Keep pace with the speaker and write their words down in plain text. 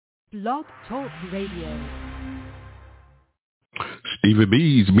Blog Talk Radio. Stevie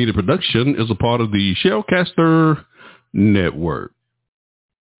B's media production is a part of the Shellcaster Network.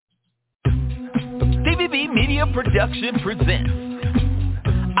 Stevie B Media Production presents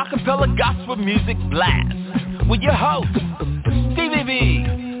Acappella Gospel Music Blast with your host, Stevie B.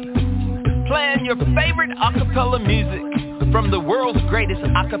 Playing your favorite acapella music from the world's greatest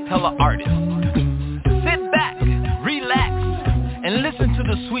acapella artists. Sit back, relax, and listen to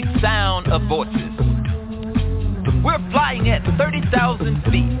the sweet sound of voices. We're flying at 30,000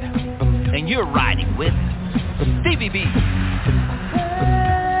 feet, and you're riding with Stevie B.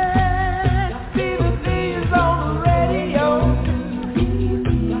 Stevie B is on the radio.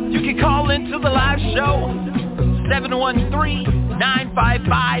 You can call into the live show,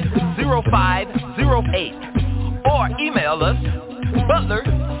 713-955-0508, or email us,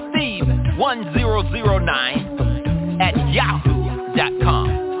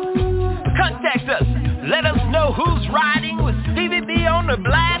 butlersteve1009@yahoo.com. Contact us. Let us know who's riding with Stevie B on the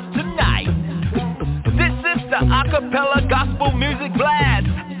blast tonight. This is the Acappella Gospel Music Blast,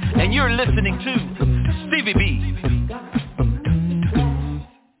 and you're listening to Stevie B.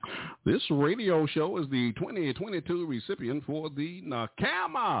 This radio show is the 2022 recipient for the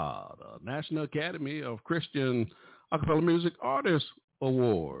NACAMA, the National Academy of Christian Acapella Music Artists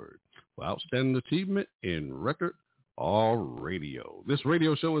Award, for outstanding achievement in record or radio. This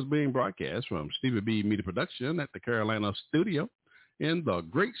radio show is being broadcast from Stevie B Media Production at the Carolina studio in the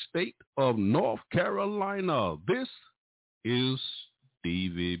great state of North Carolina. This is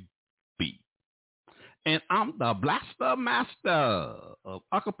Stevie B. And I'm the blaster master of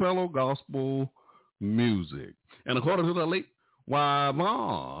acapella gospel music. And according to the late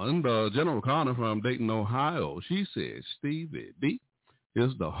Wyvon, the general conner from Dayton, Ohio, she said Stevie B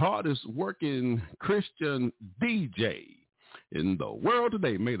is the hardest working Christian DJ in the world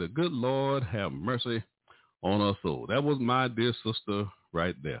today. May the good Lord have mercy on us all. That was my dear sister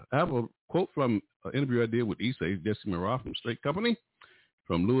right there. I have a quote from an interview I did with Jesse Murrah from Straight Company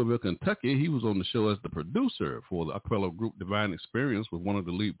from Louisville, Kentucky. He was on the show as the producer for the acapella group Divine Experience with one of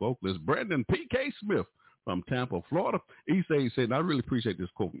the lead vocalists, Brandon P.K. Smith from Tampa, Florida. Issei said, and I really appreciate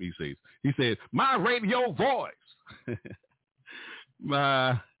this quote from Issei. He said, "My radio voice,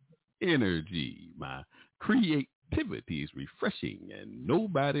 my energy, my creativity is refreshing, and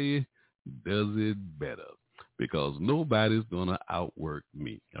nobody does it better because nobody's going to outwork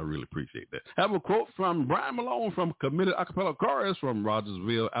me." I really appreciate that. I have a quote from Brian Malone from Committed Acapella Chorus from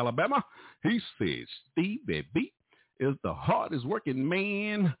Rogersville, Alabama. He said, Stevie B is the hardest working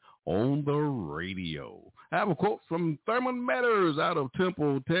man on the radio. I have a quote from Thurman Meadows out of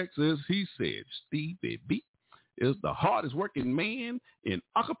Temple, Texas. He said, Stevie B is the hardest working man in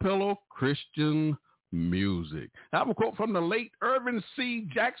acapella Christian music. I have a quote from the late Irvin C.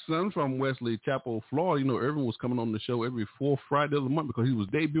 Jackson from Wesley Chapel, Florida. You know, Irvin was coming on the show every fourth Friday of the month because he was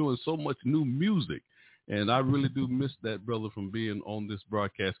debuting so much new music. And I really do miss that brother from being on this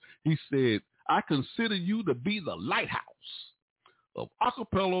broadcast. He said, I consider you to be the lighthouse of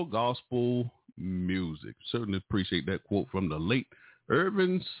acapella gospel music. Certainly appreciate that quote from the late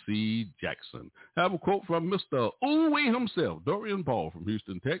Irvin C. Jackson. I have a quote from Mr. Ooey himself, Dorian Paul from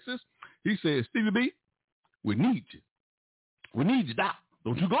Houston, Texas. He says, Stevie B, we need you. We need you, Doc.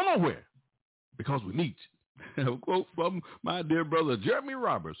 Don't you go nowhere because we need you. I have a quote from my dear brother Jeremy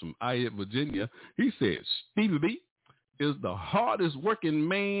Roberts from Ayette, Virginia. He says, Stevie B is the hardest working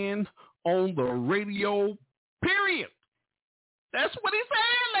man on the radio, period. That's what he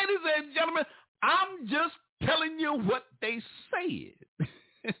said, ladies and gentlemen. I'm just telling you what they said.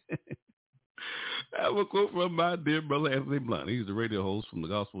 I have a quote from my dear brother Anthony Blunt. He's the radio host from the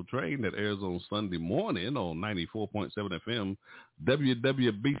Gospel Train that airs on Sunday morning on 94.7 FM,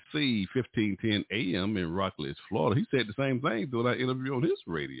 WWBC 1510 AM in Rockledge, Florida. He said the same thing during our interview on his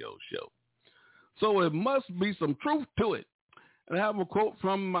radio show. So it must be some truth to it. And I have a quote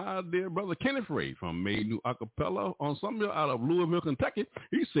from my dear brother Kenneth Ray from Made New Acapella Ensemble out of Louisville, Kentucky.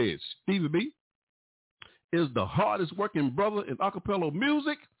 He said, Stevie B is the hardest working brother in acapella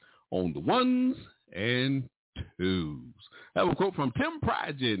music on the ones and twos. I have a quote from Tim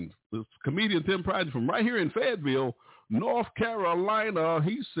Pridgen, the comedian Tim Pridgen from right here in Fayetteville, North Carolina.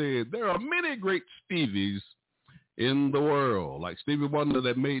 He said, there are many great Stevies in the world, like Stevie Wonder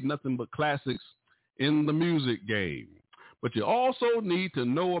that made nothing but classics in the music game. But you also need to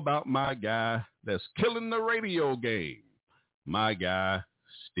know about my guy that's killing the radio game, my guy,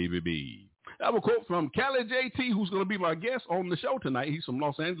 Stevie B. I have a quote from Cali J.T., who's going to be my guest on the show tonight. He's from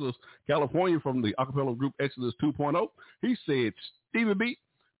Los Angeles, California, from the acapella group Exodus 2.0. He said, Stevie B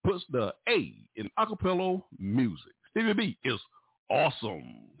puts the A in acapella music. Stevie B is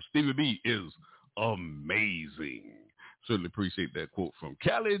awesome. Stevie B is amazing. Certainly appreciate that quote from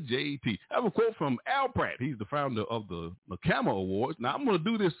Cali J.T. I have a quote from Al Pratt. He's the founder of the NACAMA Awards. Now, I'm going to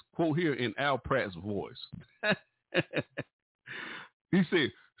do this quote here in Al Pratt's voice. He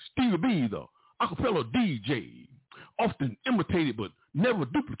said, Stevie B, the Acappella DJ, often imitated but never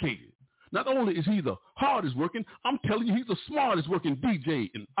duplicated. Not only is he the hardest working, I'm telling you, he's the smartest working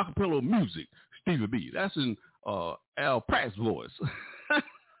DJ in Acappella music, Stevie B. That's in Al Pratt's voice.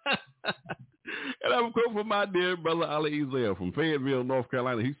 And I have a quote from my dear brother Ali Ezel from Fayetteville, North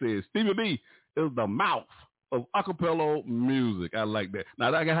Carolina. He says, Stevie B is the mouth of acapella music. I like that.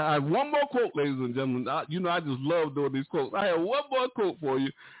 Now, I have one more quote, ladies and gentlemen. I just love doing these quotes. I have one more quote for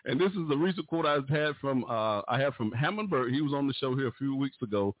you, and this is a recent quote I had from Hammond Bird. He was on the show here a few weeks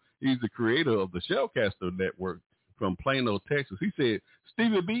ago. He's the creator of the Shellcaster Network from Plano, Texas. He said,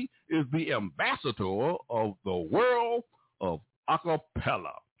 Stevie B is the ambassador of the world of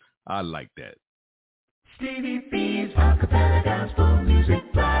acapella. I like that. Stevie B's Acapella Gospel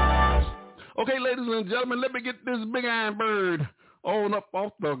Music Blast. Okay, ladies and gentlemen, let me get this big iron bird on up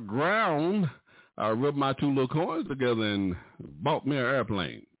off the ground. I rubbed my two little coins together and bought me an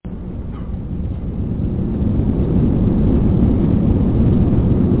airplane.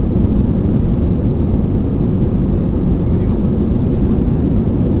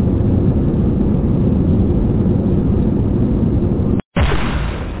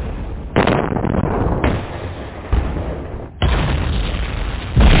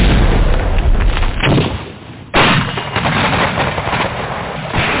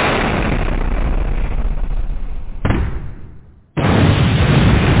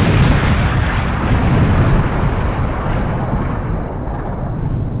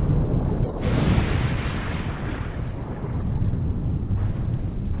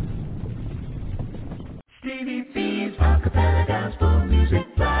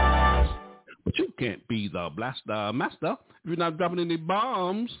 Blaster master if you're not dropping any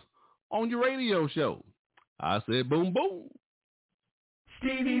bombs on your radio show. I said boom boom.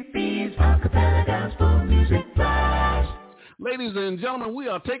 Stevie B's Acapella Gospel Music Blast. Ladies and gentlemen, we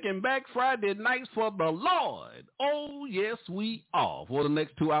are taking back Friday nights for the Lord. Oh yes, we are. For the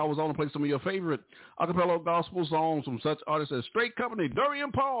next 2 hours, I want to play some of your favorite acapella gospel songs from such artists as Straight Company,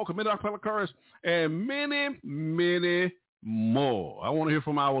 Dorian Paul, Committed Acapella Chorus, and many, many more. I want to hear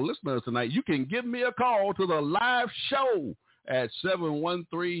from our listeners tonight. You can give me a call to the live show at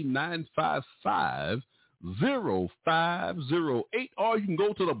 713-955-0508, or you can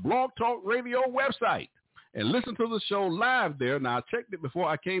go to the Blog Talk Radio website and listen to the show live there. Now, I checked it before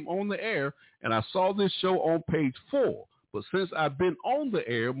I came on the air, and I saw this show on page 4. But since I've been on the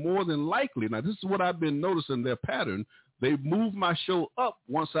air, more than likely, now this is what I've been noticing their pattern, they move my show up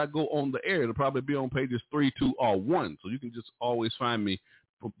once I go on the air. It'll probably be on pages 3, 2, or 1. So you can just always find me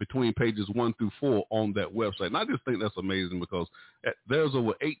between pages 1 through 4 on that website. And I just think that's amazing because there's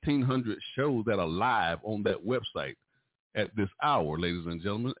over 1,800 shows that are live on that website at this hour, ladies and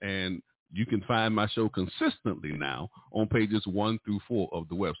gentlemen. And you can find my show consistently now on pages 1 through 4 of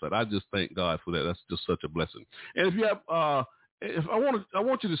the website. I just thank God for that. That's just such a blessing. And if you have, I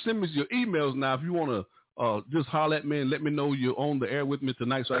want you to send me your emails now. If you want to just holler at me and let me know you're on the air with me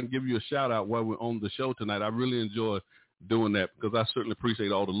tonight so I can give you a shout out while we're on the show tonight. I really enjoy doing that because I certainly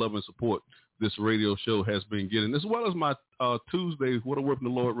appreciate all the love and support this radio show has been getting, as well as my Tuesdays, What a Work in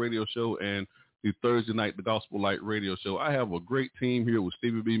the Lord radio show, and the Thursday night, the Gospel Light radio show. I have a great team here with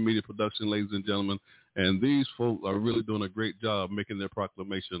Stevie B Media Production, ladies and gentlemen, and these folks are really doing a great job making their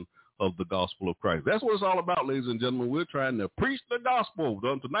proclamation of the gospel of Christ. That's what it's all about, ladies and gentlemen. We're trying to preach the gospel.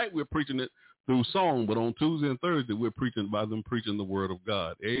 Tonight we're preaching it through song, but on Tuesday and Thursday we're preaching by them preaching the word of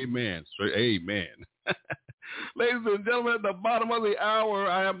God. Amen. Straight amen. Ladies and gentlemen, at the bottom of the hour,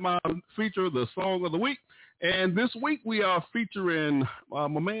 I have my feature, the Song of the Week. And this week we are featuring my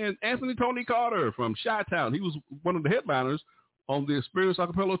man Antony Tony Carter from Chi-Town. He was one of the headliners on the Experience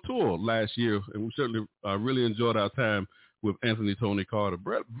Acapella Tour last year, and we certainly really enjoyed our time with Antony Tony Carter.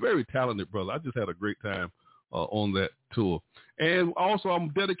 Very talented brother. I just had a great time on that tour. And also I'm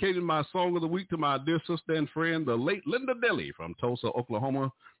dedicating my Song of the Week to my dear sister and friend, the late Linda Deli from Tulsa,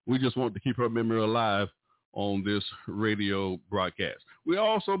 Oklahoma. We just want to keep her memory alive on this radio broadcast. We'll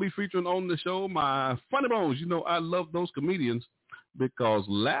also be featuring on the show my Funny Bones. You know, I love those comedians because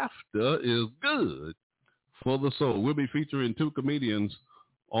laughter is good for the soul. We'll be featuring 2 comedians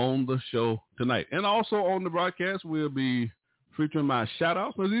on the show tonight. And also on the broadcast, we'll be featuring my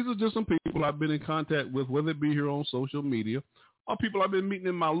shout-outs. Now, these are just some people I've been in contact with, whether it be here on social media or people I've been meeting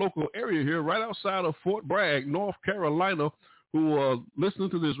in my local area here right outside of Fort Bragg, North Carolina, who are listening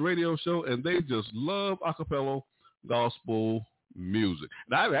to this radio show, and they just love acapella gospel music.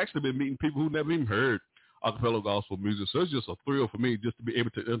 And I've actually been meeting people who never even heard acapella gospel music, so it's just a thrill for me just to be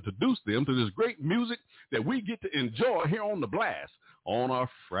able to introduce them to this great music that we get to enjoy here on The Blast on our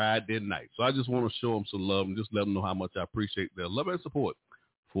Friday night. So I just want to show them some love and just let them know how much I appreciate their love and support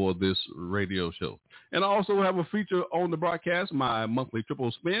for this radio show. And I also have a feature on the broadcast, my monthly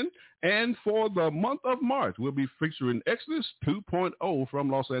triple spin. And for the month of March, we'll be featuring Exodus 2.0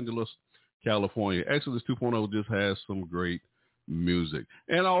 from Los Angeles, California. Exodus 2.0 just has some great music.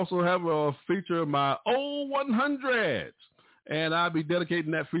 And I also have a feature of my old 100s. And I'll be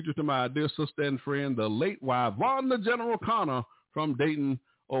dedicating that feature to my dear sister and friend, the late Yvonne the General Connor from Dayton,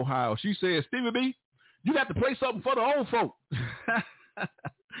 Ohio. She says, Stevie B, you got to play something for the old folk.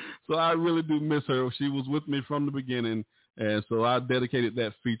 So I really do miss her. She was with me from the beginning, and so I dedicated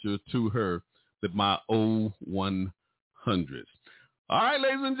that feature to her, that my old 100s. All right,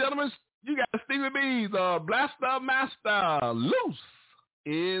 ladies and gentlemen, you got Stevie B, the Blaster Master, loose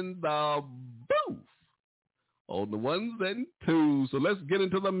in the booth on the ones and twos. So let's get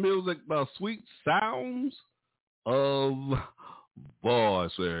into the music, the sweet sounds of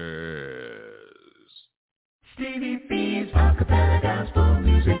voices. Stevie B's Acapella Gospel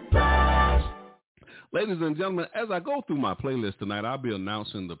Music Blast. Ladies and gentlemen, as I go through my playlist tonight, I'll be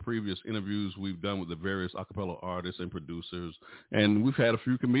announcing the previous interviews we've done with the various acapella artists and producers. And we've had a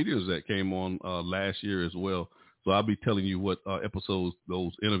few comedians that came on last year as well. So I'll be telling you what episodes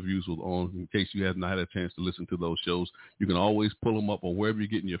those interviews were on in case you have not had a chance to listen to those shows. You can always pull them up on wherever you're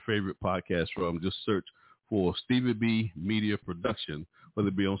getting your favorite podcast from. Just search for Stevie B Media Production, whether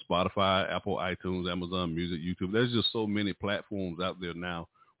it be on Spotify, Apple, iTunes, Amazon Music, YouTube. There's just so many platforms out there now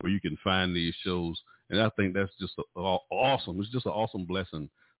where you can find these shows. And I think that's just awesome. It's just an awesome blessing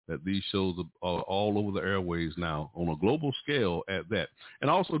that these shows are all over the airways now on a global scale at that.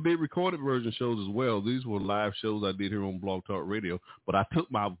 And I also did recorded version shows as well. These were live shows I did here on Blog Talk Radio, but I took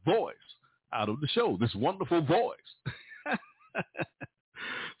my voice out of the show, this wonderful voice.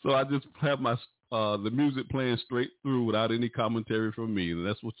 So I just have my the music playing straight through without any commentary from me. And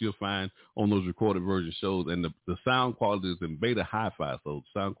that's what you'll find on those recorded version shows. And the sound quality is in beta hi-fi, so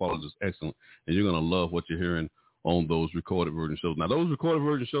the sound quality is excellent. And you're going to love what you're hearing on those recorded version shows. Now, those recorded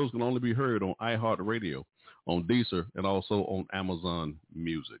version shows can only be heard on iHeartRadio, on Deezer, and also on Amazon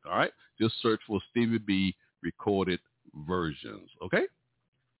Music. All right? Just search for Stevie B recorded versions. Okay?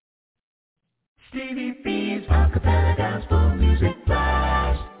 Stevie B's Acapella Gospel Music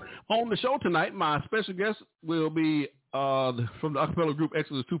Blast. On the show tonight, my special guest will be from the acapella group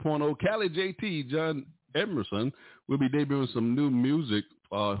Exodus 2.0, Cali J.T, John Edmerson will be debuting some new music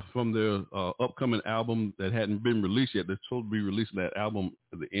from their upcoming album that hadn't been released yet. They're supposed to be releasing that album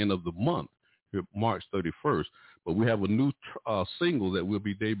at the end of the month, March 31st. But we have a new single that will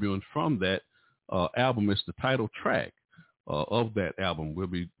be debuting from that album. It's the title track of that album. We'll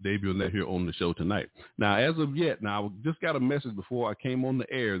be debuting that here on the show tonight. Now, as of yet, I just got a message before I came on the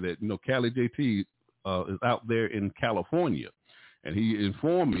air that, Cali J.T. is out there in California, and he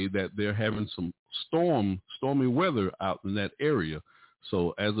informed me that they're having some stormy weather out in that area.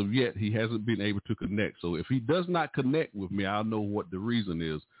 So as of yet, he hasn't been able to connect. So if he does not connect with me, I'll know what the reason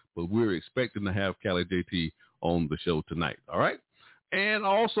is, but we're expecting to have Cali J.T. on the show tonight. All right. And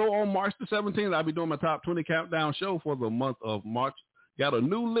also on March the 17th, I'll be doing my top 20 countdown show for the month of March. Got a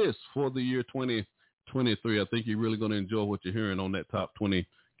new list for the year 2023. I think you're really going to enjoy what you're hearing on that top 20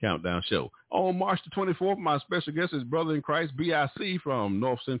 countdown show. On March the 24th, my special guest is Brother in Christ, BIC, from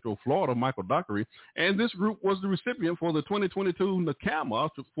North Central Florida, Michael Dockery. And this group was the recipient for the 2022 NACAMA,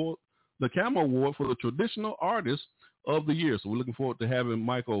 for the NACAMA Award for the Traditional Artist of the Year. So we're looking forward to having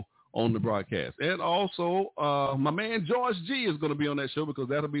Michael on the broadcast. And also, my man George G is going to be on that show because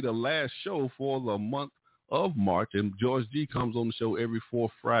that'll be the last show for the month of March. And George G comes on the show every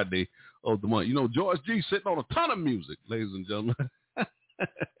fourth Friday of the month. George G sitting on a ton of music, ladies and gentlemen.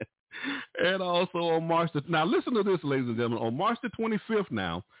 And also on March now listen to this, ladies and gentlemen, on March the 25th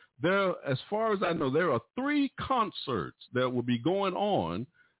now, as far as I know, there are 3 concerts that will be going on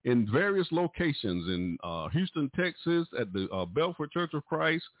in various locations in Houston, Texas, at the Belfort Church of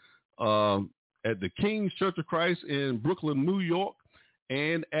Christ, at the King's Church of Christ in Brooklyn, New York,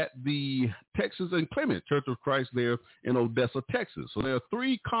 and at the Texas and Clement Church of Christ there in Odessa, Texas. So there are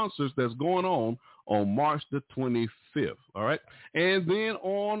 3 concerts that's going on March the 25th, all right? And then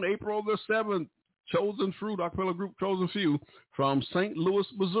on April the 7th, Chosen Fruit, acapella group Chosen Few from St. Louis,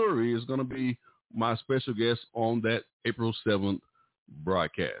 Missouri is going to be my special guest on that April 7th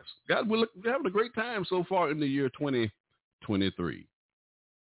broadcast. God, we're having a great time so far in the year 2023.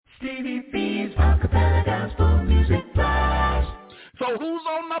 Stevie B's Acapella Gospel Music Blast. So who's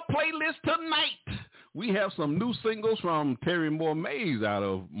on the playlist tonight? we have some new singles from Terry Moore Mays out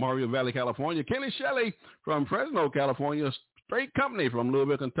of Mario Valley, California, Kenny Shelley from Fresno, California, Straight Company from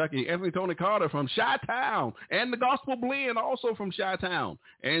Louisville, Kentucky, Anthony Tony Carter from Chi-Town, and the Gospel Blend also from Chi-Town,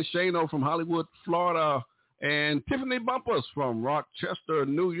 and Shano from Hollywood, Florida, and Tiffany Bumpers from Rochester,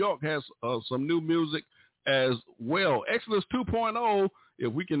 New York has some new music as well. Exodus 2.0,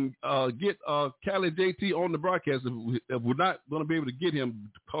 if we can get Cali J.T. on the broadcast, if we're not going to be able to get him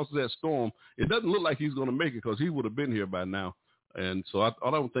because of that storm, it doesn't look like he's going to make it because he would have been here by now. And so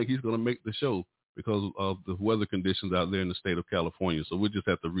I don't think he's going to make the show because of the weather conditions out there in the state of California. So we'll just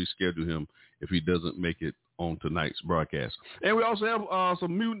have to reschedule him if he doesn't make it on tonight's broadcast. And we also have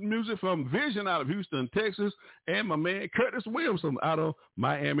some music from Vision out of Houston, Texas, and my man Curtis Williamson out of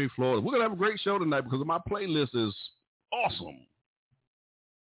Miami, Florida. We're going to have a great show tonight because my playlist is awesome.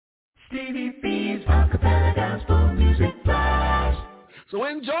 Stevie B's Acappella Gospel Music Blast. So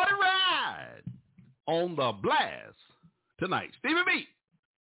enjoy the ride on the blast tonight. Stevie B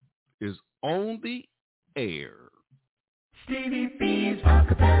is on the air. Stevie B's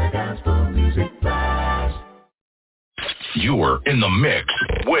Acappella Gospel Music Blast. You're in the mix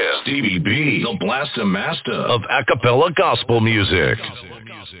with Stevie B, the Blaster Master of Acappella Gospel Music.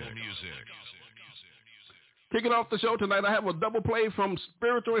 Kicking off the show tonight, I have a double play from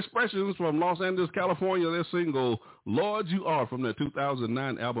Spiritual Expressions from Los Angeles, California. Their single, Lord You Are, from their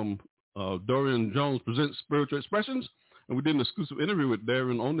 2009 album, Dorian Jones Presents Spiritual Expressions. And we did an exclusive interview with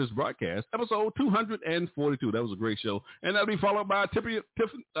Darren on this broadcast, episode 242. That was a great show. And that'll be followed by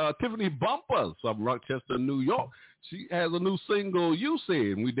Tiffany Bumpers from Rochester, New York. She has a new single, You Said,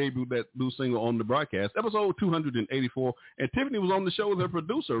 and we debuted that new single on the broadcast, episode 284. And Tiffany was on the show with her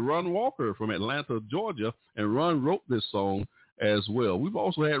producer, Ron Walker from Atlanta, Georgia, and Ron wrote this song as well. We've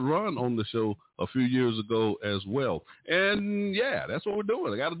also had Ron on the show a few years ago as well. And yeah, that's what we're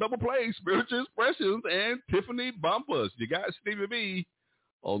doing. I got a double play, Spiritual Expressions and Tiffany Bumpers. You got Stevie B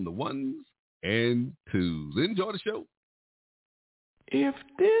on the ones and twos. Enjoy the show. If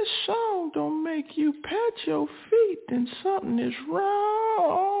this song don't make you pat your feet, then something is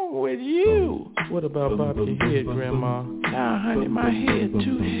wrong with you. What about bobbing your head, Grandma? Nah, honey, my head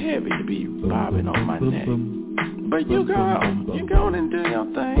too heavy to be bobbing on my neck. But you go and do your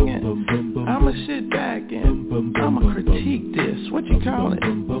thing, and I'ma sit back and I'ma critique this. What you call it?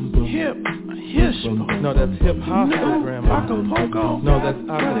 Hip-hop. No, that's hip-hop, Grandma. Acapulco. No, that's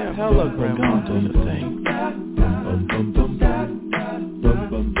acapella, Grandma. Do your thing.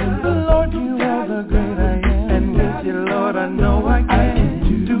 Lord, you are the great I am, and with you, Lord, I know I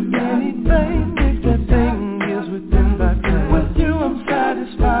can do anything if that thing is within thy plan. With you, I'm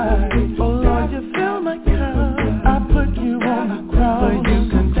satisfied. Oh, Lord, you fill my cup. I put you on the cross, but you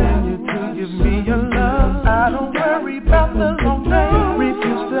continue to give me your love. I don't worry about the long day,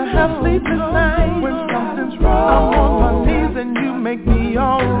 refuse to have sleepless nights. When something's wrong, I'm on my knees and you make me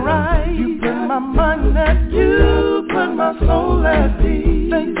alright. You put my mind at you, put my soul at peace.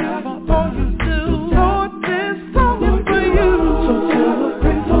 Thank you for all you do. Lord, this song is for you. So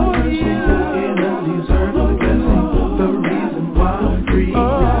celebrate for you. In a deserved blessing, the reason why I'm free,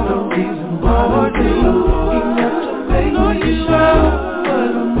 the reason why I do. Enough to make me shout,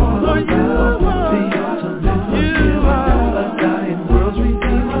 but I'm all about the ultimate forgiveness. A dying world's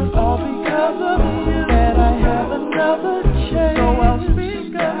redeemer, all because of you. That I have another chance, so I'll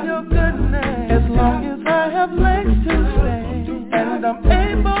speak of your goodness as long as I have legs to stand. And I'm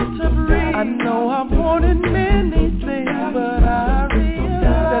able to breathe. I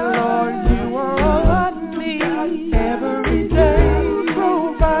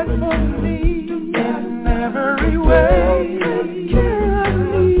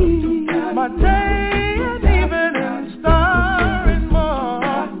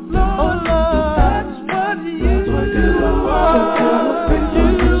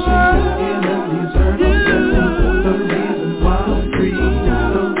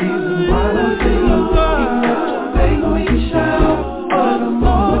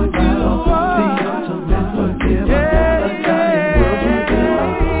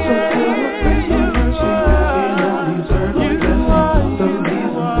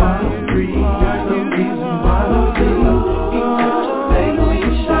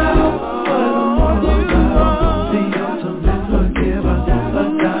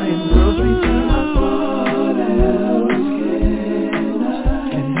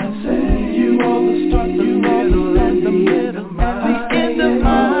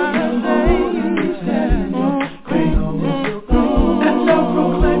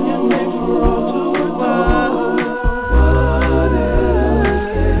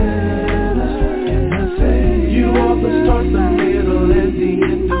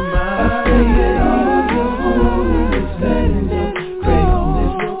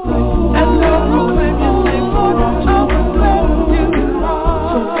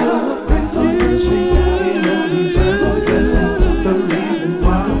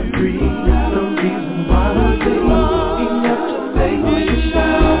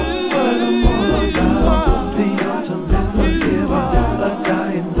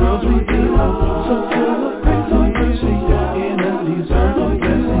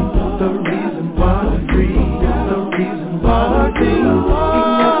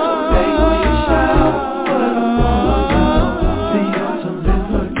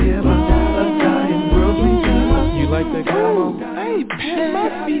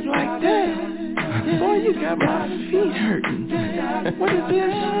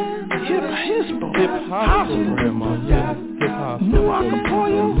Hip-hop, Grandma. Yeah, hip-hop. New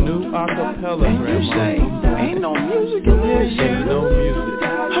Acappella, and Grandma. you say, ain't no music in this shit. Ain't no music.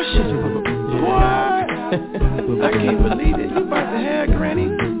 Hush it. What? I can't believe it. You about to have Granny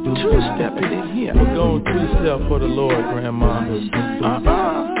two-stepping in here. We're going two-step for the Lord, Grandma.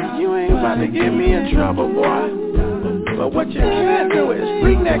 You ain't about to get me in trouble, boy. But what you can do is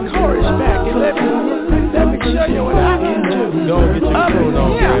bring that chorus back and let me show you what I can do. Go get your croon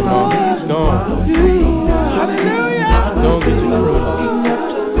on, Grandma. Go on. Hallelujah. Go get your croon on.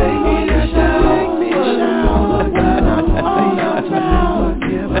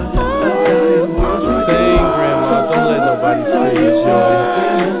 Sing, Grandma. Don't let nobody steal your joy.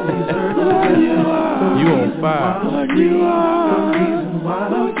 You on fire.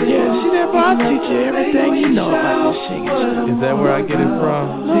 Yeah, see that, boy? I'll teach you everything you know about this singing stuff. Is that where I get it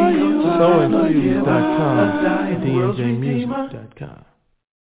from? Soinfused.com, djmusic.com.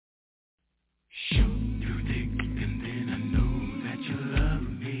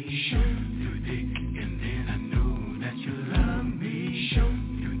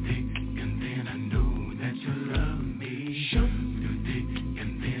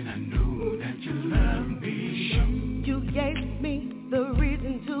 You gave me the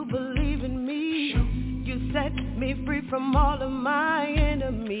reason to believe in me. You set me free from all of my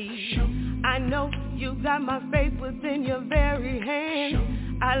enemies. I know you got my faith within your very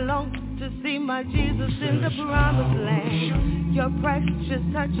hand. I long to see my Jesus in the promised land. Your precious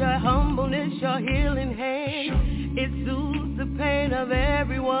touch, your humbleness, your healing hand. It soothes the pain of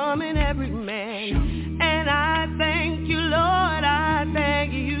every woman, every man. And I thank you, Lord, I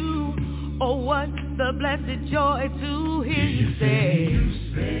thank you. Oh, what the blessed joy to hear you say.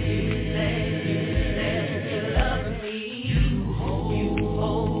 You love me. You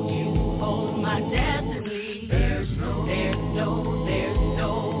hold my destiny. There's no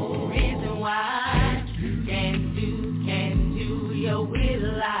reason why I can't do your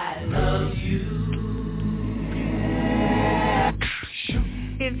will. I love you.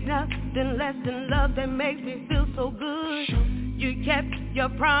 It's nothing less than love that makes me feel so good. You kept your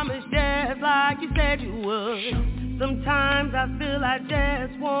promise just like you said you would. Sometimes I feel I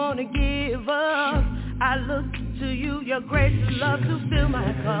just want to give up. I look to you, your grace and love to fill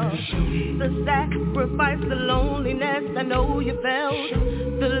my cup. The sacrifice, the loneliness, I know you felt.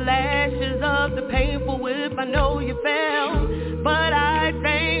 The lashes of the painful whip, I know you felt. But I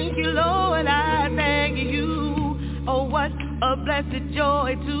thank you, Lord, I thank you. Oh, what a blessed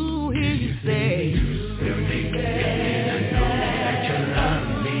joy to hear you say.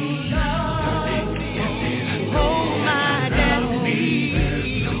 Hold my destiny.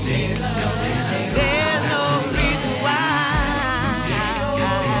 There's no reason why I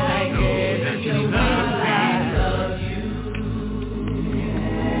can't do I love you.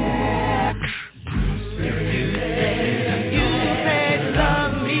 You said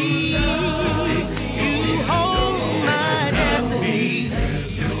love me. You hold my destiny.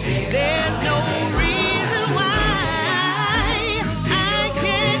 There's no reason why I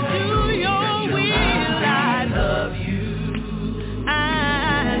can't do your will. I love you. I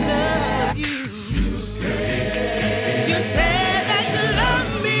love you. You said that you love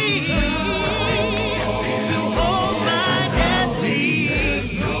me. You hold my destiny.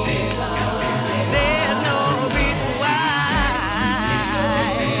 There's no reason why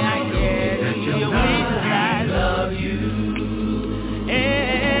I can't do your will. I love you.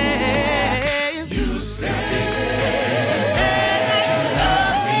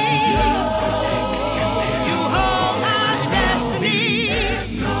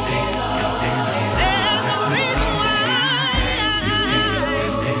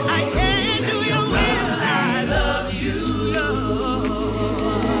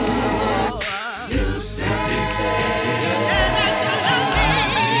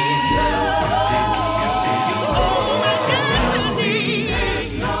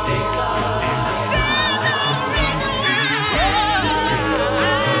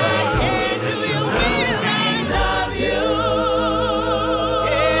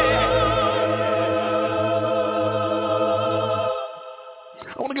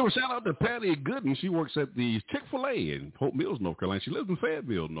 Shout out to Patty Gooden. She works at the Chick-fil-A in Hope Mills, North Carolina. She lives in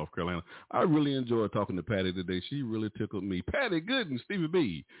Fayetteville, North Carolina. I really enjoyed talking to Patty today. She really tickled me. Patty Gooden, Stevie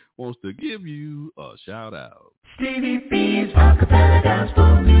B, wants to give you a shout out. Stevie B's Acappella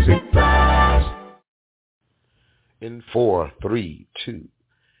Gospel Music Blast. In 4, 3, 2.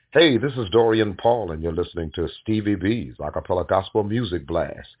 Hey, this is Dorian Paul, and you're listening to Stevie B's Acappella Gospel Music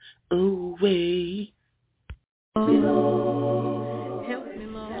Blast. Ooh, wee.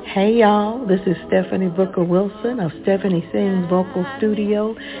 Hey y'all, this is Stephanie Booker Wilson of Stephanie Sings Vocal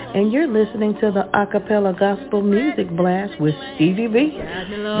Studio, and you're listening to the Acappella Gospel Music Blast with Stevie B.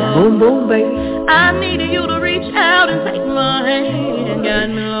 Boom, boom, baby. I needed you to reach out and take my hand. Guide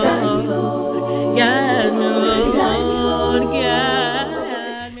me, Lord. Guide me, Lord.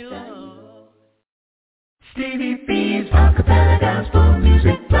 Guide me, Lord. Stevie B's Acappella Gospel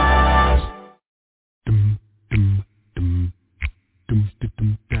Music Blast.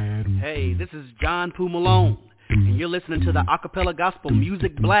 Hey, this is John Poo Malone, and you're listening to the Acappella Gospel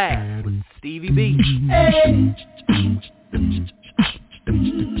Music Blast with Stevie B. Hey.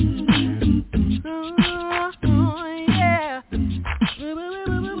 Yeah.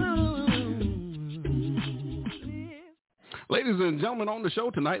 Ladies and gentlemen, on the show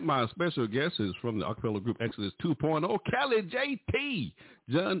tonight, my special guest is from the acapella group Exodus 2.0, Cali J.T.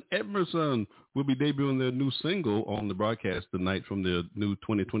 John Edmerson will be debuting their new single on the broadcast tonight from their new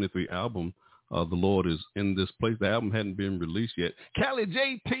 2023 album, The Lord Is in This Place. The album hadn't been released yet. Cali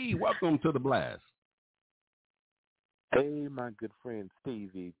J.T., welcome to the blast. Hey, my good friend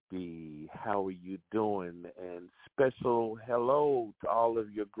Stevie B, how are you doing? And special hello to all of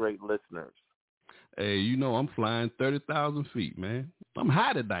your great listeners. Hey, you know I'm flying 30,000 feet, man. I'm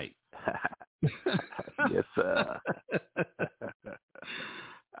high tonight. Yes, sir.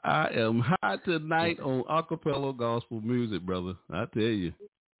 I am high tonight on acapella gospel music, brother. I tell you.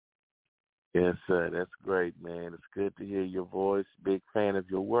 Yes, sir. That's great, man. It's good to hear your voice. Big fan of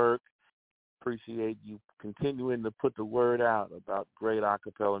your work. Appreciate you continuing to put the word out about great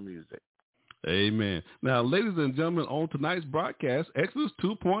acapella music. Amen. Now, ladies and gentlemen, on tonight's broadcast, Exodus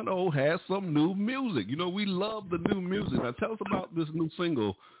 2.0 has some new music. You know, we love the new music. Now, tell us about this new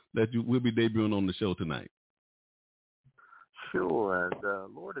single that you will be debuting on the show tonight. Sure. The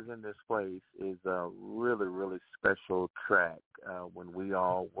Lord Is in This Place is a really, really special track. When we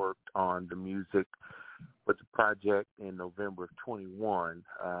all worked on the music with the project in November of 21,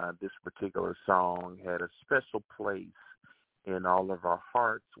 this particular song had a special place in all of our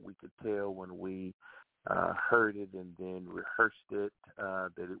hearts. We could tell when we heard it and then rehearsed it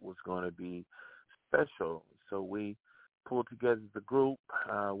that it was going to be special. So we pulled together the group,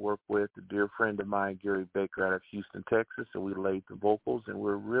 worked with a dear friend of mine, Gary Baker, out of Houston, Texas, and we laid the vocals, and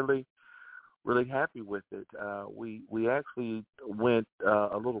we're really, really happy with it. We actually went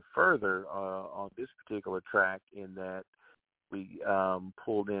a little further on this particular track in that we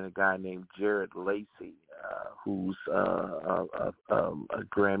pulled in a guy named Jared Lacey, who's a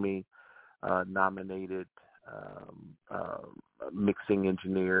Grammy-nominated mixing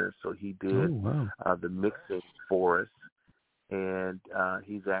engineer. So he did the mixing for us, and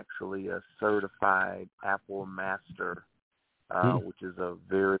he's actually a certified Apple Master, which is a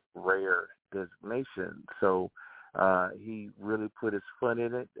very rare designation. So he really put his foot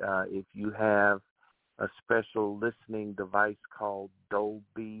in it. If you have a special listening device called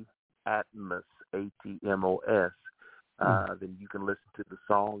Dolby Atmos, ATMOS, then you can listen to the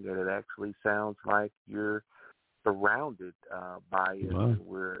song, and it actually sounds like you're surrounded by it, and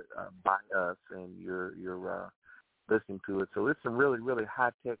we're by us, and you're listening to it. So it's some really, really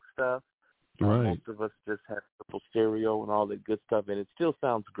high-tech stuff. Most of us just have triple stereo and all that good stuff, and it still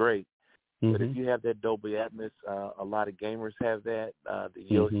sounds great. But if you have that Dolby Atmos, a lot of gamers have that.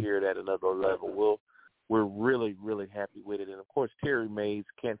 You'll hear it at another level. We're really, really happy with it. And, of course, Terry Mays,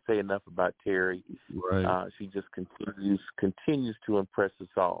 can't say enough about Terry. Right. She just continues to impress us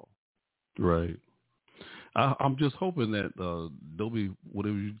all. Right. I'm just hoping that Dolby,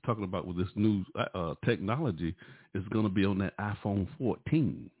 whatever you're talking about with this new technology, is going to be on that iPhone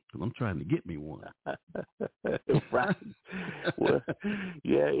 14. Because I'm trying to get me one. Right. Well,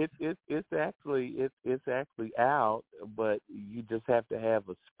 yeah, it's actually out, but you just have to have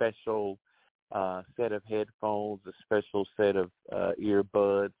a special set of headphones, a special set of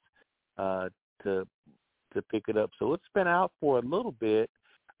earbuds to pick it up. So it's been out for a little bit.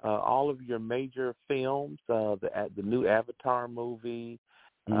 All of your major films, the new Avatar movie,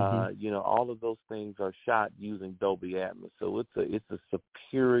 all of those things are shot using Dolby Atmos. So it's a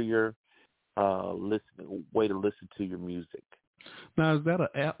superior way to listen to your music. Now, is that an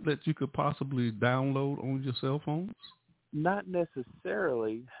app that you could possibly download on your cell phones? Not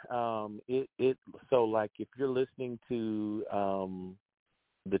necessarily. So like if you're listening to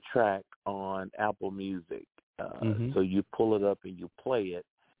the track on Apple Music, so you pull it up and you play it.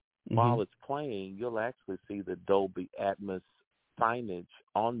 While it's playing, you'll actually see the Dolby Atmos signage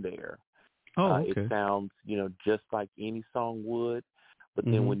on there. It sounds, just like any song would. But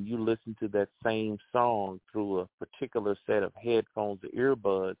then when you listen to that same song through a particular set of headphones or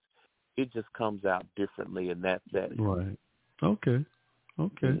earbuds, it just comes out differently in that setting. Right. Okay.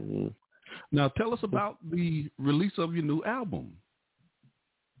 Okay. Mm-hmm. Now, tell us about the release of your new album.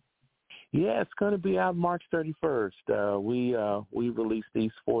 Yeah, it's going to be out March 31st. We released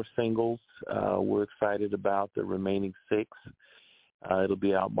these 4 singles. We're excited about the remaining 6. It'll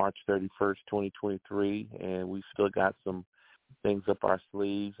be out March 31st, 2023, and we've still got some things up our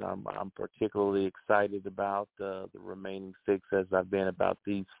sleeves. I'm particularly excited about the remaining 6 as I've been about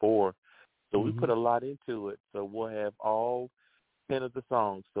these 4. So we put a lot into it. So we'll have all 10 of the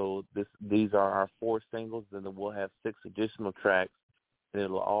songs. So these are our 4 singles, and then we'll have 6 additional tracks. And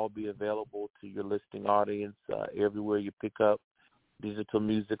it'll all be available to your listening audience everywhere you pick up digital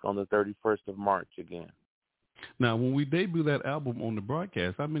music on the 31st of March again. Now, when we debut that album on the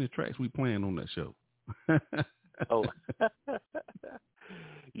broadcast, how many tracks we playing on that show? Oh,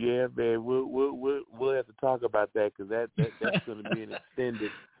 yeah, man. We'll have to talk about that because that's going to be an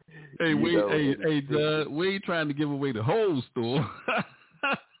extended. Hey, we ain't trying to give away the whole store.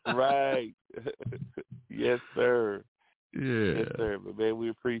 Right. Yes, sir. Yeah. Yes, sir. But, man, we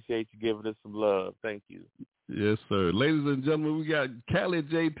appreciate you giving us some love. Thank you. Yes, sir. Ladies and gentlemen, we got Cali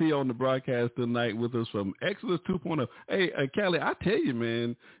J.T. on the broadcast tonight with us from Exodus 2.0. Hey, Cali, I tell you,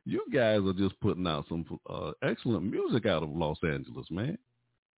 man, you guys are just putting out some excellent music out of Los Angeles, man.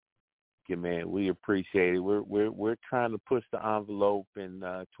 Yeah, man, we appreciate it. We're trying to push the envelope in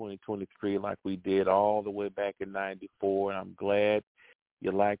 2023 like we did all the way back in '94, and I'm glad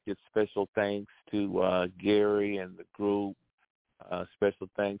you liked it. Special thanks to Gary and the group. Special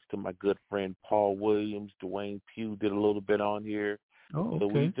thanks to my good friend Paul Williams. Dwayne Pugh did a little bit on here. Oh, okay. So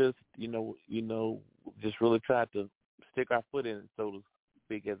we just, just really tried to stick our foot in it, so to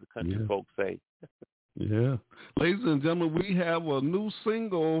speak, as the country folks say. Yeah. Ladies and gentlemen, we have a new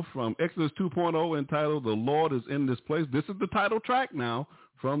single from Exodus 2.0 entitled The Lord is in This Place. This is the title track now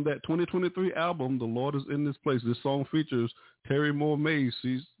from that 2023 album, The Lord is in This Place. This song features Terry Moore Mays.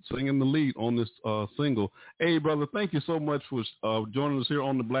 She's singing the lead on this single. Hey, brother, thank you so much for joining us here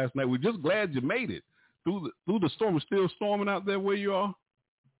on the Blast Night. We're just glad you made it through the storm. It's still storming out there where you are?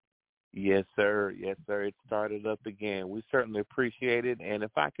 Yes, sir. Yes, sir. It started up again. We certainly appreciate it. And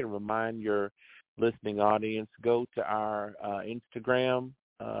if I can remind your listening audience, go to our Instagram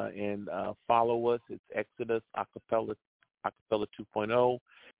and follow us. It's Exodus Acappella 2.0,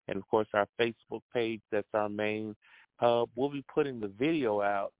 and of course our Facebook page. That's our main hub. We'll be putting the video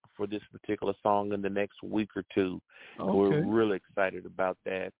out for this particular song in the next week or 2. Okay. We're really excited about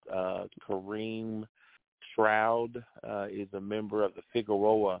that. Kareem Shroud is a member of the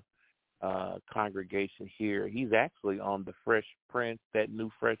Figueroa congregation here. He's actually on the Fresh Prince, that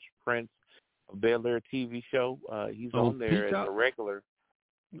new Fresh Prince of Bel-Air TV show. He's on there as a regular.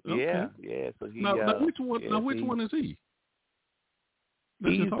 Okay. Yeah. So he. Now which one is he?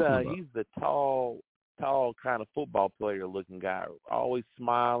 He's the tall kind of football player looking guy. Always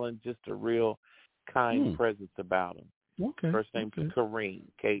smiling, just a real kind presence about him. Okay. First name's Kareem,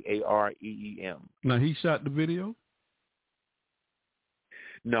 Kareem. Now he shot the video?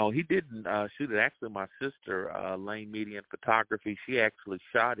 No, he didn't shoot it. Actually, my sister, Lane Media and Photography, she actually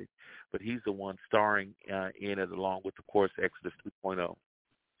shot it, but he's the one starring in it along with, of course, Exodus 2.0.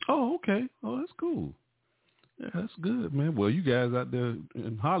 Oh, okay. Oh, that's cool. Yeah, that's good, man. Well, you guys out there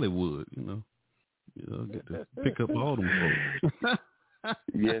in Hollywood, get to pick up all them folks.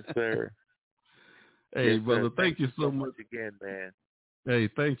 Yes, sir. Hey, yes, brother, sir. thank you so much again, man. Hey,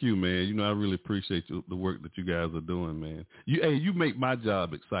 thank you, man. I really appreciate the work that you guys are doing, man. You make my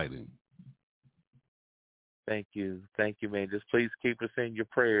job exciting. Thank you, man. Just please keep us in your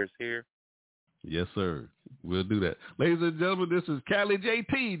prayers here. Yes, sir. We'll do that. Ladies and gentlemen, this is Cali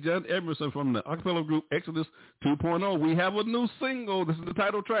J.T., John Edmerson from the Acappella group Exodus 2.0. We have a new single. This is the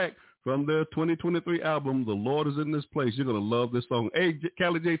title track from their 2023 album, The Lord is in This Place. You're going to love this song. Hey,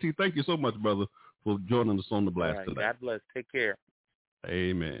 Cali J.T., thank you so much, brother, for joining us on the Blast right, today. God bless. Take care.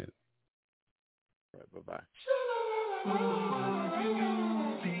 Amen. All right, bye-bye.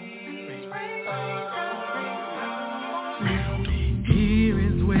 Here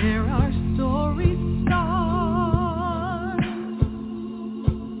is where our story starts.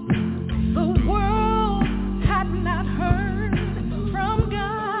 The world had not heard from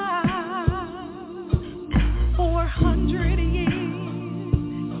God. 400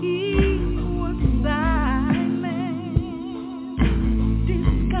 years he was silent,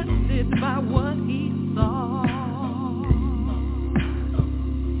 disgusted by what he saw.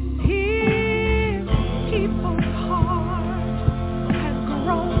 His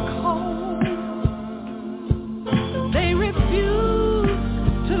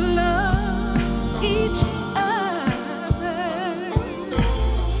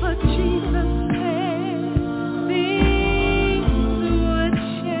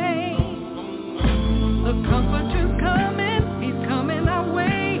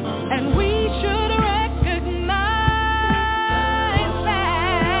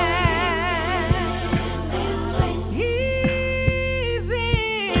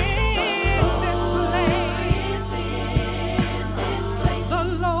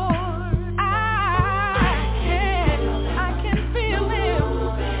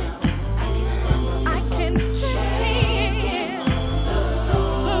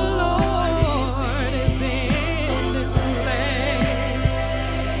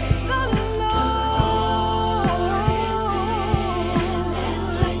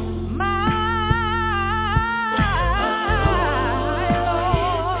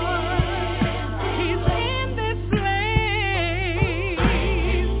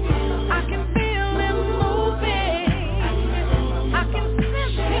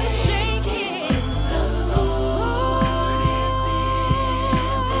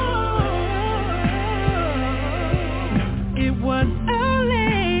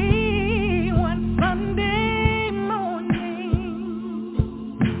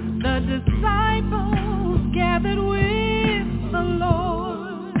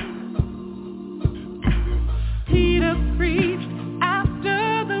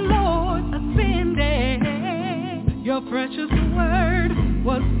your precious word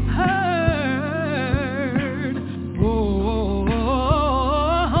was heard. Oh,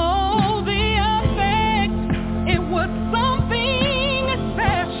 the effect, it was something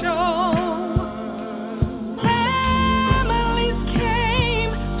special. Families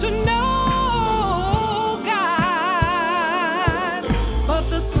came to know God, but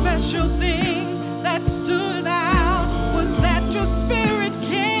the special thing that stood out was that your spirit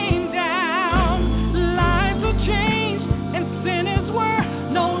came down. Lives were changed and sinners were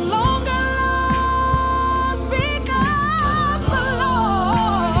no longer lost because the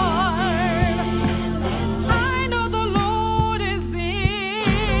Lord, I know the Lord is in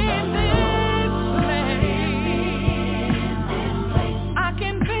this place. I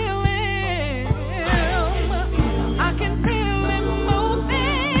can feel Him. I can feel Him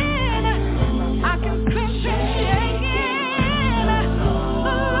moving. I can sense Him shaking.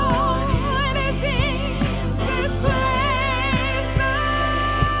 The Lord is in this place now.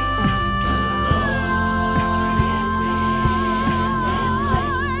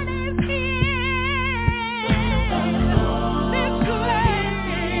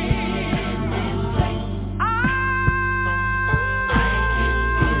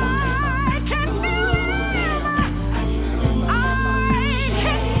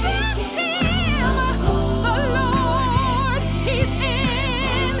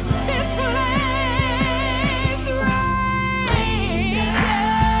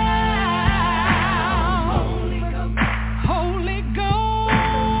 Holy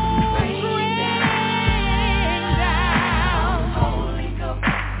Ghost, rain down.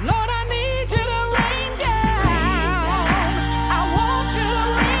 Lord, I need you to rain down. I want you to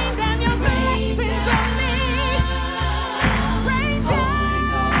rain down your blessings on me. Rain down,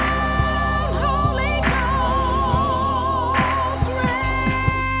 Holy Ghost,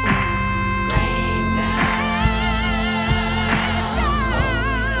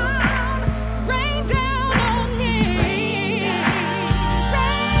 rain down on me. Rain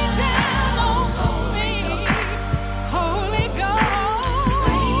down on me. Holy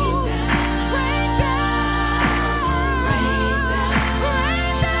Ghost, rain down,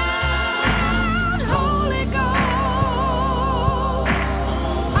 Holy Ghost.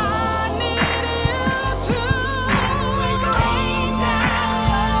 I need you to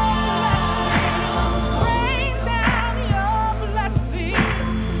rain down your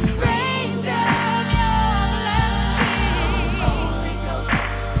blessings. Rain down your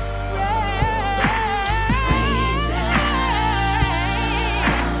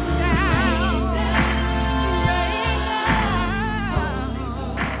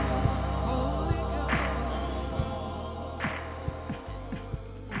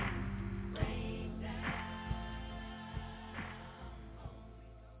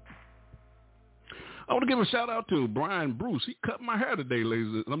I want to give a shout out to Brian Bruce. He cut my hair today,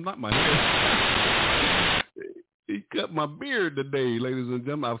 ladies. I'm not my hair. He cut my beard today, ladies and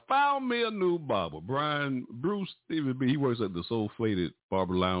gentlemen. I found me a new barber. Brian Bruce, Stevie B. He works at the Soul Fladed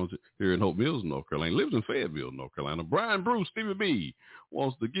Barber Lounge here in Hope Mills, North Carolina. Lives in Fayetteville, North Carolina. Brian Bruce, Stevie B.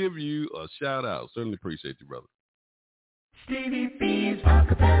 wants to give you a shout out. Certainly appreciate you, brother. Stevie B's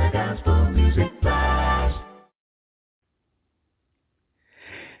Acapella Gospel Music Blast.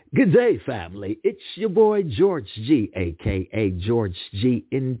 Good day, family. It's your boy, George G, a.k.a. George G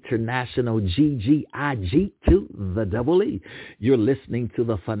International, GGIG to the double E. You're listening to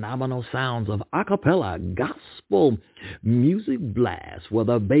the phenomenal sounds of Acappella Gospel Music Blast, where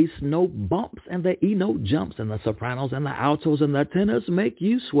the bass note bumps and the E note jumps and the sopranos and the altos and the tenors make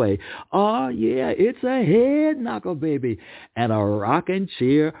you sway. Oh, yeah, it's a head knocker, baby, and a rockin'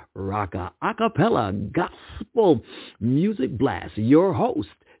 cheer rocker. Acappella Gospel Music Blast, your host,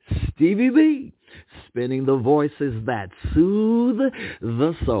 Stevie B, spinning the voices that soothe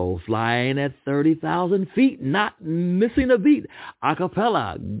the soul, flying at 30,000 feet, not missing a beat.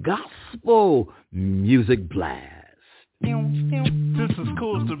 Acapella Gospel Music Blast. This is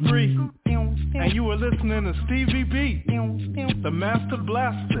Cool Debris, and you are listening to Stevie B, the master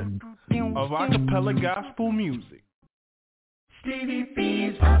blaster of Acapella Gospel Music. Stevie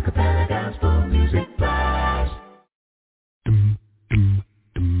B's Acapella Gospel Music Blast.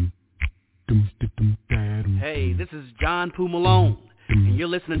 Hey, this is John Poo Malone, and you're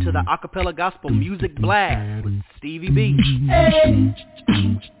listening to the Acapella Gospel Music Blast with Stevie B. Hey.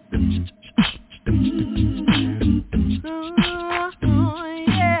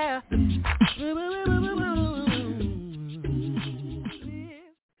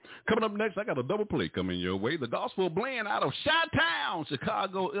 Coming up next, I got a double play coming your way. The Gospel Blend out of Chi-Town,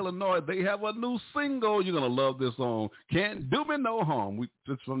 Chicago, Illinois. They have a new single. You're going to love this song. Can't Do Me No Harm.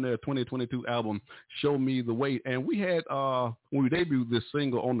 It's from their 2022 album, Show Me the Way. And we had, when we debuted this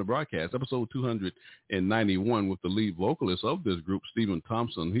single on the broadcast, episode 291, with the lead vocalist of this group, Stephen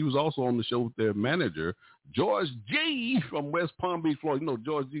Thompson. He was also on the show with their manager, George G. from West Palm Beach, Florida. You know,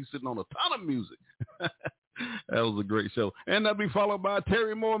 George G. sitting on a ton of music. That was a great show. And that'll be followed by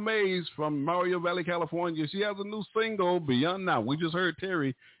Terry Moore Mays from Mario Valley, California. She has a new single, Beyond Now. We just heard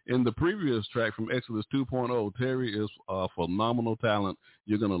Terry in the previous track from Exodus 2.0. Terry is a phenomenal talent.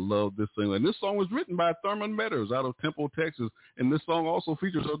 You're going to love this single. And this song was written by Thurman Meadows out of Temple, Texas. And this song also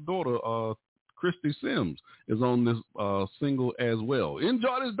features her daughter, Christy Sims, is on this single as well.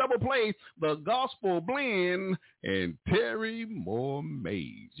 Enjoy this double play, the Gospel Blend and Terry Moore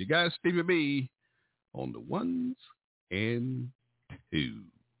Mays. You guys, Stevie B on the ones and twos.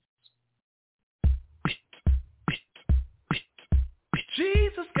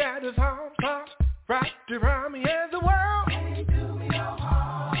 Jesus got his arms wrapped around me and the world.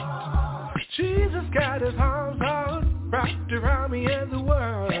 Jesus got his arms wrapped around me and the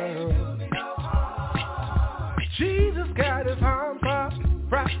world. Jesus got his arms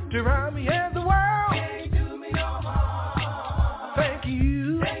wrapped around me and the world. Thank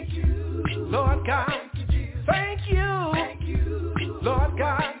you, Lord God. Thank you, Lord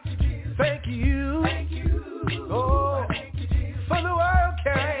God. Thank you, oh, for the world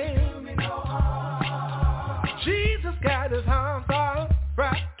came. Jesus got his arms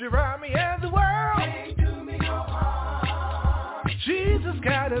wrapped around me and the world. Jesus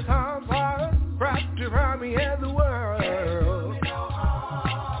got his arms wrapped around me and the world.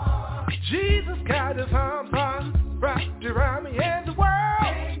 Jesus got his arms wrapped around me and the world.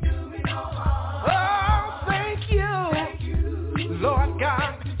 Oh, thank you, Lord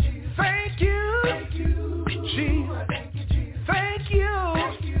God. Thank you, Jesus. Thank you,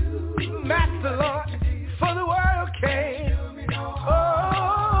 Master Lord, for the world came.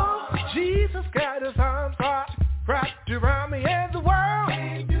 Oh, Jesus got his arms wrapped around me and the world.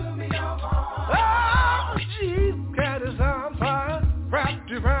 Oh, Jesus got his arms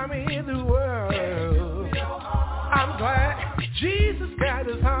wrapped around me in the world. I'm glad Jesus got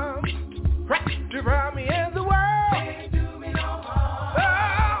his arms wrapped around me in the world.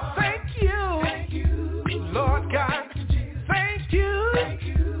 Oh, thank you, Lord God. Thank you,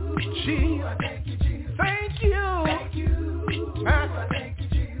 Jesus. Thank you, Master.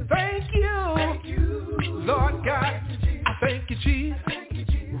 Thank you, Lord God. I thank you, Jesus.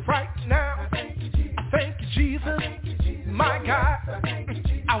 Right now, I thank you, Jesus. My God,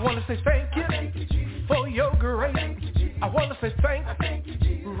 I want to say thank you for your grace. I want to say thank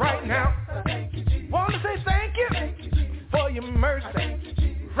you right now. I want to say thank you for your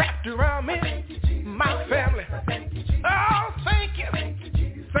mercy wrapped around me, my family. Oh, thank you.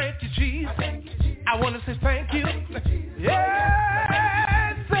 Thank you, Jesus. I want to say thank you.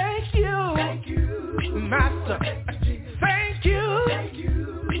 Yeah, thank you, Master. Thank you,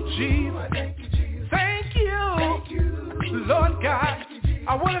 Jesus. Thank you, Lord God.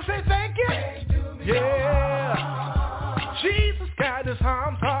 I want to say thank you. Yeah. Jesus got his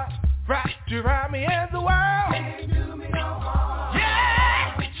arms wrapped around me and the world.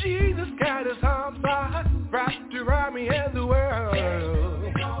 Yeah. Jesus got his arms wrapped around me and the world.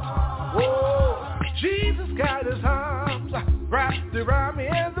 Oh, Jesus got his arms wrapped around me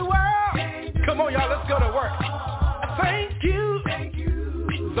and the world. Come on, y'all, let's go to work. Thank you,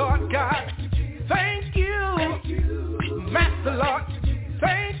 Lord God. Thank you, Master Lord.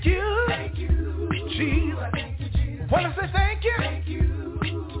 Thank you, Jesus. Want to say thank you?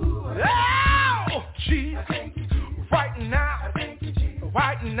 Oh, Jesus. Right now,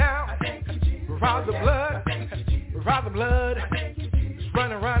 while the blood is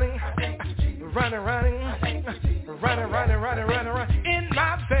running in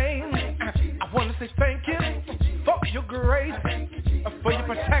my veins. I want to say thank you for your grace, for your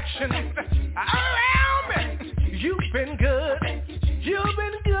protection around me. You've been good. You've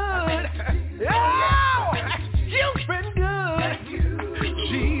been good. Oh, you've been good.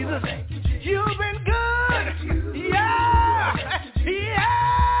 Jesus, you've been good. Yeah.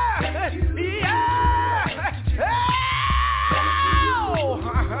 Oh,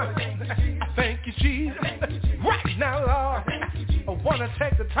 thank you, Jesus. Right now, Lord, I want to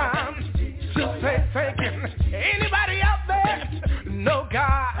take the time to say thank you. Anybody out there know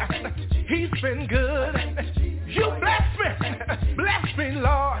God? He's been good. You bless me,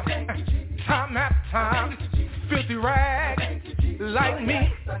 Lord. Time after time, filthy rag like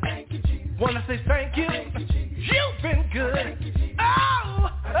me. Want to say thank you. You've been good.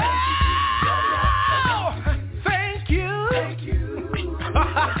 Oh.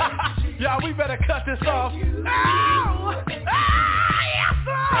 better cut this off. Oh, yes,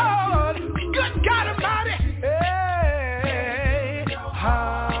 Lord. Good God Almighty. Hey,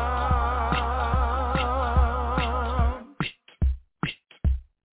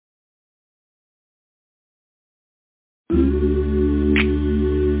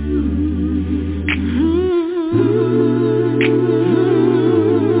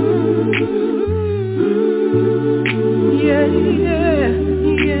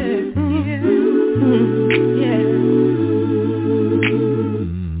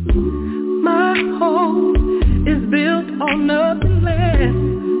 nothing less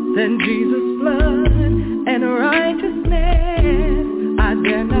than Jesus' blood and righteousness. I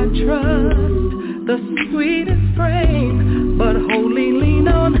dare not trust the sweetest frame, but wholly lean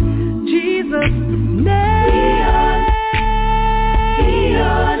on Jesus' name.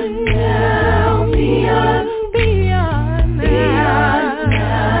 Beyond now, beyond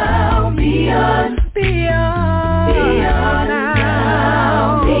now, beyond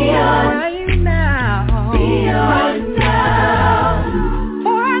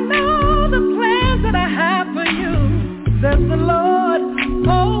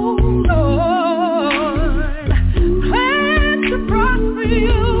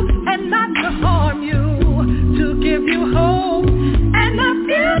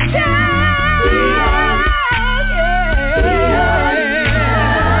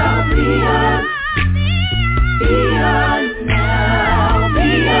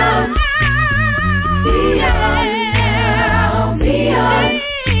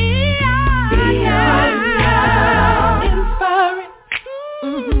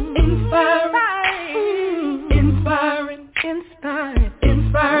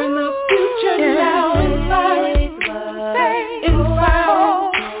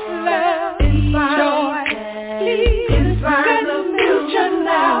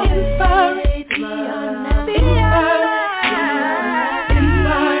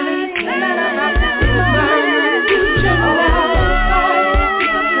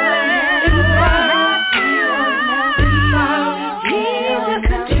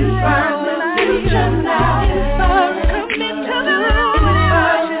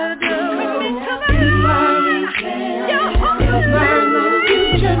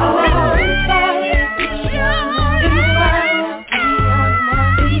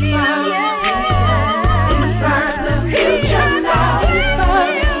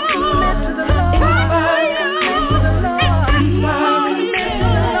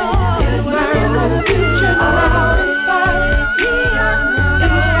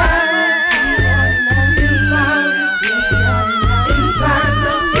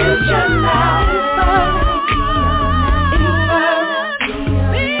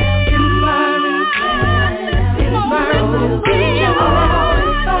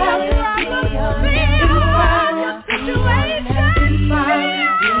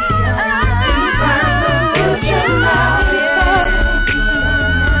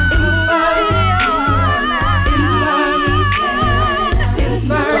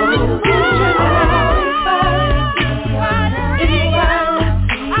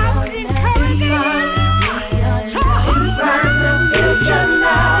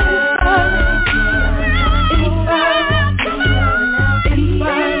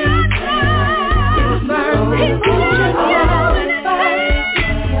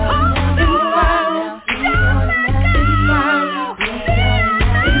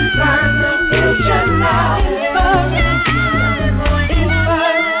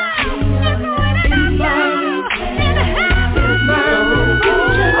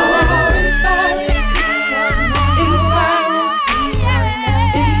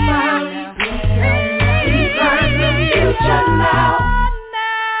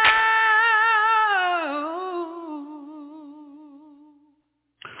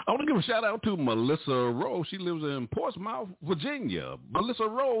Shout out to Melissa Rose. She lives in Portsmouth, Virginia. Melissa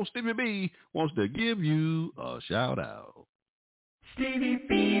Rose, Stevie B wants to give you a shout out. Stevie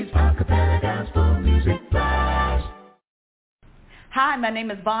B's Acappella Gospel Music Blast. Hi, my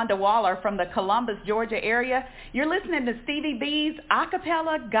name is Vonda Waller from the Columbus, Georgia area. You're listening to Stevie B's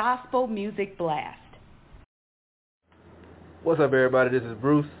Acappella Gospel Music Blast. What's up, everybody? This is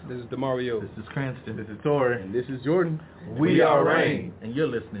Bruce. This is DeMario. This is Cranston. This is Tori. And this is Jordan. We are Rain. And you're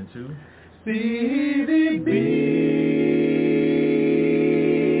listening to Stevie B.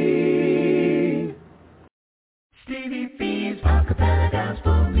 Stevie B's Acappella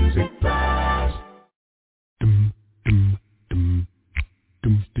Gospel Music Blast.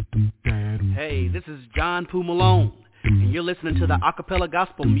 Hey, this is John Poo Malone, and you're listening to the Acappella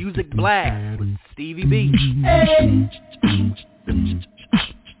Gospel Music Blast with Stevie B. Hey.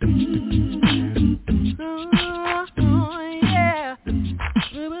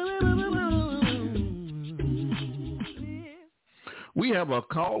 have a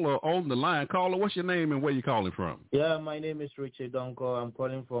caller on the line. Caller, what's your name and where you calling from? Yeah, my name is Richard Dunker. I'm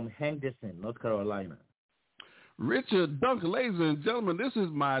calling from Henderson, North Carolina. Richard Dunker, ladies and gentlemen, this is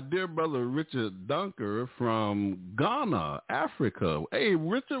my dear brother Richard Dunker from Ghana, Africa. Hey,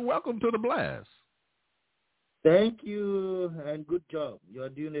 Richard, welcome to the Blast. Thank you, and good job. You're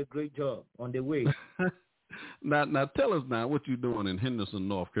doing a great job on the way. Now tell us now what you're doing in Henderson,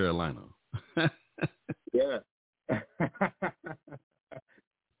 North Carolina. Yeah.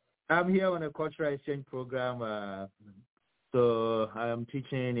 I'm here on a cultural exchange program. So I'm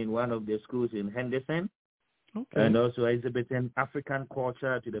teaching in one of the schools in Henderson. Okay. And also exhibiting African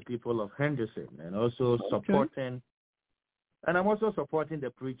culture to the people of Henderson, and also supporting, and I'm also supporting the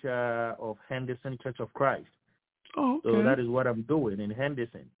preacher of Henderson Church of Christ. Oh, okay. So that is what I'm doing in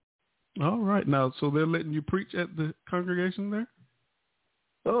Henderson. All right. Now, so they're letting you preach at the congregation there?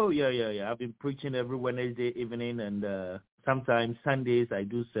 Oh, yeah. I've been preaching every Wednesday evening, and sometimes Sundays I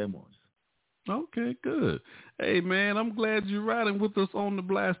do sermons. Okay, good. Hey, man, I'm glad you're riding with us on the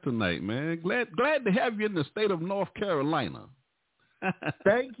Blast tonight, man. Glad to have you in the state of North Carolina.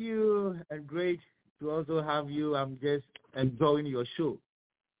 Thank you, and great to also have you. I'm just enjoying your show.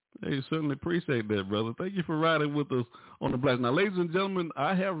 Hey, certainly appreciate that, brother. Thank you for riding with us on the Blast. Now, ladies and gentlemen,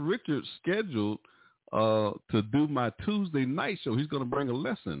 I have Richard scheduled to do my Tuesday night show. He's going to bring a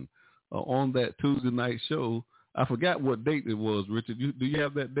lesson on that Tuesday night show. I forgot what date it was, Richard. Do you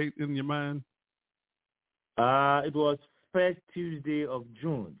have that date in your mind? It was first Tuesday of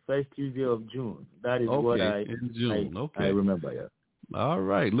June. That is what I remember, yeah. All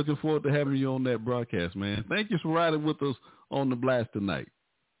right. Looking forward to having you on that broadcast, man. Thank you for riding with us on the Blast tonight.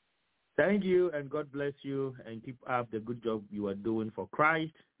 Thank you, and God bless you, and keep up the good job you are doing for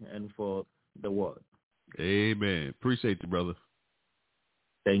Christ and for the world. Amen. Appreciate you, brother.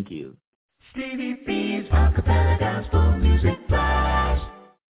 Thank you. Stevie B's Acappella Gospel Music Blast.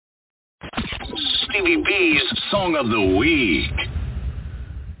 Stevie B's Song of the Week.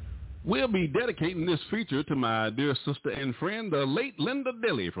 We'll be dedicating this feature to my dear sister and friend, the late Linda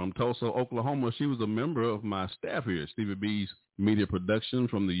Dilly from Tulsa, Oklahoma. She was a member of my staff here at Stevie B's Media Production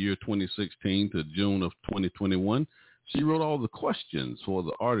from the year 2016 to June of 2021. She wrote all the questions for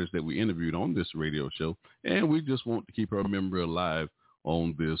the artists that we interviewed on this radio show, and we just want to keep her memory alive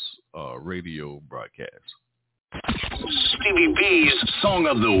on this radio broadcast. Stevie B's Song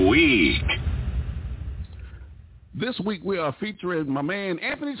of the Week. This week we are featuring my man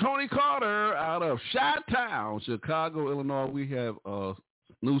Anthony Tony Carter out of Chi-Town, Chicago, Illinois. We have a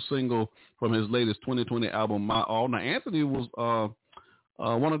new single from his latest 2020 album, My All. Now, Anthony was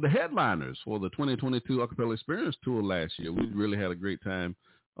one of the headliners for the 2022 Acappella Experience Tour last year. We really had a great time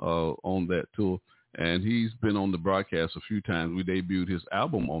on that tour. And he's been on the broadcast a few times. We debuted his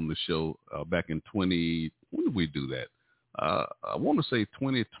album on the show back in when did we do that? I want to say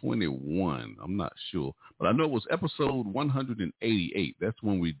 2021. I'm not sure. But I know it was episode 188. That's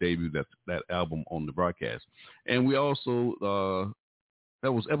when we debuted that album on the broadcast. And we also,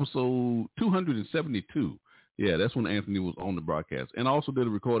 that was episode 272. Yeah, that's when Anthony was on the broadcast. And also did a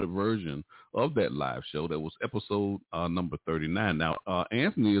recorded version of that live show. That was episode number 39. Now,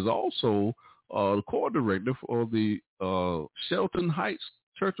 Anthony is also the choir director for the Shelton Heights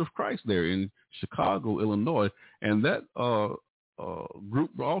Church of Christ there in Chicago, Illinois. And that group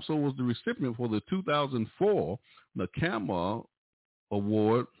also was the recipient for the 2004 NACAMA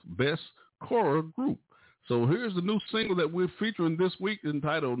Award Best Choral Group. So here's the new single that we're featuring this week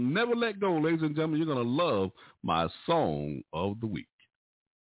entitled Never Let Go. Ladies and gentlemen, you're going to love my Song of the Week.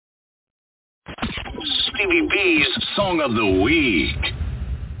 Stevie B's Song of the Week.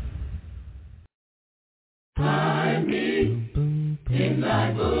 Find me in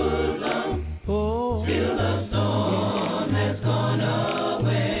thy bosom, till the storm has gone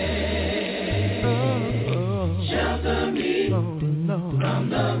away. Shelter me from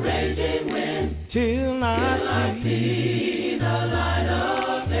the raging wind, till I see the light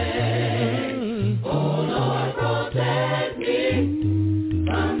of day. Oh Lord, protect me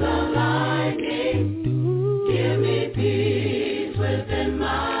from the lightning. Give me peace within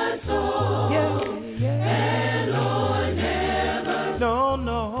my soul. And Lord, never,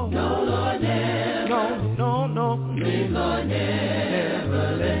 please Lord, never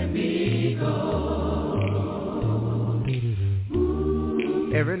let me go.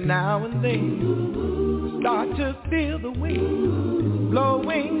 Every now and then, start to feel the wind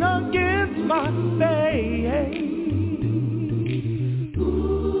blowing against my face.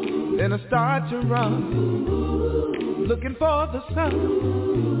 Then I start to run, looking for the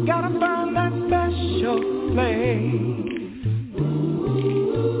sun. Gotta find that special place.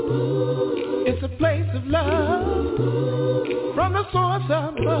 It's a place of love from from the source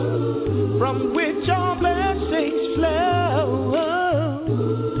above, from which all blessings flow.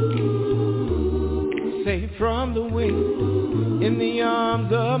 Safe from the wind, in the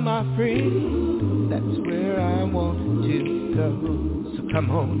arms of my friend, that's where I want to go. So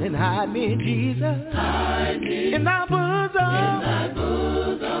come on and hide me, Jesus, hide me in thy bosom,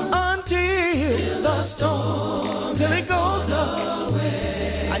 until the storm, till it goes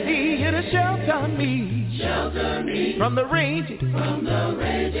away. I need you to shelter me from the raging wind,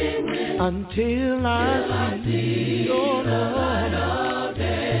 until I see your light of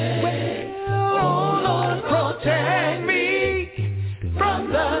day. Oh Lord, protect me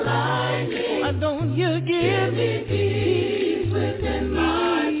from the lightning. Why don't you give me peace within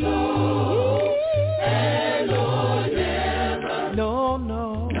my soul? And Lord, never, no,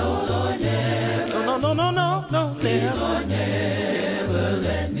 Lord, never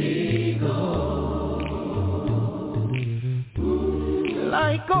let me go.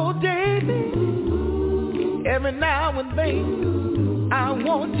 Like old David, every now and then I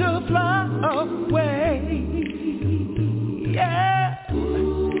want to fly away, yeah,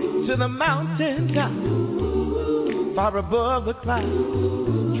 to the mountain top, far above the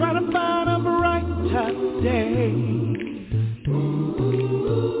clouds, try to find a brighter day.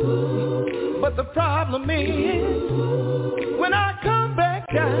 But the problem is, when I come back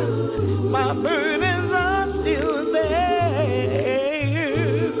down, my burdens are still there.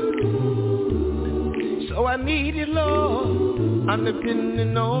 So I need you, Lord, I'm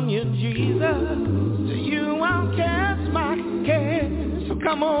depending on you, Jesus. To you I'll cast my care. So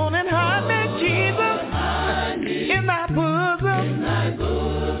come on and hide me, Jesus, in thy bosom,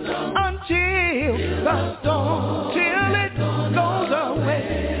 until the storm, till it goes away.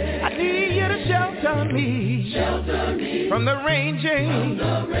 I need you to shelter me from the raging,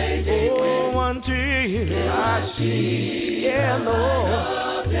 oh, until I see, yeah, Lord.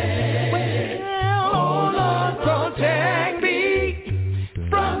 Well, oh, Lord, protect me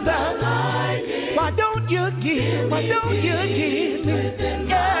from the lightning. Why don't you give me,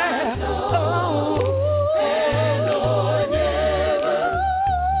 yeah, oh, and Lord, never,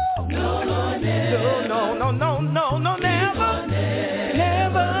 no,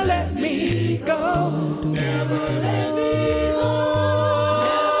 never let me go, never let me go.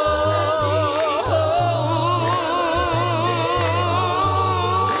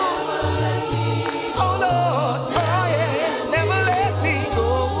 Oh Lord, oh yeah, never let me go.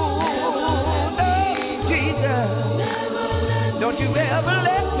 No, Jesus, don't you ever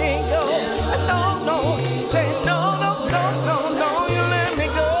let me go. No, say no, you let me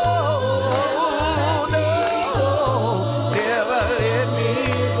go.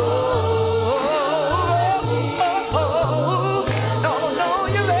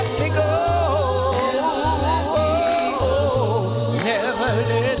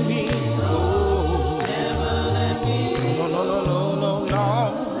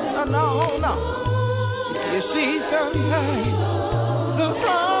 Sometimes the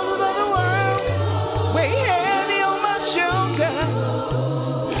problems of the world weigh heavy on my shoulders.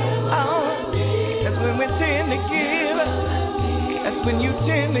 Oh, that's when we tend to give. That's when you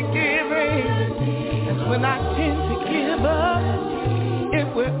tend to give in. That's when I tend to give up, if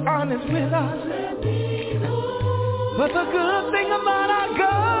we're honest with ourselves. But the good thing about our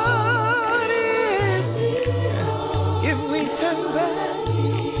God is, if we turn back,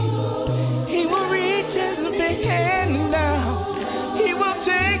 He will reach His big hand now. He will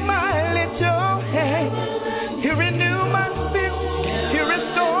take my little hand. He'll renew my spirit. He'll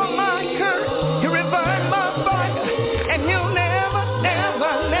restore my courage. He'll revive my fire. And He'll never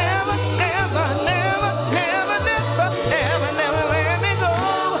let me go.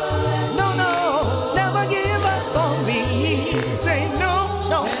 No, never give up on me. Say no.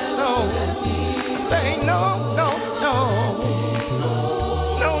 Say no.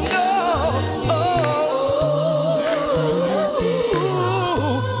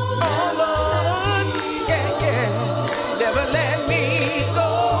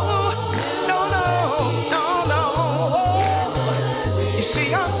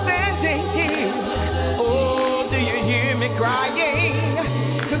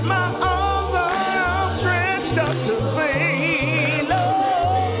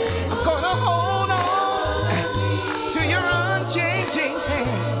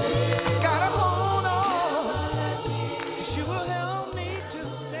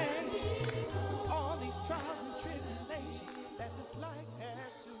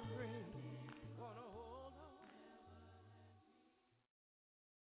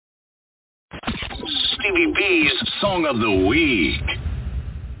 Stevie B's Song of the Week.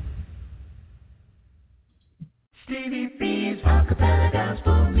 Stevie B's Acapella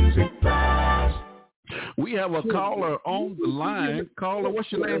Gospel Music Blast. We have a caller on the line. Caller, what's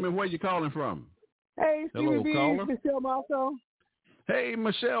your name and where you calling from? Hey, hello, Stevie caller. B, Michelle Marco. Hey,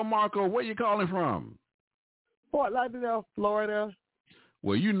 Michelle Marco, where you calling from? Fort Lauderdale, Florida.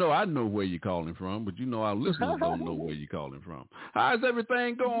 Well, you know I know where you're calling from, but you know our listeners don't know where you're calling from. How's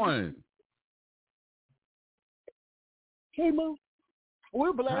everything going? Hey, Mom.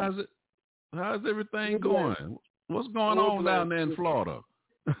 We're blessed. How's everything going? What's going on down there in Florida?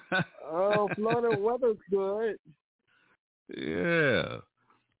 Oh, Florida weather's good. Yeah.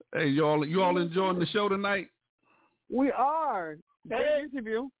 Hey, you all enjoying the show tonight? We are. Hey,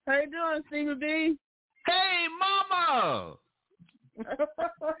 interview. How you doing, Stevie B? Hey, Mama!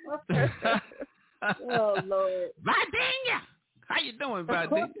 Oh, Lord. Vidania! How you doing,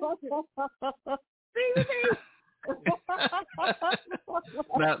 Vidania? Stevie B!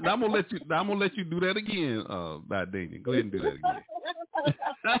 now I'm gonna let you do that again, Vidania. Go ahead and do that again.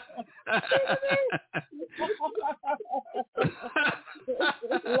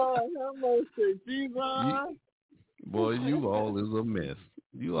 Lord have mercy, Jesus. Boy, you all is a mess.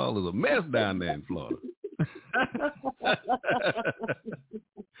 You all is a mess down there in Florida.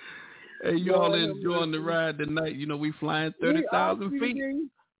 Hey, you all enjoying the ride tonight? You know, we flying 30,000 feet.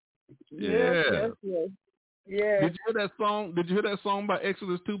 Yes. Yeah. Did you hear that song? Did you hear that song by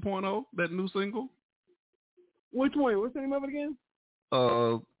Exodus 2.0? That new single? Which one? What's the name of it again?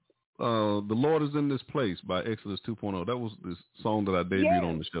 The Lord is in this place by Exodus 2.0. That was the song that I debuted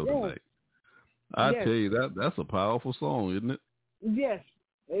on the show tonight. I tell you, that's a powerful song, isn't it? Yes.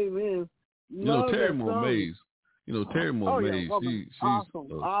 Amen. You know, Terry Moore Mays. Terry Moore Mays. She's awesome.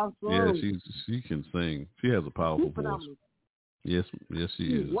 Yeah, she can sing. She has a powerful voice. Yes, she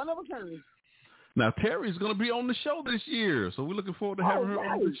is. One of a kind. Now Terry's going to be on the show this year, so we're looking forward to having her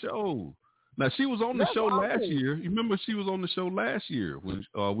on the show. Now she was on the show last year. You remember she was on the show last year when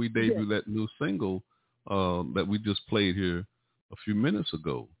we debuted that new single that we just played here a few minutes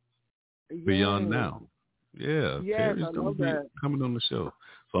ago. Beyond Now. Yeah, Terry's going to be coming on the show.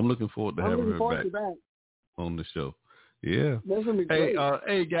 So I'm looking forward to having her back on the show. Yeah.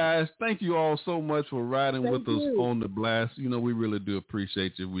 Hey guys, thank you all so much for riding with us on the blast. You know, we really do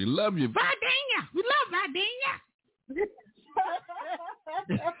appreciate you. We love you. Vidania! We love Vidania!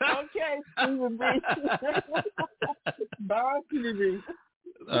 Okay, Stevie B. Bye, Stevie B.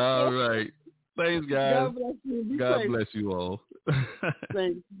 All right. Thanks, guys. God bless you all.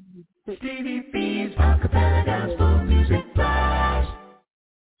 Thanks. Stevie B's Acapella Gospel Music Blast.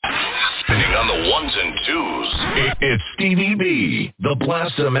 Spinning on the ones and twos, it's Stevie B, the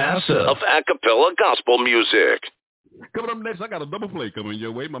Blastamassa of Acapella Gospel Music. Coming up next, I got a double play coming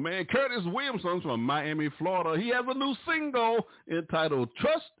your way. My man Curtis Williamson from Miami, Florida. He has a new single entitled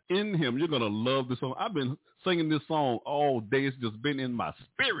Trust in Him. You're going to love this song. I've been singing this song all day. It's just been in my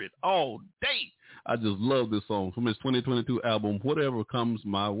spirit all day. I just love this song from his 2022 album, Whatever Comes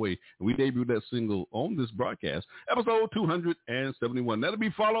My Way. And we debuted that single on this broadcast, episode 271. That'll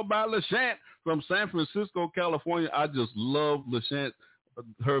be followed by LaShant from San Francisco, California. I just love LaShant.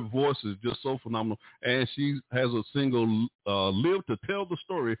 Her voice is just so phenomenal. And she has a single, Live to Tell the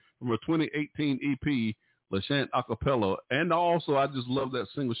Story, from her 2018 EP, LaShant Acappella. And also, I just love that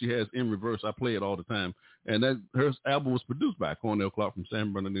single she has, In Reverse. I play it all the time. And her album was produced by Cornell Clark from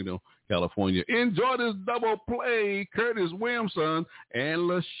San Bernardino, California. Enjoy this double play, Curtis Williamson and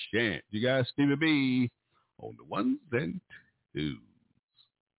LaShant. You guys, Stevie B on the ones and twos.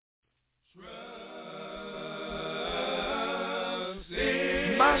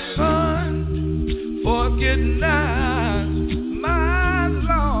 My son, forget not my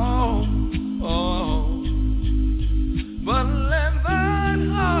law, but let thine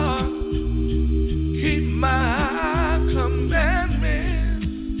heart keep my commandments.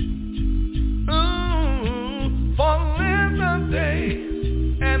 For live the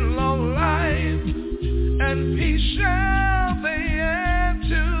days and long life, and peace shall they add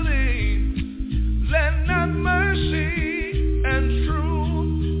to thee. Let not mercy and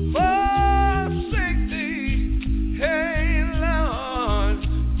truth forsake thee. Hey Lord,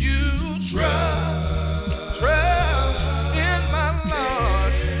 you trust in my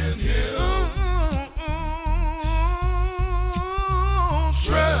Lord.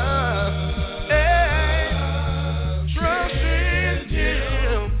 Trust in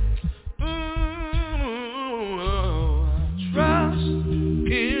Him. Trust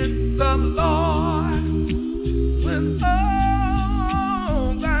in the Lord with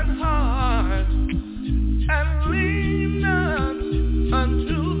all thine heart, and lean not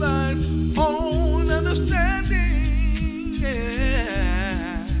unto thine own understanding.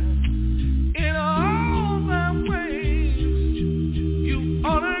 In all thy ways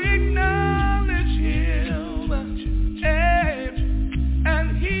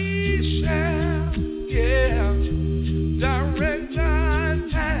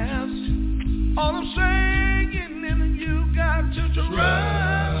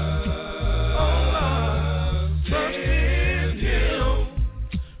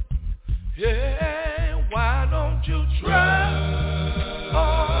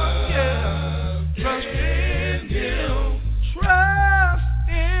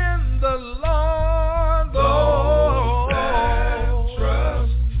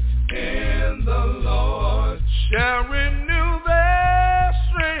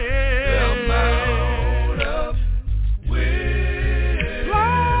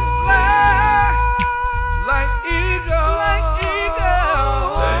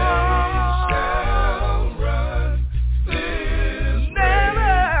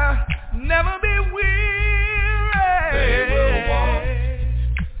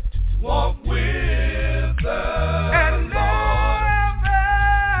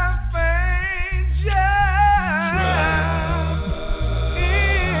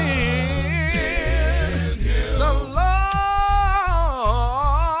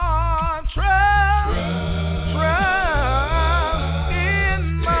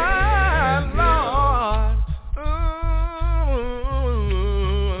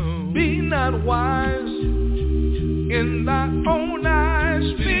not wise in thy own eyes.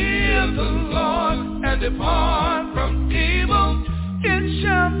 Fear the Lord and depart from evil. It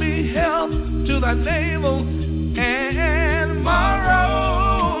shall be health to thy navel and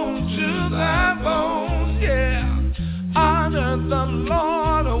marrow to thy bones. Yeah. Honor the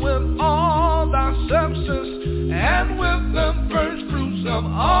Lord with all thy substance and with the first fruits of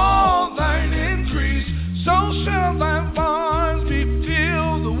all thine increase. So shall thy barns be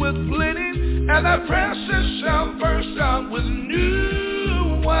filled with plenty, and thy presses shall burst out with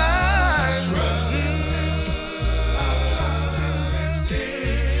new wine.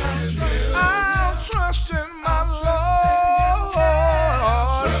 I'll trust in my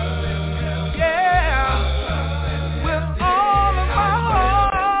Lord, yeah, with all of my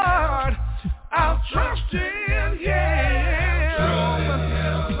heart. I'll trust in Him.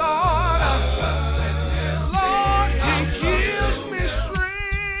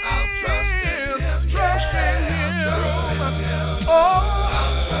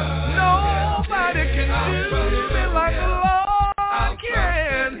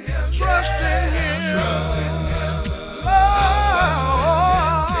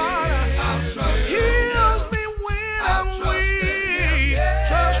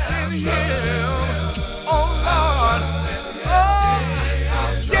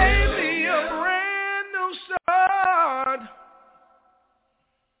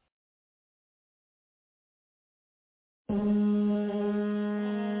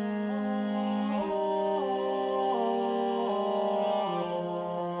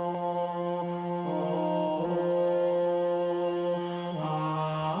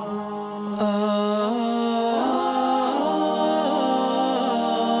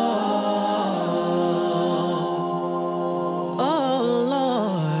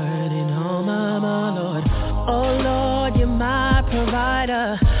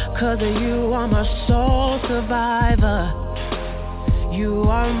 Cause you are my soul survivor. You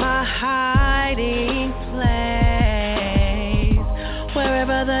are my hiding place.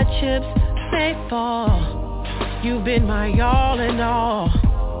 Wherever the chips may fall, you've been my all in all.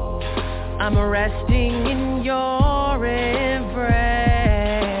 I'm resting in your embrace.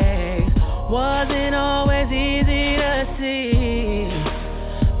 Wasn't always easy to see,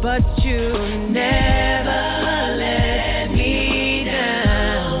 but you never let me down.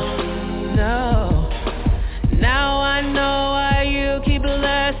 No, now I know why you keep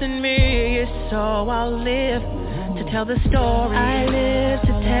blessing me. So I'll live to tell the story. I live to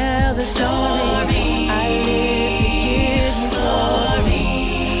tell the story. I live to give you glory.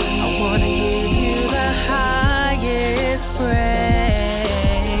 I wanna give you the highest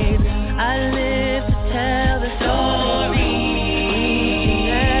praise. I live to tell the story. Each and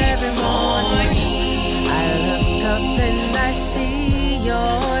every morning I look up and I see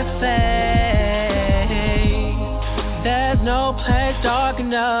your face. There's no place dark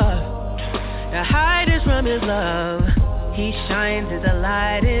enough to hide us from His love. He shines as a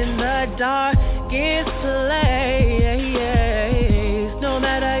light in the darkest place. No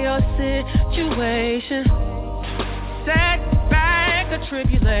matter your situation, setback or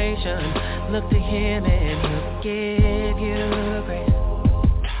tribulation, look to Him and He'll give you grace.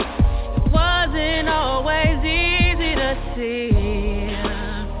 It wasn't always easy to see,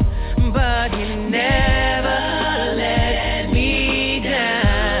 but He never let me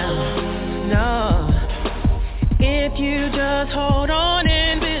down. No, if you just hold on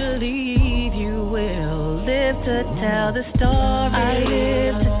and believe, you will live to tell the story. I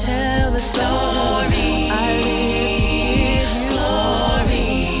live to tell the story. I live to give you glory.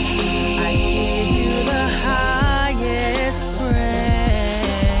 I give you the highest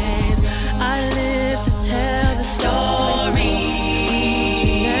praise. I live to tell the story. Each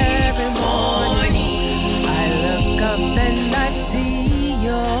and every morning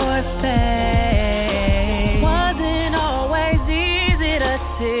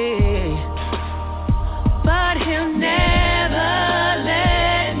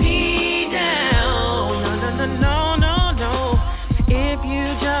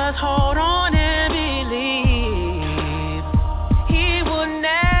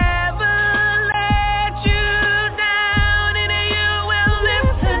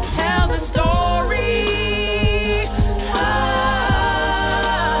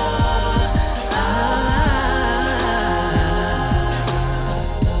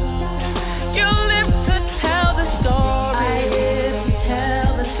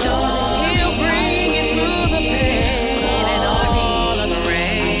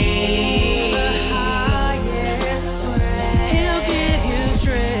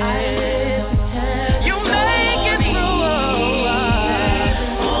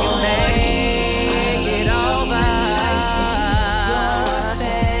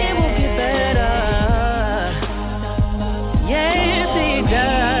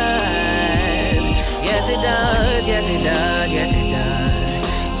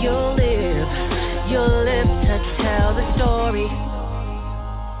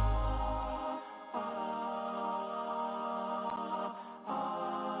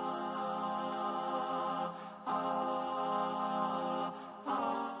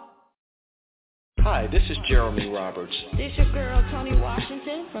Hi, this is Jeremy Roberts. This your girl, Tony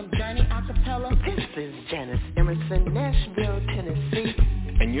Washington from Journey Acappella. This is Janice Emerson, Nashville, Tennessee.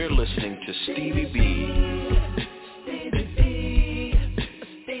 And you're listening to Stevie B. Stevie B.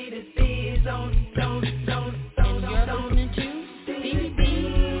 Stevie B's on. And you're listening to Stevie B.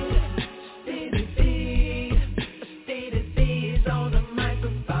 Stevie B. Stevie B's on the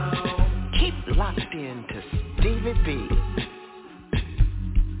microphone. Keep locked in to Stevie B.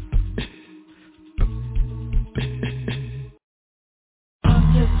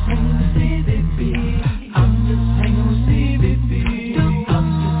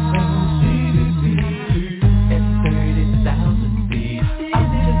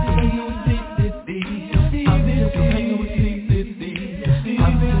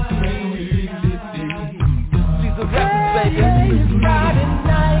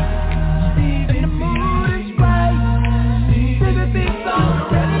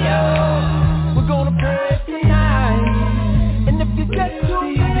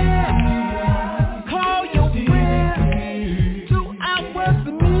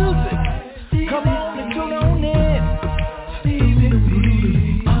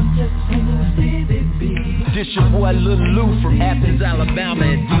 This your boy Lil Lou from Athens, Alabama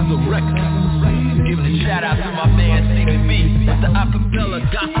at Diesel Records. Giving a shout out to my man Stevie B with the Acappella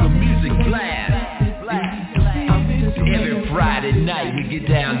Gospel Music Blast. Every Friday night we get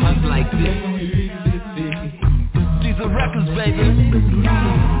down just like this. Diesel Records, baby.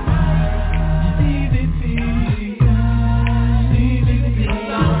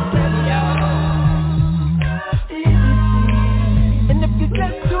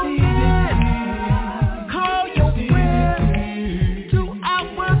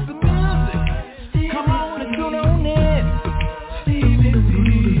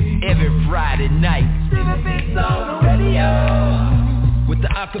 Friday night on the radio with the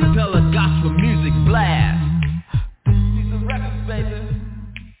Acappella Gospel Music Blast. These are records, baby.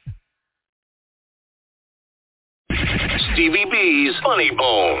 Stevie B's Funny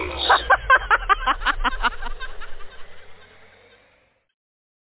Bones.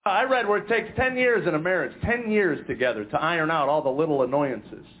 I read where it takes 10 years in a marriage, 10 years together to iron out all the little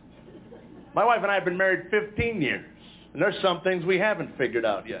annoyances. My wife and I have been married 15 years, and there's some things we haven't figured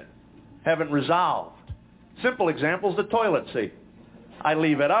out yet. Haven't resolved. Simple examples, the toilet seat. I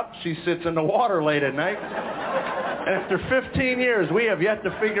leave it up, she sits in the water late at night. And after 15 years, we have yet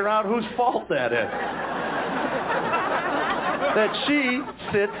to figure out whose fault that is. That she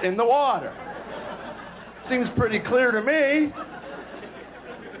sits in the water. Seems pretty clear to me.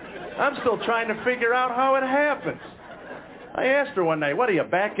 I'm still trying to figure out how it happens. I asked her one night, what are you,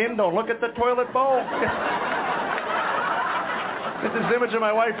 back in? Don't look at the toilet bowl? It's this image of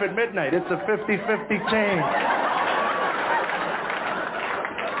my wife at midnight. It's a 50-50 change.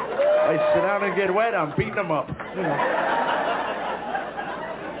 I sit down and get wet, I'm beating them up. You know.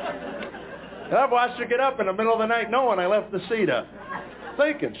 And I've watched her get up in the middle of the night knowing I left the seat up.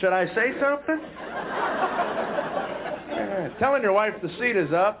 Thinking, should I say something? Telling your wife the seat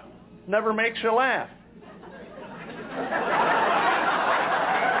is up never makes you laugh.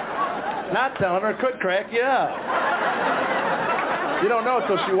 Not telling her could crack you up. You don't know it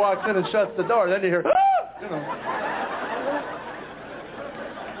till she walks in and shuts the door. Then you hear, ah! You know.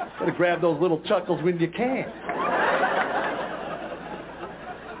 Gotta grab those little chuckles when you can.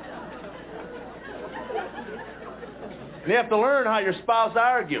 You have to learn how your spouse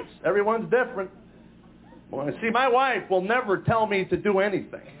argues. Everyone's different. Well, see, my wife will never tell me to do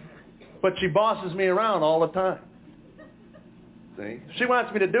anything, but she bosses me around all the time. See? If she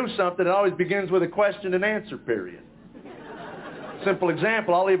wants me to do something, it always begins with a question and answer period. Simple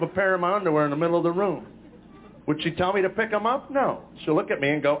example, I'll leave a pair of my underwear in the middle of the room. Would she tell me to pick them up? No. She'll look at me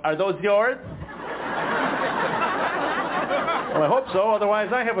and go, are those yours? Well, I hope so,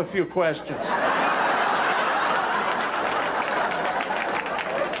 otherwise I have a few questions.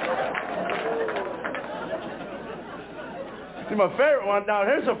 See, my favorite one, now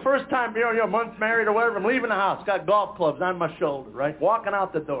here's the first time, you're a month married or whatever, I'm leaving the house, got golf clubs on my shoulder, right? Walking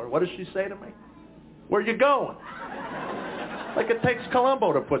out the door. What does she say to me? Where you going? Like it takes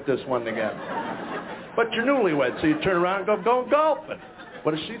Columbo to put this one together. But you're newlywed, so you turn around and go golfing.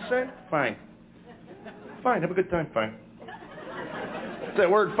 What does she say? Fine. Fine, have a good time, fine. It's that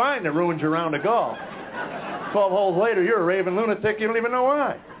word fine that ruins your round of golf. 12 holes later, you're a raving lunatic, you don't even know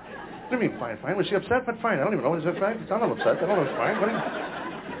why. What do you mean, fine, fine? Was she upset? But fine, I don't even know. Was she fine? I'm not upset. I don't know it's fine. What do you...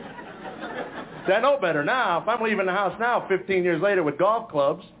 See, I know better now. If I'm leaving the house now, 15 years later with golf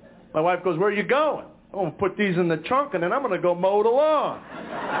clubs, my wife goes, where are you going? I'm going to put these in the trunk, and then I'm going to go mow the lawn.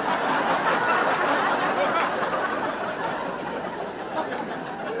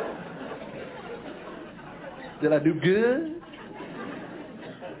 Did I do good?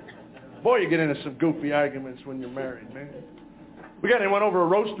 Boy, you get into some goofy arguments when you're married, man. We got anyone over a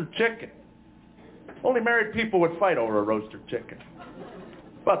roasted chicken. Only married people would fight over a roasted chicken.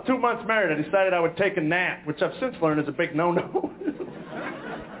 About 2 months married, I decided I would take a nap, which I've since learned is a big no-no.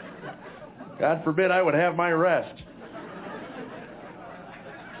 God forbid I would have my rest.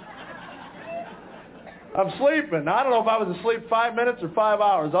 I'm sleeping. Now, I don't know if I was asleep 5 minutes or 5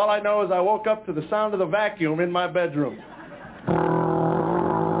 hours. All I know is I woke up to the sound of the vacuum in my bedroom.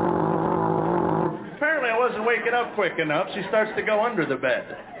 Apparently I wasn't waking up quick enough. She starts to go under the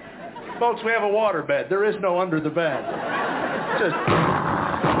bed. Folks, we have a water bed. There is no under the bed. Just...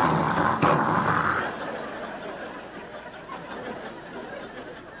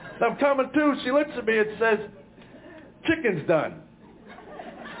 I'm coming to. She looks at me and says, chicken's done.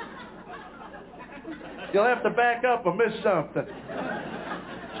 You'll have to back up or miss something.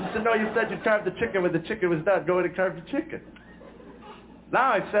 She said, no, you said you carved the chicken when the chicken was done. Go ahead and carve the chicken.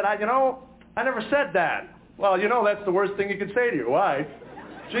 Now I said, I never said that. Well, that's the worst thing you can say to your wife.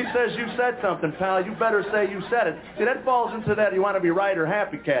 She says, you said something, pal. You better say you said it. See, that falls into that you want to be right or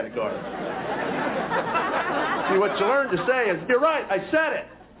happy category. See, what you learn to say is, you're right, I said it.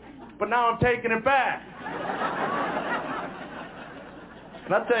 But now I'm taking it back.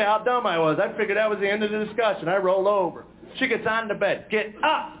 And I'll tell you how dumb I was. I figured that was the end of the discussion. I rolled over. She gets on the bed. Get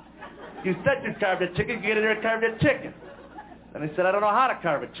up! You said you'd carve a chicken. Get in there and carve a chicken. And I said, I don't know how to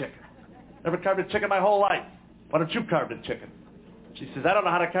carve a chicken. Never carved a chicken my whole life. Why don't you carve the chicken? She says, I don't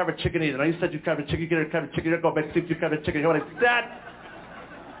know how to carve a chicken either. Now you said you carved a chicken. Get in there and carve a chicken. You don't go back to sleep. You carve a chicken. You know what I said?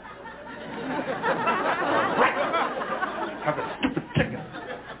 Right. Carve a stupid chicken.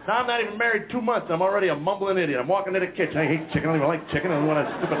 Now I'm not even married 2 months. I'm already a mumbling idiot. I'm walking to the kitchen. I hate chicken. I don't even like chicken. I don't want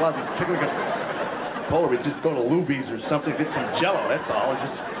a stupid lousy chicken. I told her we'd just go to Luby's or something, get some Jell-O. That's all. It's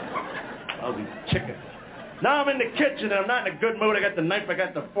just lousy chicken. Now I'm in the kitchen and I'm not in a good mood. I got the knife. I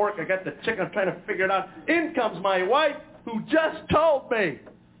got the fork. I got the chicken. I'm trying to figure it out. In comes my wife, who just told me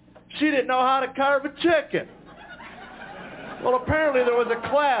she didn't know how to carve a chicken. Well, apparently there was a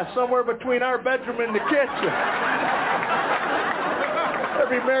class somewhere between our bedroom and the kitchen.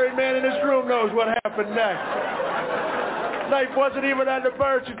 Every married man in this room knows what happened next. Knife wasn't even on the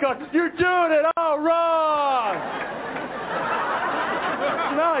bird. She's going, you're doing it all wrong.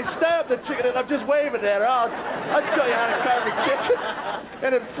 Now I stabbed the chicken and I'm just waving at her. I'll show you how to carve a chicken.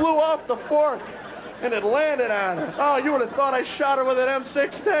 And it flew off the fork. And it landed on her. Oh, you would have thought I shot her with an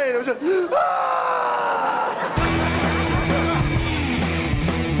M16. It was just, ah!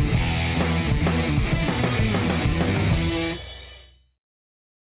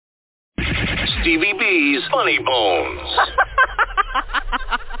 Stevie B's Funny Bones.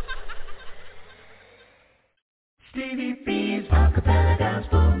 Stevie B's Acappella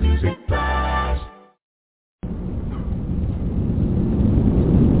Gospel Music Blast.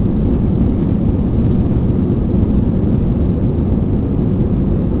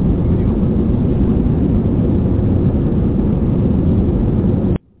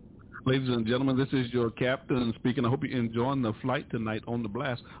 Ladies and gentlemen, this is your captain speaking. I hope you're enjoying the flight tonight on the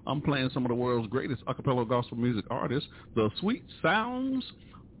blast. I'm playing some of the world's greatest a cappella gospel music artists, the sweet sounds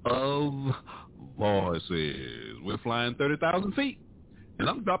of voices. We're flying 30,000 feet, and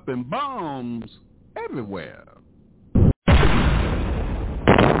I'm dropping bombs everywhere.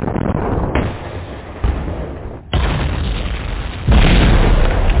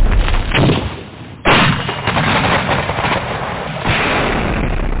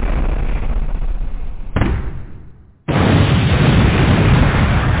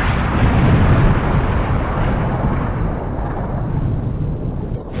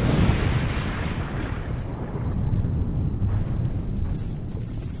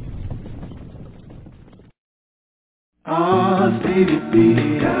 Stevie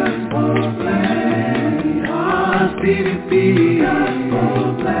B, Gospel Blast. Stevie B,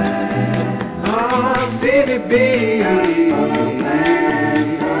 Gospel Blast. Stevie B, Gospel Blast.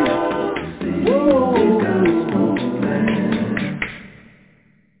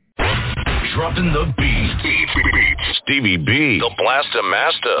 Dropping the beat. Stevie B, the Blaster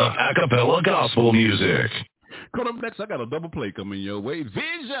Master of Acappella Gospel Music. Coming up next, I got a double play coming your way.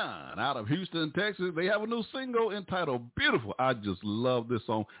 Vision out of Houston, Texas. They have a new single entitled Beautiful. I just love this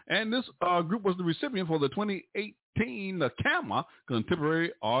song. And this group was the recipient for the 2018 NACAMA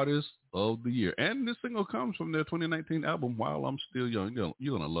Contemporary Artist of the Year. And this single comes from their 2019 album, While I'm Still Young.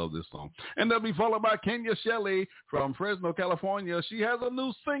 You're going to love this song. And that'll be followed by Kenya Shelley from Fresno, California. She has a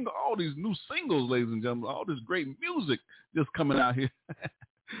new single. All these new singles, ladies and gentlemen. All this great music just coming out here.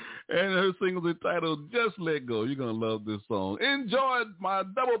 And her single is entitled Just Let Go. You're going to love this song. Enjoy my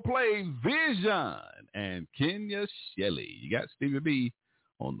double play, Vision, and Kenya Shelley. You got Stevie B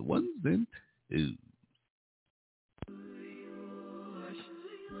on the ones and twos.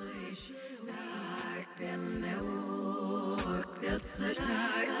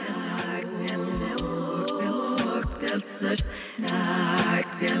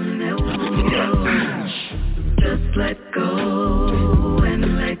 Just let go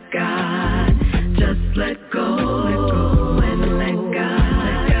and let God. Just let go and let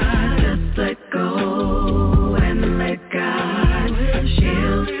God. Just let go and let God.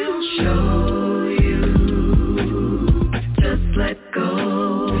 She'll show you. Just let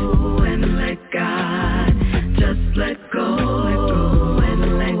go and let God. Just let go and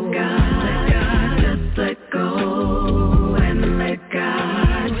let God. Just let go and let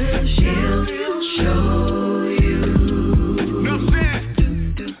God. She'll show you.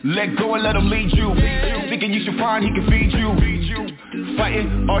 Let go and let him lead you. Thinking you should find he can feed you.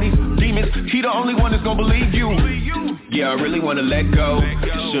 Fighting all these demons, he the only one that's gonna believe you. Yeah, I really wanna let go.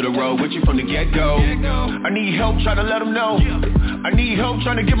 Should've rolled with you from the get-go. I need help trying to let him know. I need help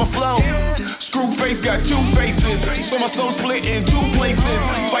trying to get my flow. Screwface got two faces, so my soul split in two places.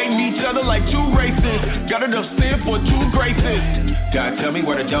 Fighting each other like two races. Got enough sin for two graces. God tell me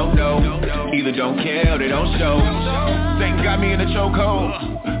what I don't know. Either don't care or they don't show. Satan got me in a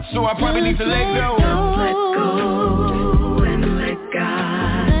chokehold, so I probably need to let go. Just let go and let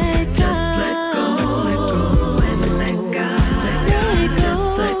God. Just let go and let God. Just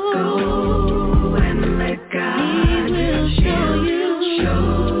let go and let God. She'll show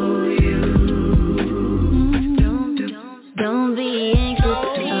you. Don't be anxious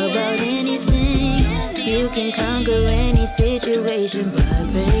about anything. You can conquer any situation by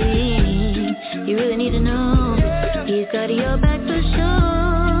praying. You really need to know He's got your back for sure.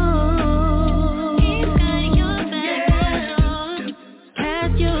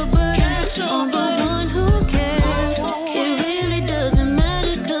 Cast your burdens on the one who cares. It really doesn't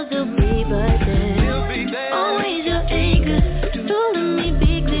matter 'cause He'll be right there. Always your anchor. Don't let me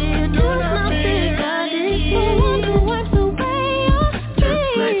be clear. Do not fear. God is the one who wipes away your tears. Just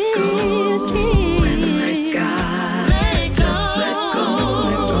let go and let God. Just let go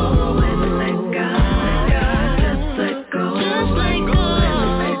and let God. Just let go and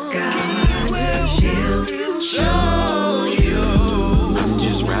let God. She'll show you. I'm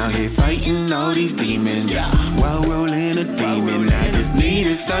just round here fighting all these demons while rolling a demon. I just need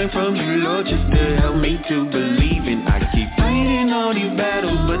a sign from you, Lord, just to help me to believe in. I keep fighting all these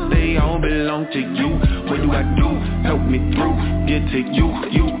battles, but they all belong to you. What do I do? Help me through. Get to you.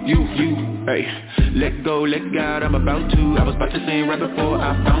 Hey, let go, let God, I'm about to. I was about to sing right before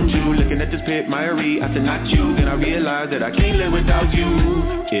I found you. Looking at this pit, miry, I said not you. Then I realized that I can't live without you.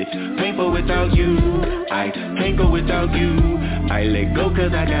 It's painful without you. I can't go without you. I let go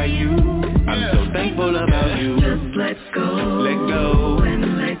 'cause I got you. I'm so thankful about you. Just let go. Let go.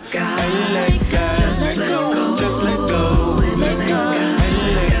 And let God. And let God. Just let go. Just let go. And let God. And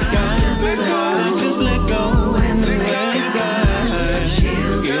let God. Let go. Just let go. And let God.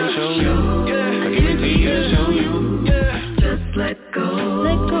 He'll show you. I guarantee He'll show you. Just let go.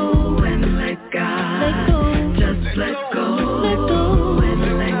 Let go. And let God. Let go. Just let go. Let go. And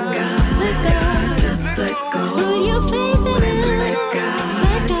let God. Let God. Just let go. Put your faith in Him. Let God.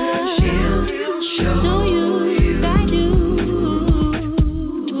 Let God. She'll show you. Guide you.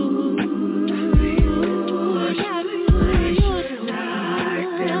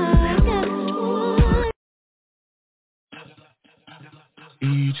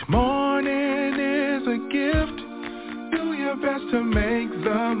 Each morning is a gift. Do your best to make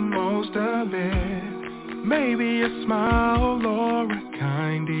the most of it. Maybe a smile or a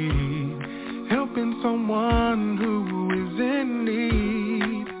kind deed, helping someone who is in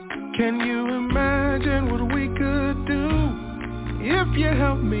need. Can you imagine what we could do if you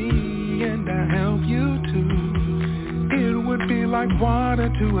help me and I help you too? It would be like water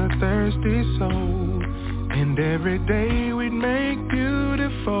to a thirsty soul, and every day we'd make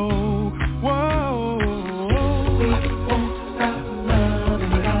beautiful. Whoa. We won't stop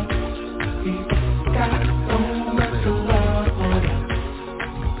loving God. He's got so much love for us.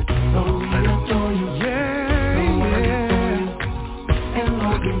 So we adore you. Yeah. And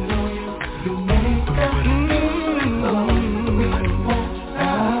Lord, we know you make us beautiful. We won't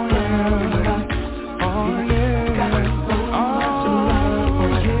stop loving God. Oh yeah. He's got so much love for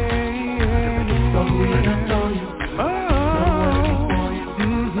us. So we adore you.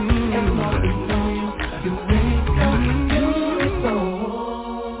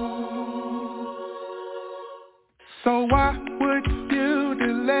 So why would you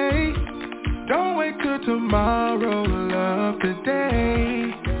delay? Don't wait till tomorrow, love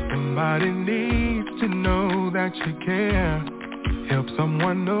today. Somebody needs to that you care. Help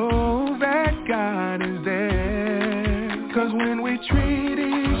someone know that God is there. 'Cause when we treat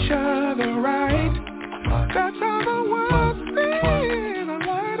each other right, that's how the world sees the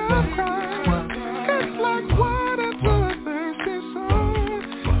light of Christ. It's like water to a thirsty soul.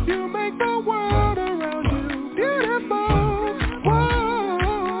 You make the world around you beautiful. Whoa.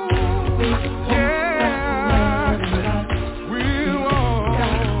 Yeah. We want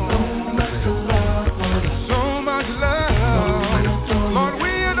so much love. Lord,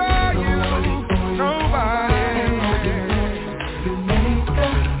 we adore you. Nobody.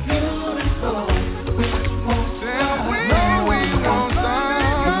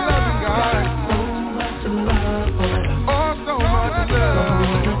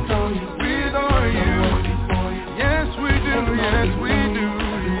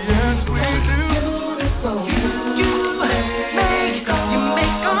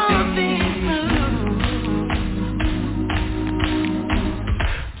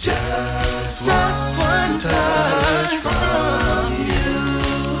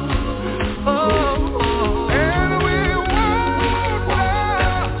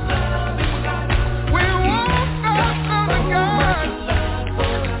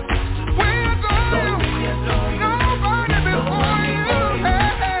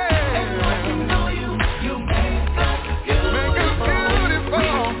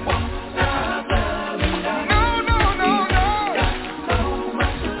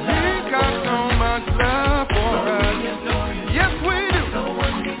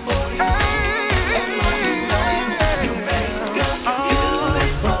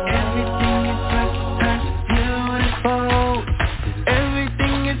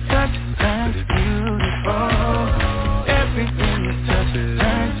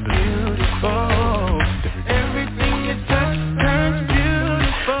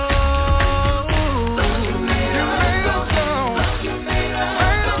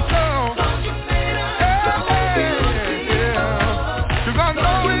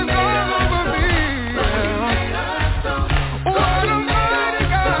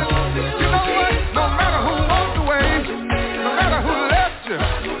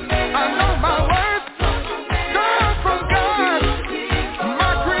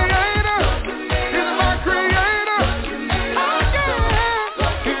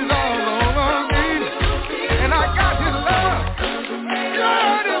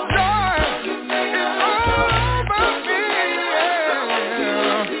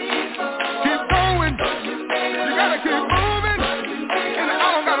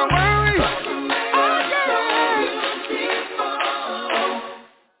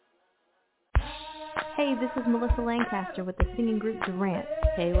 With the singing group Durant.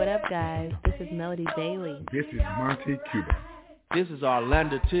 Hey, what up, guys? This is Melody Bailey. This is Monte Cuba. This is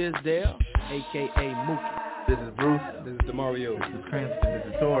Orlando Tisdale, a.k.a. Mookie. This is Bruce. This is DeMario. This is Cranston. This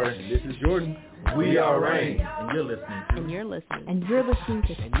is Torres. And this is Jordan. We are Rain. And you're listening to. And you're listening. And you're listening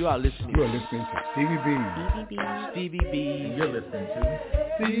to. And you are listening. You are listening to Stevie B. Stevie B. Stevie B. And you're listening to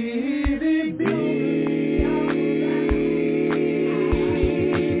Stevie B.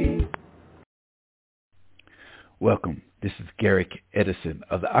 Welcome. This is Garrick Edison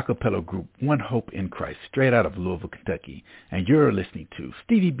of the Acappella group One Hope in Christ, straight out of Louisville, Kentucky. And you're listening to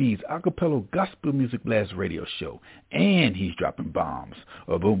Stevie B's Acappella Gospel Music Blast radio show. And he's dropping bombs.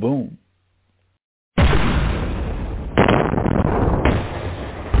 Oh, boom, boom.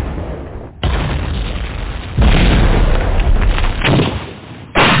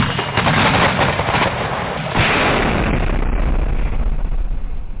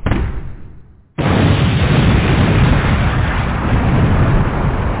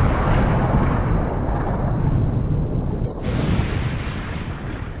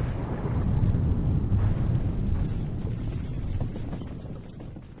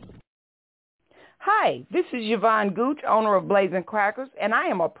 Hi, this is Yvonne Gooch, owner of Blazing Crackers, and I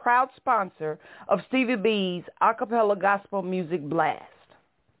am a proud sponsor of Stevie B's Acappella Gospel Music Blast.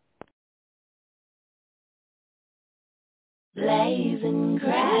 Blazing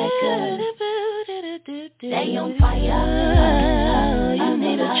Crackers, they on fire. You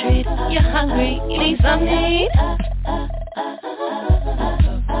need a treat, you're hungry, you need something.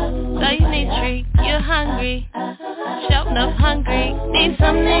 So you need a treat, you're hungry, shouting up hungry, need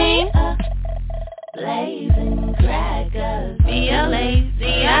something. Blazing Crackers,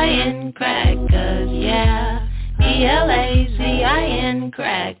 B-L-A-Z-I-N Crackers, yeah. B-L-A-Z-I-n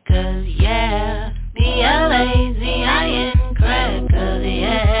Crackers, yeah. B-L-A-Z-I-n Crackers,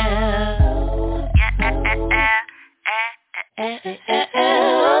 yeah.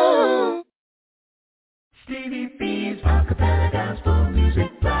 Stevie B's Acappella Gospel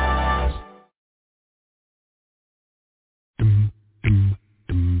Music Blast.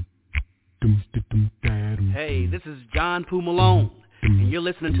 This is John Poo Malone, and you're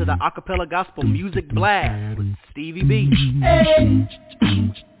listening to the Acappella Gospel Music Blast with Stevie B. Hey.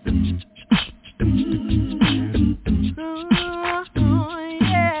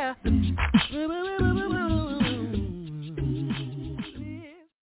 Yeah.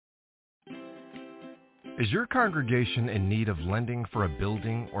 Is your congregation in need of lending for a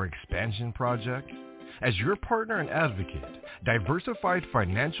building or expansion project? As your partner and advocate, Diversified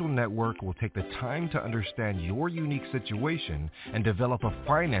Financial Network will take the time to understand your unique situation and develop a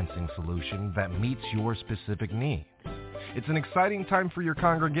financing solution that meets your specific needs. It's an exciting time for your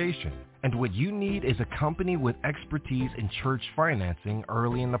congregation, and what you need is a company with expertise in church financing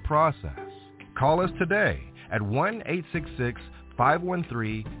early in the process. Call us today at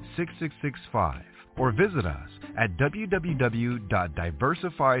 1-866-513-6665 or visit us at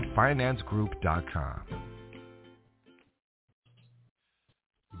www.diversifiedfinancegroup.com.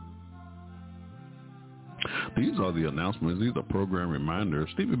 These are the announcements. These are program reminders.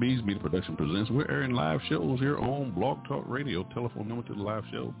 Stevie B's Media Production presents. We're airing live shows here on Blog Talk Radio. Telephone number to the live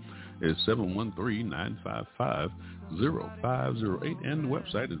show is 713-955-0508. And the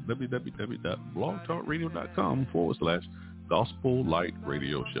website is www.blogtalkradio.com/Gospel Light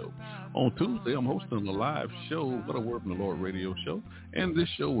Radio Show. On Tuesday, I'm hosting a live show, What a Word from the Lord radio show. And this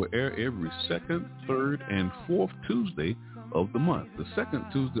show will air every second, third, and fourth Tuesday of the month. The second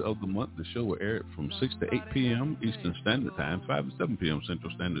Tuesday of the month, the show will air from 6 to 8 p.m. Eastern Standard Time, 5 to 7 p.m. Central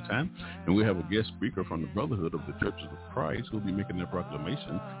Standard Time. And we have a guest speaker from the Brotherhood of the Churches of Christ who will be making their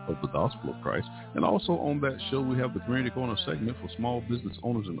proclamation of the gospel of Christ. And also on that show, we have the Community Corner segment for small business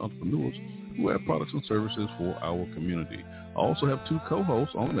owners and entrepreneurs who have products and services for our community. I also have two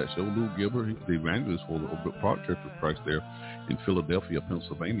co-hosts on that show. Lou Gilbert, he's the evangelist for the Oak Park Church of Christ there in Philadelphia,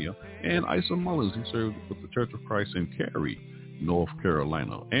 Pennsylvania. And Isa Mullins, he serves with the Church of Christ in Cary, North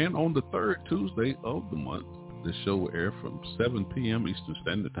Carolina. And on the third Tuesday of the month, the show will air from 7 p.m. Eastern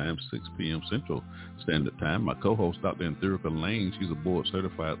Standard Time, 6 p.m. Central Standard Time. My co-host, Dr. Antherica Lane, she's a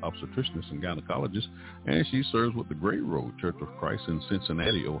board-certified obstetrician and gynecologist, and she serves with the Great Road Church of Christ in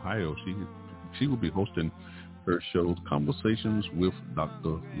Cincinnati, Ohio. She will be hosting her show, Conversations with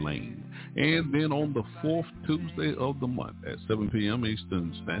Dr. Lane. And then on the fourth Tuesday of the month at 7 p.m.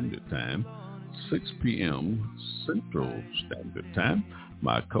 Eastern Standard Time, 6 p.m. Central Standard Time,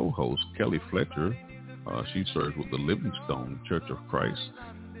 my co-host, Kelly Fletcher, she serves with the Livingstone Church of Christ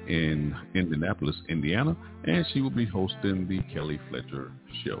in Indianapolis, Indiana, and she will be hosting the Kelly Fletcher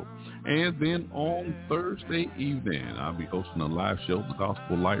Show. And then on Thursday evening, I'll be hosting a live show, the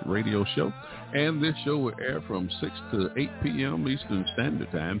Gospel Light Radio Show, and this show will air from 6 to 8 p.m. Eastern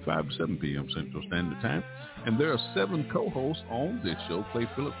Standard Time, 5 to 7 p.m. Central Standard Time. And there are 7 co-hosts on this show: Clay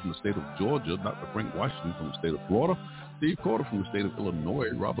Phillips from the state of Georgia, Dr. Frank Washington from the state of Florida, Steve Carter from the state of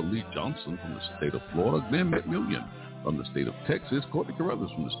Illinois, Robert Lee Johnson from the state of Florida, Glenn McMillian from the state of Texas, Courtney Carruthers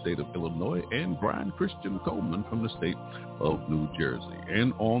from the state of Illinois, and Brian Christian Coleman from the state of New Jersey.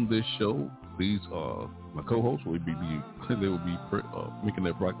 And on this show, these my co-hosts will be making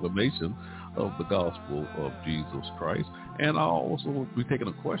their proclamation of the gospel of Jesus Christ. And I'll also be taking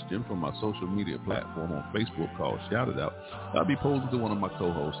a question from my social media platform on Facebook called Shout It Out. I'll be posing to one of my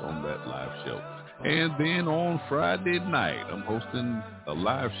co-hosts on that live show. And then on Friday night, I'm hosting a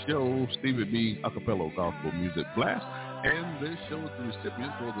live show, Stevie B Acappella Gospel Music Blast. And this show is the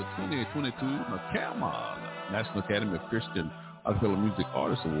recipient for the 2022 NACAMA, National Academy of Christian Acappella Music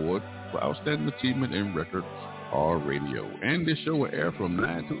Artist Award for Outstanding Achievement in Record or Radio. And this show will air from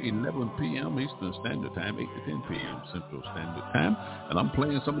 9 to 11 p.m. Eastern Standard Time, 8 to 10 p.m. Central Standard Time. And I'm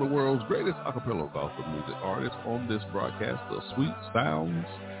playing some of the world's greatest acapella gospel music artists on this broadcast, the sweet sounds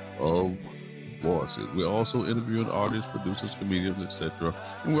of voices. We're also interviewing artists, producers, comedians, etc.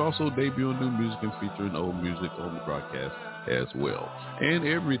 And we're also debuting new music and featuring old music on the broadcast as well. And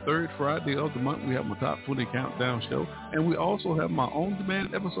every third Friday of the month, we have my Top 20 Countdown show. And we also have my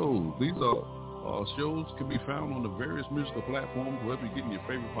on-demand episodes. These are shows can be found on the various musical platforms, wherever you're getting your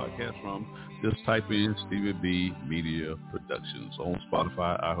favorite podcast from. Just type in Stevie B Media Productions on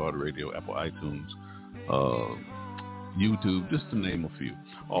Spotify, iHeartRadio, Apple iTunes, YouTube, just to name a few.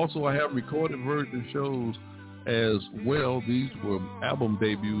 Also, I have recorded version shows as well. These were album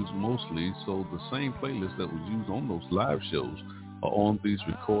debuts mostly, so the same playlist that was used on those live shows are on these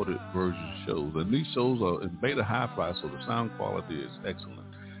recorded version shows. And these shows are in beta hi-fi, so the sound quality is excellent.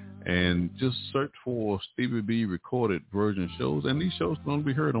 And just search for Stevie B recorded version shows, and these shows can only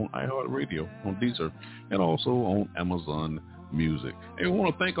be heard on iHeartRadio, on Deezer, and also on Amazon Music. And we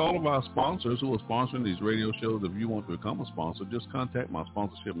want to thank all of our sponsors who are sponsoring these radio shows. If you want to become a sponsor, just contact my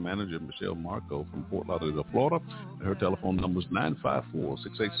sponsorship manager, Michelle Marco from Fort Lauderdale, Florida. Her telephone number is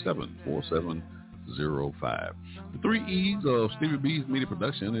 954-687-4700. The 3 E's of Stevie B's media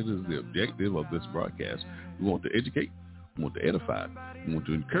production. It is the objective of this broadcast. We want to educate, we want to edify, we want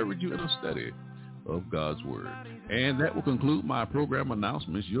to encourage you in a study of God's Word. And that will conclude my program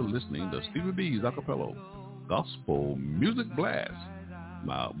announcements. You're listening to Stevie B's Acappella Gospel Music Blast.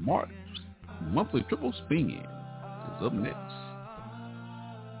 My March monthly triple spin is up next.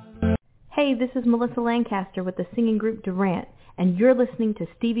 Hey, this is Melissa Lancaster with the singing group Durant, and you're listening to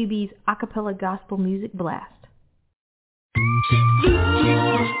Stevie B's Acappella Gospel Music Blast.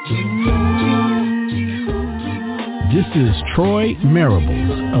 This is Troy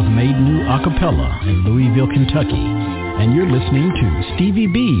Marables of Made New Acappella in Louisville, Kentucky, and you're listening to Stevie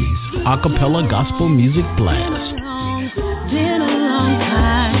B's Acappella Gospel Music Blast. Been a long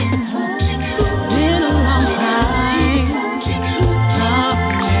time. Been a long time.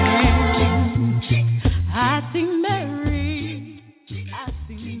 I see Mary. I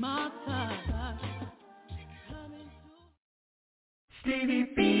see Martha. Stevie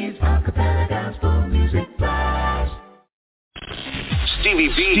B's Acappella Gospel Music Blast. Stevie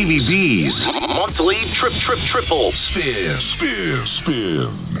B's monthly triple spin.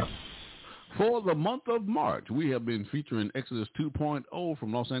 For the month of March, we have been featuring Exodus 2.0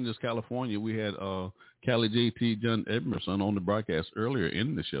 from Los Angeles, California. We had Cali J.T. John Edmerson on the broadcast earlier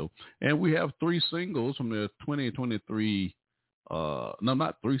in the show. And we have 3 singles from the 2023, no,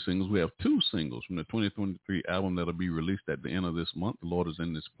 not 3 singles. We have 2 singles from the 2023 album that will be released at the end of this month. The Lord is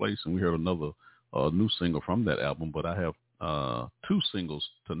in this place. And we heard another new single from that album. But I have 2 singles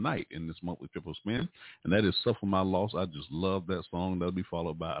tonight in this monthly triple spin, and that is Suffer My Loss. I just love that song. That'll be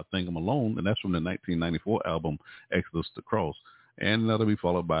followed by I Think I'm Alone, and that's from the 1994 album Exodus to Cross, and that'll be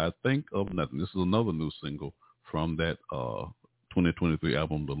followed by I Think of Nothing. This is another new single from that 2023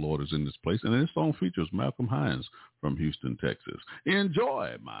 album The Lord is in This Place, and this song features Malcolm Hines from Houston, Texas.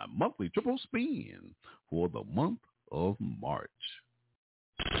 Enjoy my monthly triple spin for the month of March.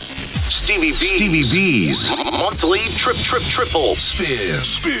 Stevie B's monthly triple spin.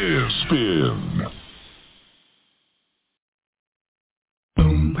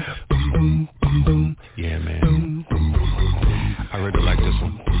 Boom, boom, boom, boom, boom. Yeah, man. Boom, boom, boom, boom. I really like this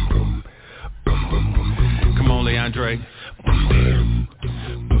one. Boom, boom, boom, boom, boom. Come on, Leandre. Boom, boom,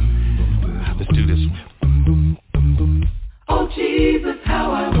 boom. Let's do this one. Boom, boom, boom. Oh, Jesus,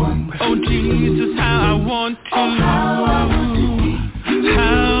 how I want to. Oh, Jesus, how I want to. Oh, how I want to be.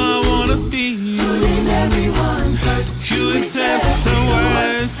 How I wanna be. Leave everyone hurt. You accept the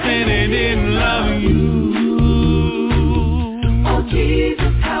worst and they didn't love you. Oh,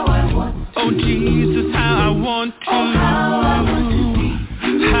 Jesus, how I want to. Oh, Jesus, how I want to. Oh, how I want to be.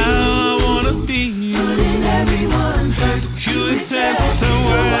 How I wanna be. Leave everyone hurt. You accept the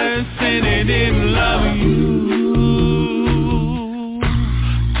worst and they didn't love you.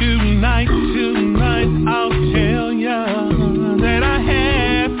 Tonight, I'll tell ya that I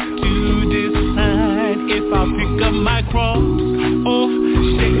have to decide if I'll pick up my cross or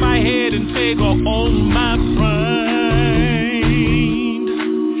shake my head and take on my pride.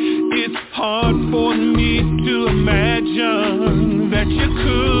 It's hard for me to imagine that you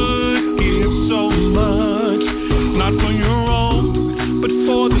could give so much, not for your own, but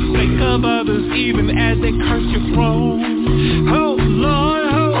for the sake of others, even as they curse your throne. Oh Lord,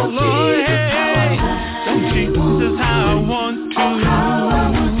 hey. Oh, Jesus, how I want to. Oh, how I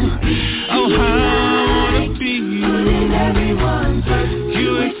want to be. Oh, how I want to be. Leave everyone hurt. You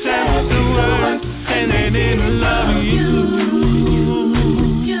accept the worst and they didn't love you.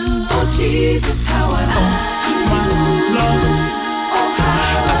 Oh, Jesus, how I want to. My Lord. Oh, how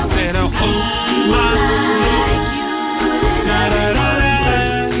I said, oh, my Lord. Da-da-da-da-da.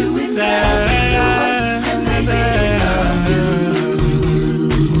 You accept the worst and they didn't love you.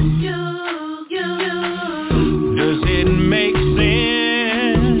 Does it make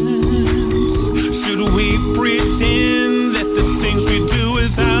sense? Should we pretend that the things we do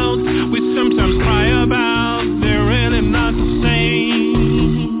without, we sometimes cry about, they're really not the same?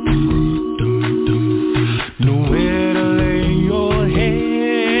 Nowhere to lay your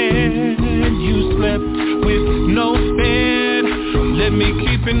head, you slept with no bed. Let me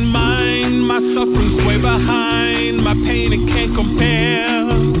keep in mind my suffering's way behind, my pain it can't compare.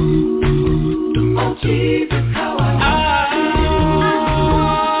 Oh, Jesus, how I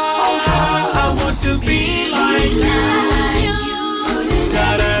want to be like you.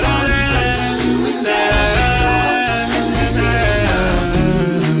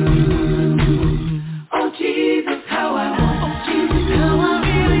 Oh, Jesus, how I want. Oh, Jesus, how I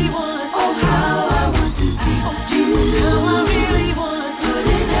really want. Oh, how I want to be. Oh, Jesus, how I really want. Put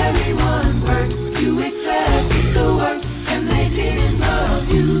in everyone's work. You accepted the worst and they didn't love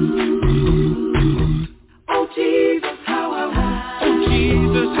you.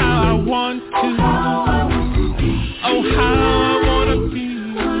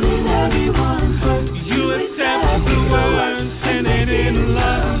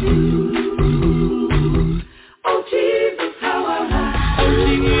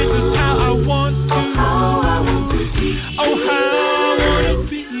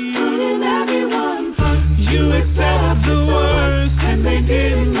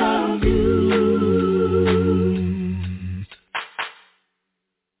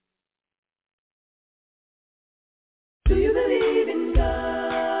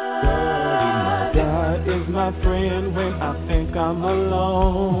 God is my friend when I think I'm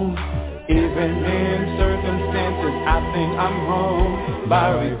alone. Even in circumstances I think I'm wrong, by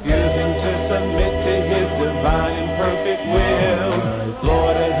refusing to submit to His divine and perfect will.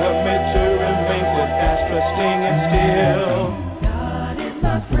 Lord, help me to remain steadfast, trusting and still. God is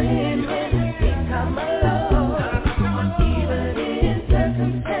my friend when I think I'm alone. Even in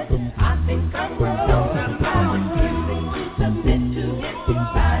circumstances I think I'm wrong, by refusing to submit to His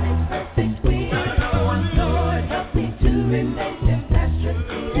divine and perfect will. Lord, help me to remain steadfast,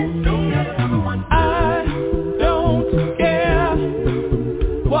 trusting and still. I don't care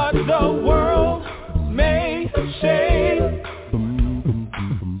what the world may say.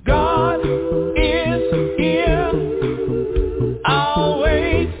 God is here,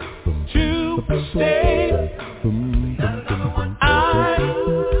 always to stay. I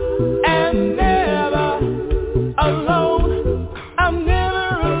am never alone. I'm never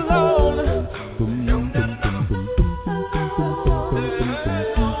alone.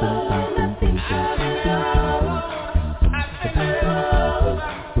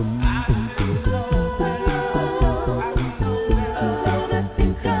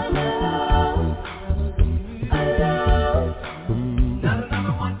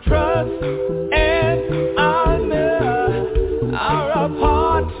 Trust and honor are a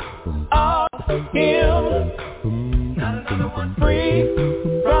part of Him. Free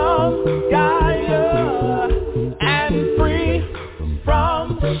from Gaia and free from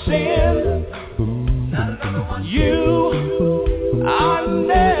sin. You are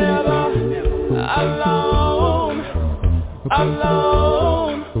never alone,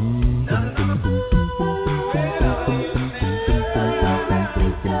 alone.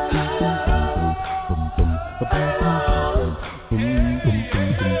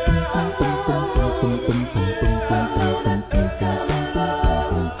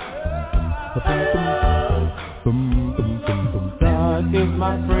 God is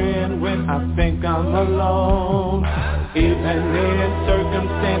my friend when I think I'm alone. Even in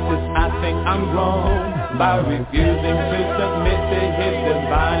circumstances I think I'm wrong, by refusing to submit to His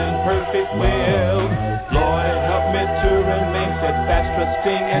divine and perfect will. Lord, help me to remain steadfast,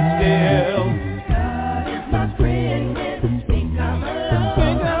 trusting and still. God is my friend when I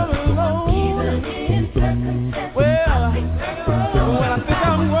think I'm alone. Even in circumstances I think I'm wrong, when I think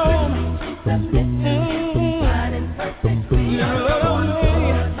I'm wrong, submit to His divine and perfect will.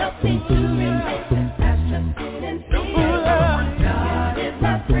 Lord, help me to remain steadfast, trusting and still. God is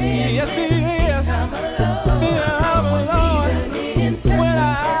my friend. Yes, He is. I'm alone. When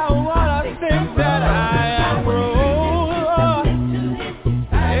I wanna think that I am wrong.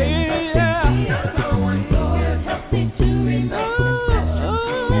 Yeah. Lord, help me to remain steadfast,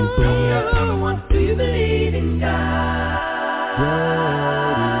 trusting and still. Do you believe in God?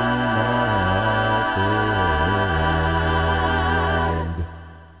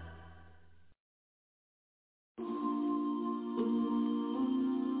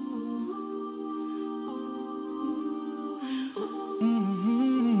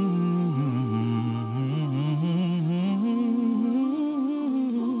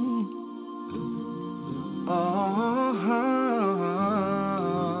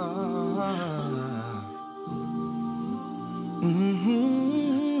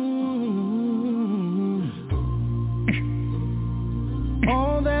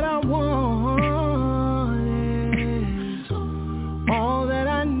 All that I want is all that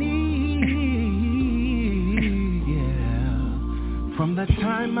I need, yeah. From the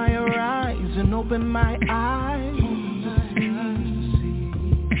time I arise and open my eyes,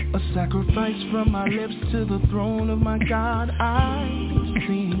 a sacrifice from my lips to the throne of my God I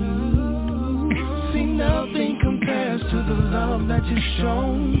sing. See, nothing compares to the love that you've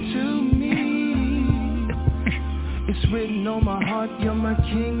shown to me. It's written on my heart, you're my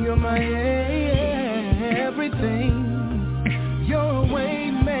king, you're my everything. You're a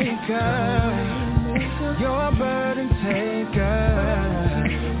way maker, you're a burden taker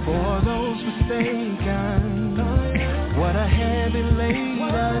for those forsaken. What a heavy laden,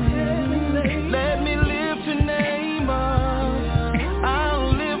 let me live to name her.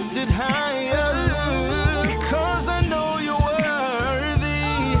 I'll lift it higher, 'cause I know you're worthy,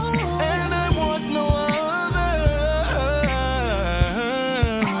 and I want no other.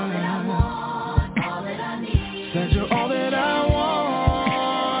 Said you're all that I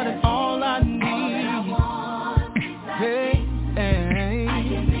want and all I need. Hey, hey.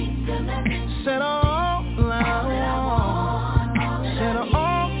 Said all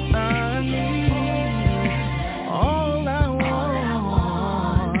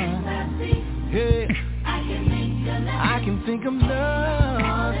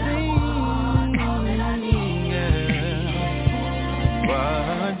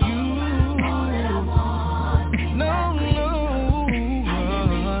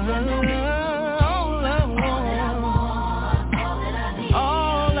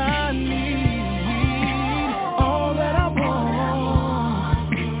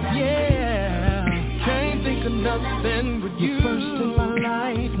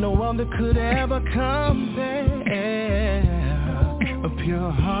that could ever compare. A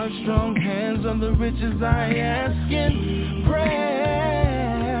pure heart, strong hands on the riches I ask in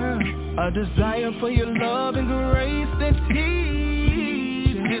prayer. A desire for your love and grace that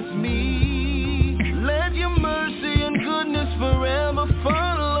teaches me. Let your mercy and goodness forever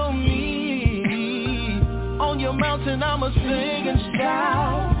follow me. On your mountain I'ma sing and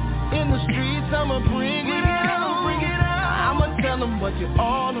shout. In the streets I'ma bring it out, bring it out. I'ma tell them what you're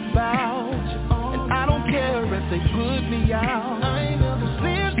all about. And I don't care if they put me out. I ain't never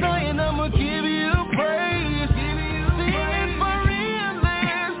seen saying I'ma give you praise. Sing for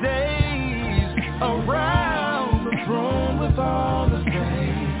endless days. Around the throne with all the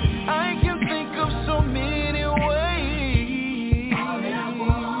saints. I can think of so many ways. All that I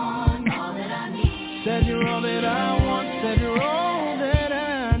want, all that I need. Said you're all that I want, said you're all.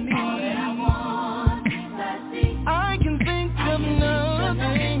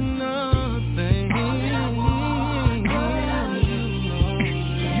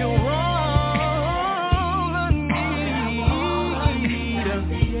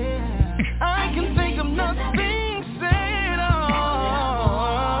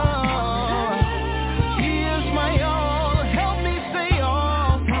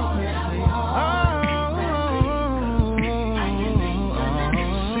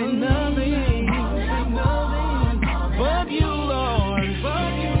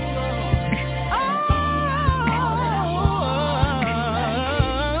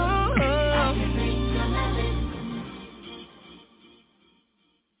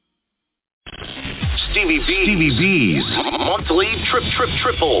 Stevie B's monthly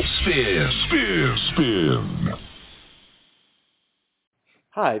triple spin.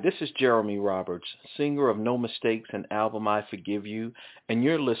 Hi, this is Jeremy Roberts, singer of No Mistakes and album I Forgive You, and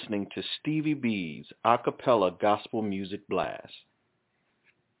you're listening to Stevie B's Acappella Gospel Music Blast.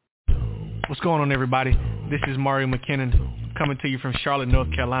 What's going on, everybody? This is Mario McKinnon coming to you from Charlotte,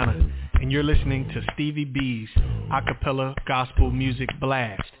 North Carolina, and you're listening to Stevie B's Acappella Gospel Music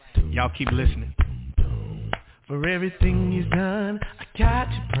Blast. Y'all keep listening. For everything he's done, I got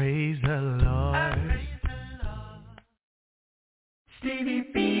to praise the Lord. Stevie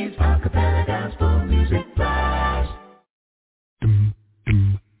B's Acappella Gospel Music Blast.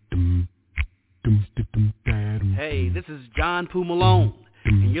 Hey, this is John Poo Malone,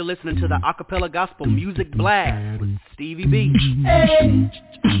 and you're listening to the Acappella Gospel Music Blast with Stevie B.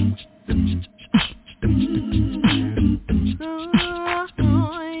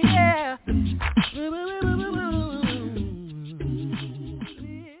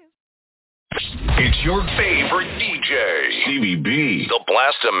 It's your favorite DJ, Stevie B, the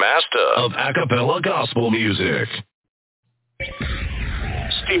Blaster Master of Acappella Gospel Music.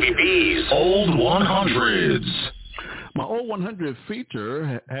 Stevie B's Old 100s. My Old 100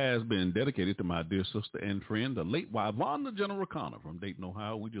 feature has been dedicated to my dear sister and friend, the late Wanda General Connor from Dayton,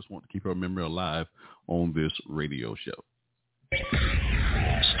 Ohio. We just want to keep her memory alive on this radio show.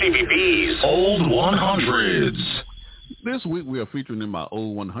 Stevie B's Old 100s. This week we are featuring in my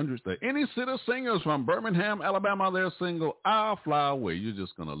Old 100s the Any City Singers from Birmingham, Alabama. Their single, I'll Fly Away. You're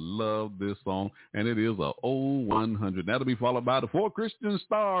just going to love this song, and it is an Old 100. That'll be followed by the Four Christian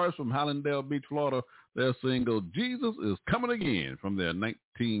Stars from Hallandale Beach, Florida. Their single, Jesus Is Coming Again, from their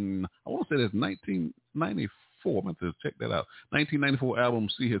 1994. I'm going to check that out. 1994 album,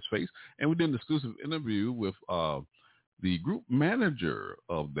 See His Face. And we did an exclusive interview with the group manager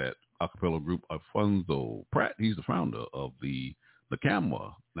of that acapella group, Alfonso Pratt. He's the founder of the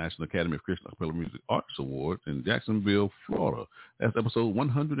NACAMA, National Academy of Christian Acapella Music Arts Awards in Jacksonville, Florida. That's episode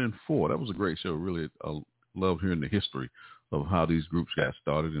 104. That was a great show. Really loved hearing the history of how these groups got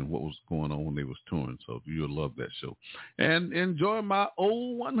started and what was going on when they was touring. So you'll love that show. And enjoy my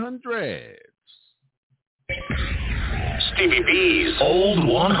Old 100s. Stevie B's Old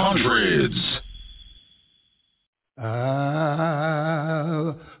 100s.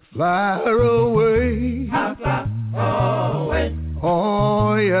 I'll fly away. I'll fly away.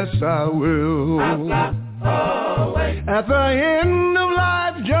 Oh, yes, I will. I'll fly away. At the end of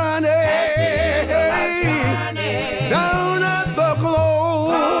life's journey, down at the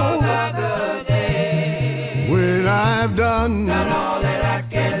close, when I've done all that I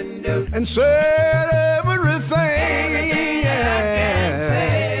can do and said everything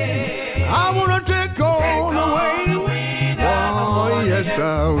I want to take on the way. Oh, yes,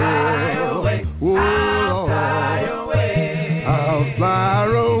 I will. Oh, I'll fly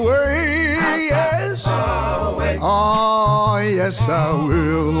away. Yes. Oh, yes, I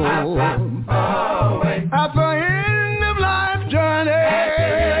will. At the end of life's journey,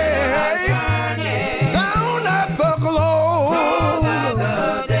 down at the close,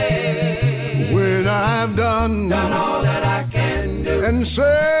 and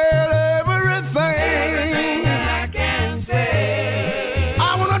said everything that I can say.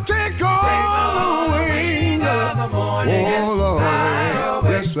 I want to take all the wings of the morning and fly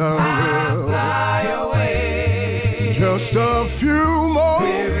away. Yes, I will. Fly away. Just a few more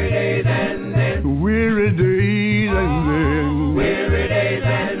weary days and then weary days and then weary days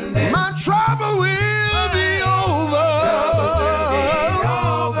and then my trouble will be over.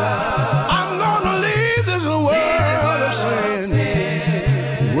 I'm gonna leave this world of sin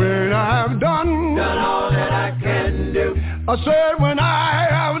when I've done all that I can do. I said when I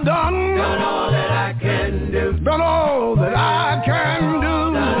have done all that I can do. Done all that I can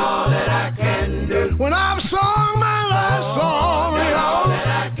do. Done all that I can do. When I've sung my last song, all that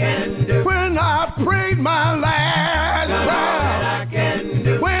I can do. When I prayed my last prayer, that I can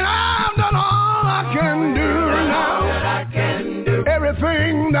do. When I've done all I can do now, that I can do.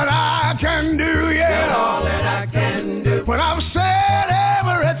 Everything that I can do, yeah, all that I can do. When I've said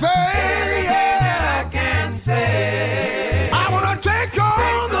everything, yeah, I can say. I wanna take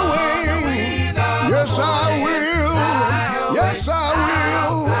all the wings. Yes, I will. Yes, I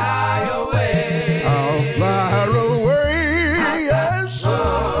will. Fly away. I'll fly away. Yes.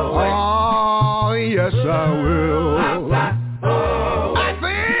 Oh, yes, I will. At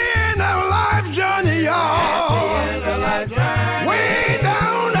the end of life's journey, y'all. Way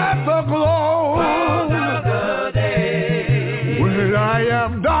down at the close. When I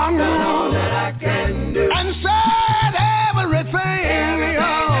have done all that I can do. And said everything,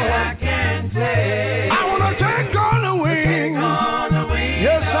 y'all. I can say. I wanna take on the wings.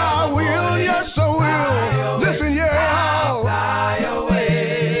 Yes, I will. Yes, I will. Listen, yeah. I'll fly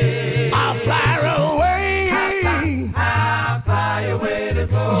away. I'll fly away. I'll fly away to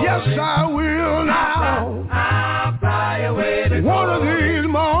go. Yes, I will now. I'll fly away to go. One of these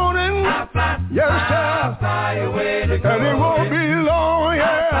mornings. Yes, sir. I'll fly away to go. And it won't be long,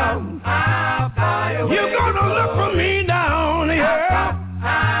 yeah. I'll fly away. You're gonna look for me down here.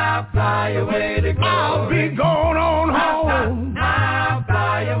 I'll fly away to go. I'll be going on home. I'll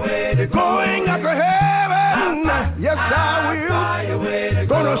fly away to go. Going up to heaven. Yes, I will. Fly away to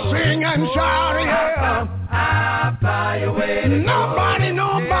go. Gonna sing and shout, yeah. I'll fly away to go. Nobody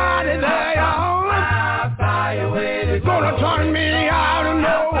there, y'all. I'll fly away to go. Gonna turn me out and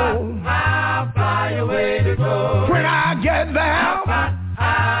know. I'll fly away to go. When I get there,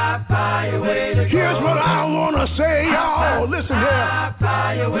 I'll fly away to go. here's what I wanna say, y'all. Listen here. I'll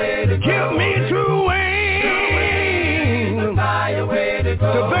fly away to go. Give me 2 wings. Fly away to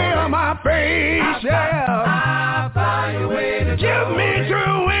go. To veil my face, yeah. I'll fly away to go. Give me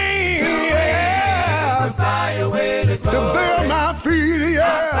 2 wings, yeah. Fly away to go. To veil my feet,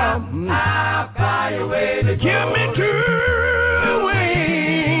 yeah. I'll fly away to go. Give me 2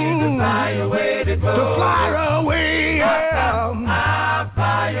 wings. Fly away to go. To fly away, yeah. I'll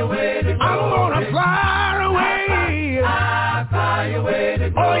fly away to go. I'm gonna fly away. I'll fly away to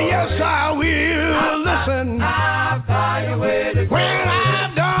go. Oh, yes, I will. Listen. I'll fly away to go. When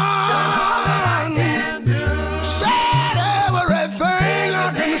I've done said everything I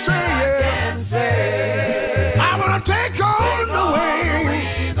can say, yeah. I wanna take on the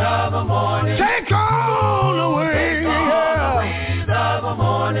wings of the morning. Take on the wings, yeah. Of the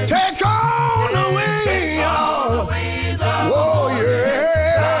morning. Take on the wings, y'all. Oh,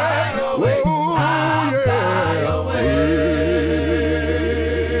 yeah. Oh,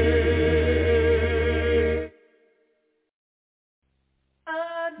 I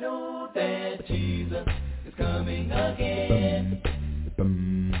know that Jesus is coming again.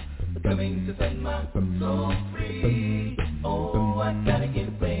 Coming to set my soul free. Oh, I gotta get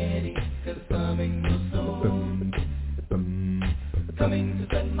ready, 'cause it's coming real soon. Coming to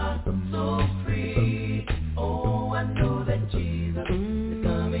set my soul free. Oh, I know that Jesus is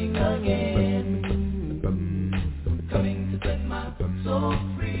coming again. Coming to set my soul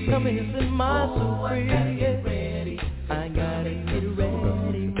free. Coming to set my soul free. I gotta get ready. I gotta get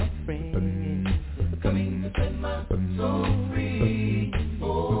ready, my friend. Coming to set my soul free.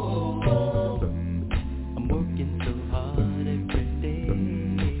 Oh, I'm working so hard every day.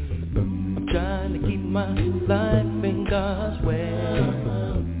 I'm trying to keep my life in God's way.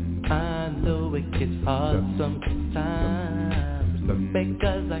 I know it gets hard sometimes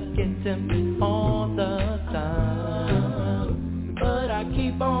because I get him all the time. But I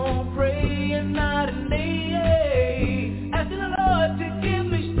keep on praying night and day, asking the Lord to give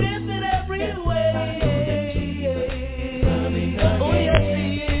me strength in every way. Oh yes, He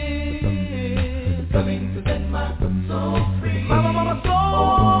is coming to set my soul free. My soul.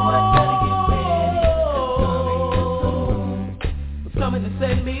 Coming to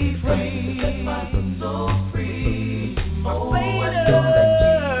set me free. Set my soul free. Oh, I know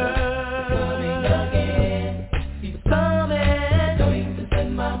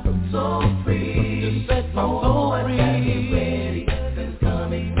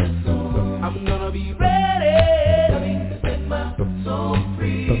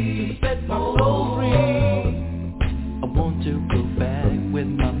free, set my soul free. I want to go back with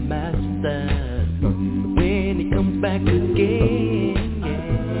my master when he comes back again.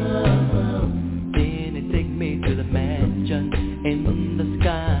 Then he take me to the mansion in the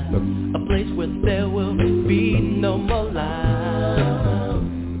sky, a place where there will be no more lies.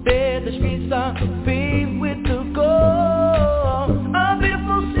 There the streets are paved with the gold, a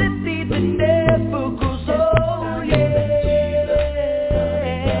beautiful city that never goes old. Yeah,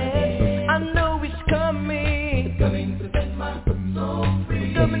 I know he's coming, coming to set my soul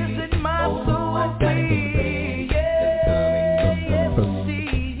free, coming to set my soul free. Yeah,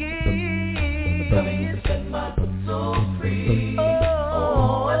 see, coming to set my soul free.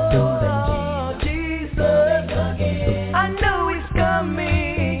 Oh, I know that Jesus, I know he's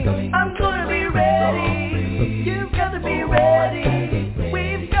coming. I'm gonna be ready. You've got to be ready.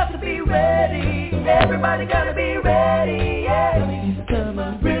 We've got to be ready. Everybody gotta be ready. Yeah, he's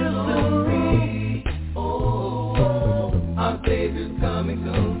coming real soon. Oh, our Savior's coming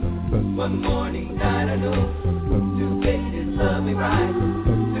soon. One morning, night or noon, to take his loving right,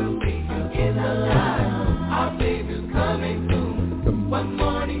 to meet you in the night. Our Savior's coming soon. One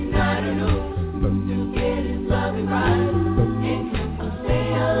morning, night or noon, to get his loving right, and to stay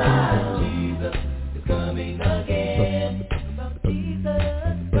alive. Jesus is coming again.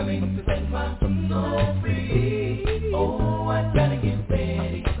 Jesus coming to set my soul free. Oh, I gotta get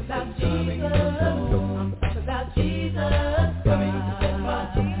ready. About Jesus, about Jesus coming to set my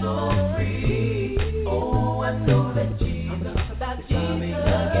soul free. Oh, I know that Jesus about coming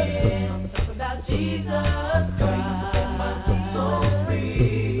again. About Jesus coming to set my soul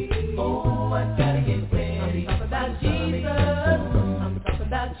free. Oh, I gotta get ready. About Jesus,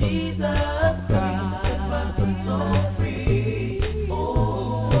 about Jesus coming to set my soul free.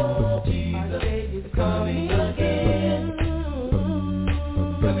 Oh, Jesus is coming again.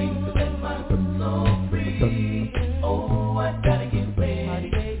 Coming to set my soul free. Oh, I gotta get ready.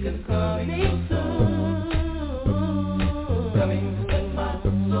 'Cause coming soon. Coming to set my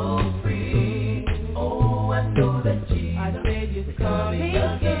soul free. Oh, I know that Jesus is coming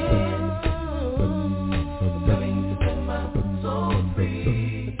again. Coming to set my soul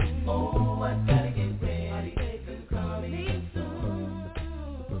free. Oh, I gotta get ready. 'Cause coming soon.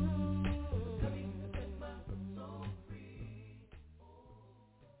 Coming to set my soul free.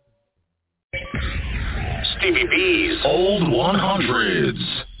 Stevie B's Old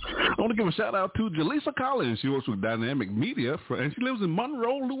 100s. I want to give a shout out to Jaleesa Collins. She works with Dynamic Media, and she lives in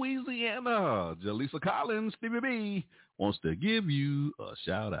Monroe, Louisiana. Jaleesa Collins, Stevie B, wants to give you a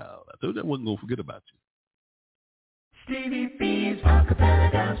shout out. I told you I wasn't going to forget about you. Stevie B's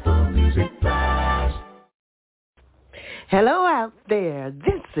Acappella Gospel Music Blast. Hello out there.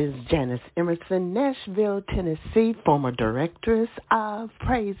 This is Janice Emerson, Nashville, Tennessee, former directress of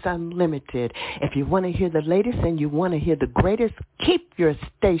Praise Unlimited. If you want to hear the latest and you want to hear the greatest, keep your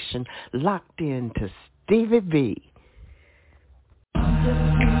station locked in to Stevie B.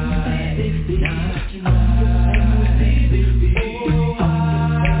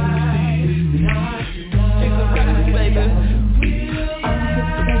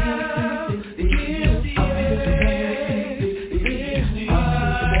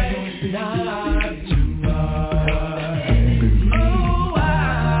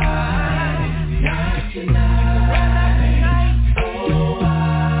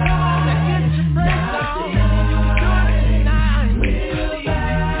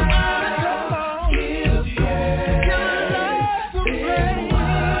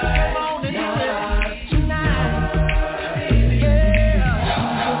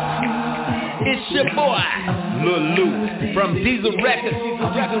 From Diesel Records,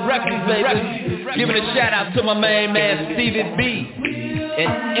 baby. Giving a shout out to my main man Stevie B.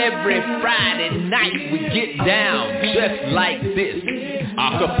 And every Friday night we get down just like this.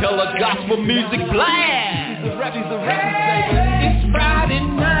 Acappella Gospel Music Blast. It's Friday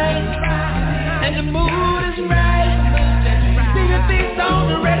night and the mood is right. Stevie B's on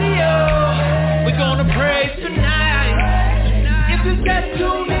the radio. We're gonna praise tonight. If you just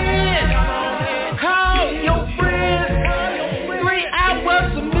tune in, call your friends. 3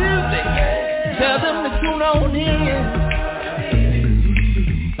 hours of music. Tell them to tune on in.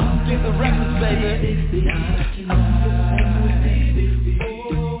 Get the records, baby.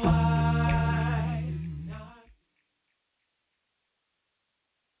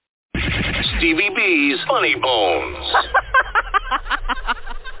 Stevie B's Funny Bones.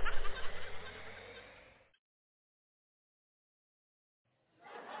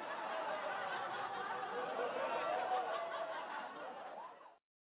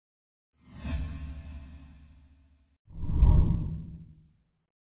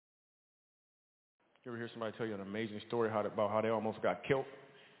 You ever hear somebody tell you an amazing story about how they almost got killed?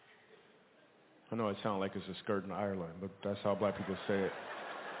 I know it sounds like it's a skirt in Ireland, but that's how black people say it.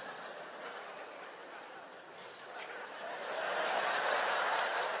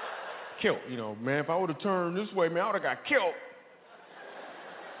 Killed, man, if I would have turned this way, man, I would have got killed.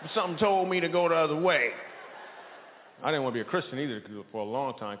 But something told me to go the other way. I didn't want to be a Christian either for a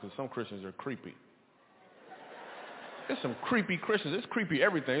long time because some Christians are creepy. There's some creepy Christians. It's creepy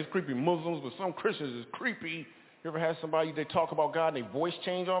everything. It's creepy Muslims, but some Christians is creepy. You ever had somebody, they talk about God and their voice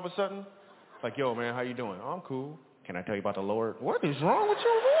change all of a sudden? Like, yo, man, how you doing? Oh, I'm cool. Can I tell you about the Lord? What is wrong with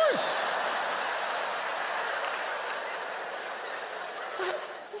your voice?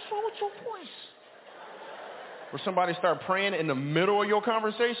 What's wrong with your voice? Or somebody start praying in the middle of your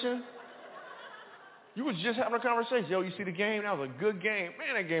conversation? You was just having a conversation. Yo, you see the game? That was a good game.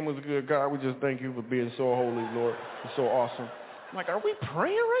 Man, that game was a good. God, we just thank you for being so holy, Lord. You're so awesome. I'm like, are we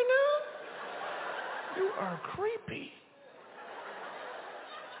praying right now? You are creepy.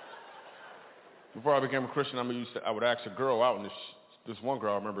 Before I became a Christian, I would ask a girl out, and this one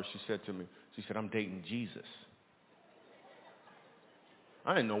girl, I remember she said to me, she said, I'm dating Jesus.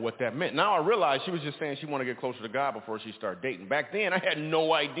 I didn't know what that meant. Now I realize she was just saying she wanted to get closer to God before she started dating. Back then, I had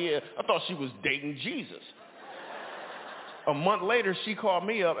no idea. I thought she was dating Jesus. A month later, she called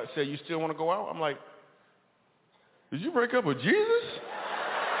me up and said, you still want to go out? I'm like, did you break up with Jesus?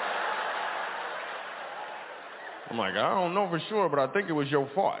 I'm like, I don't know for sure, but I think it was your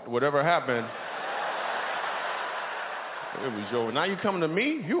fault. Whatever happened, it was your. Now you coming to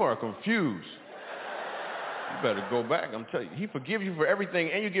me? You are confused. You better go back. I'm telling you, he forgives you for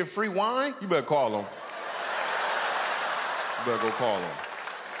everything, and you get free wine. You better call him. You better go call him.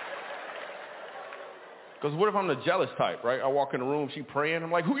 Because what if I'm the jealous type, right? I walk in the room, she praying.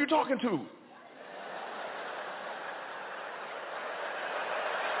 I'm like, who you talking to?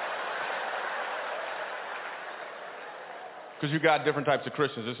 Because you got different types of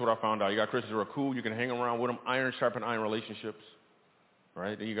Christians. This is what I found out. You got Christians who are cool. You can hang around with them. Iron sharpen iron relationships,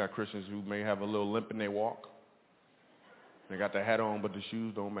 right? Then you got Christians who may have a little limp in their walk. They got the hat on, but the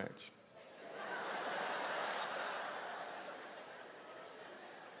shoes don't match.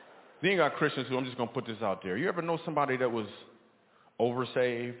 Then you got Christians who, I'm just going to put this out there. You ever know somebody that was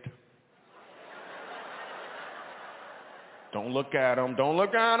oversaved? Don't look at them. Don't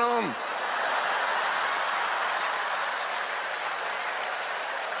look at them.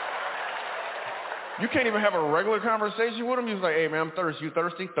 You can't even have a regular conversation with them. You're like, hey, man, I'm thirsty. You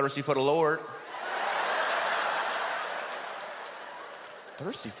thirsty? Thirsty for the Lord.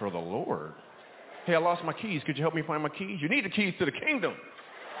 Thirsty for the Lord. Hey, I lost my keys. Could you help me find my keys? You need the keys to the kingdom.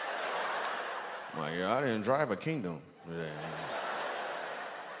 I'm like, yeah, I didn't drive a kingdom. Yeah.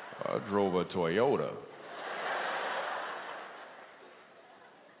 I drove a Toyota.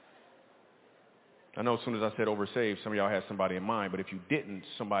 I know as soon as I said oversaved, some of y'all had somebody in mind, but if you didn't,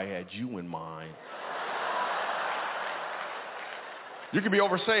 somebody had you in mind. You could be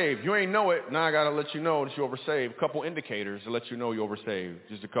oversaved. You ain't know it. Now I got to let you know that you're oversaved. A couple indicators to let you know you're oversaved.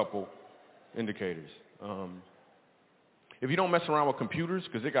 Just a couple indicators. If you don't mess around with computers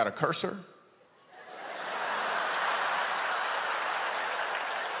because they got a cursor.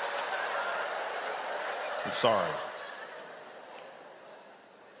 I'm sorry.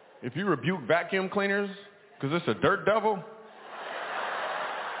 If you rebuke vacuum cleaners because it's a dirt devil.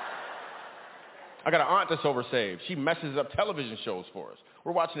 I got an aunt that's oversaved. She messes up television shows for us.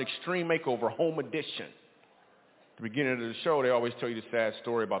 We're watching Extreme Makeover Home Edition. At the beginning of the show, they always tell you the sad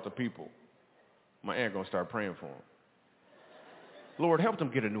story about the people. My aunt going to start praying for them. Lord, help them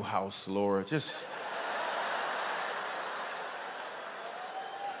get a new house, Lord. Just...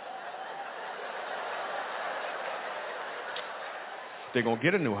 They're going to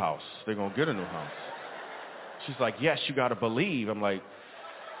get a new house. They're going to get a new house. She's like, yes, you got to believe. I'm like,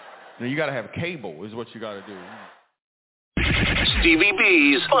 no, you got to have cable is what you got to do. Stevie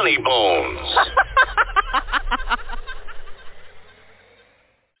B's Funny Bones.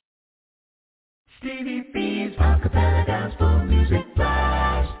 Stevie B's Acappella Gospel Music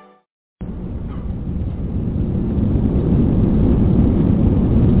Blast.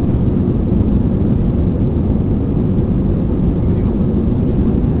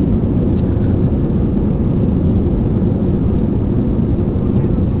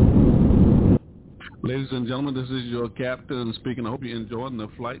 Ladies and gentlemen, this is your captain speaking. I hope you're enjoying the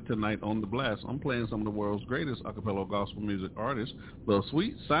flight tonight on The Blast. I'm playing some of the world's greatest a cappella gospel music artists, the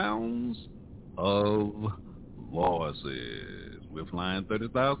sweet sounds of voices. We're flying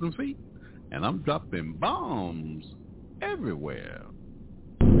 30,000 feet, and I'm dropping bombs everywhere.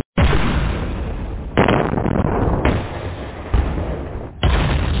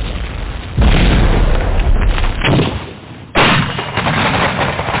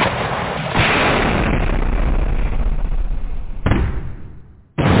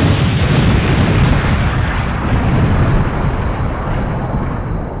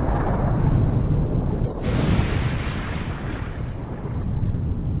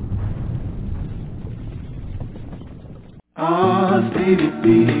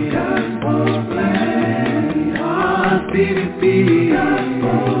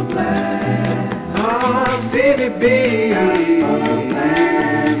 me be.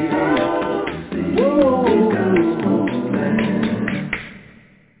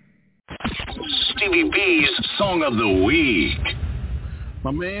 Stevie B's Song of the Week. My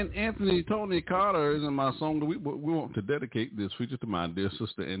man Anthony Tony Carter is in my song of the week. We want to dedicate this feature to my dear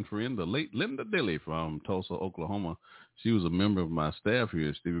sister and friend, the late Linda Dilly from Tulsa, Oklahoma. She was a member of my staff here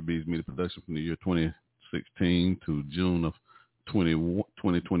at Stevie B's Media Production from the year 2016 to June of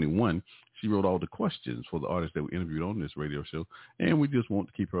 2021. She wrote all the questions for the artists that we interviewed on this radio show, and we just want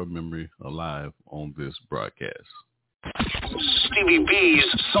to keep her memory alive on this broadcast. Stevie B's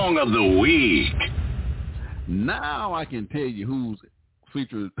Song of the Week. Now I can tell you who's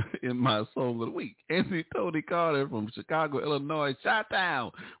featured in my Song of the Week. Anthony Tony Carter from Chicago, Illinois,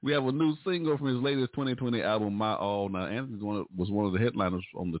 Chi-Town. We have a new single from his latest 2020 album, My All. Now, Anthony was one of the headliners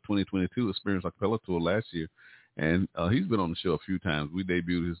on the 2022 Experience Acappella Tour last year, and he's been on the show a few times. We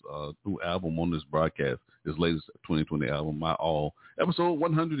debuted his new album on this broadcast, his latest 2020 album, My All, episode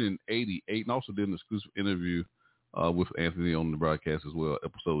 188, and also did an exclusive interview with Anthony on the broadcast as well,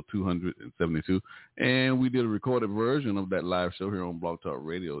 episode 272. And we did a recorded version of that live show here on Blog Talk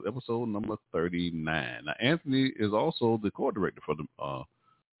Radio, episode number 39. Now, Anthony is also the choir director for the,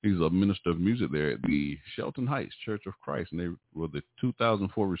 he's a minister of music there at the Shelton Heights Church of Christ, and they were the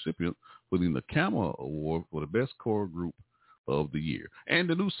 2004 recipient for the NACAMA Award for the Best Choir Group of the Year. And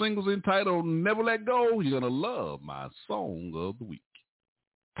the new single's entitled Never Let Go. You're going to love my Song of the Week.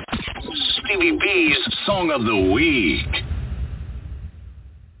 Stevie B's Song of the Week.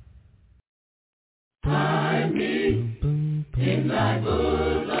 Find me in thy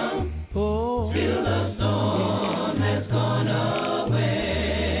bosom, till the storm has gone away.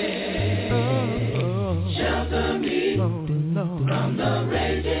 Shelter me from the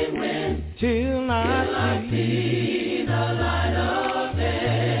raging wind, till I see the light of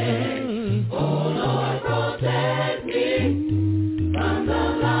day. Oh Lord, protect me from the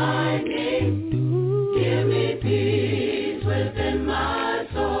lightning, give me peace within my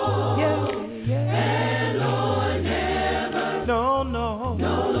soul. And Lord, never,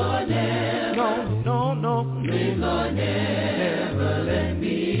 Lord, never, please, Lord, never let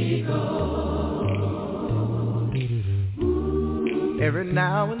me go. Every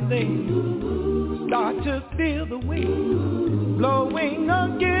now and then, start to feel the wind blowing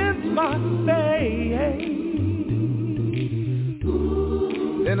against my face.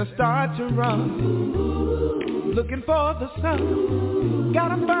 Then I start to run, looking for the sun.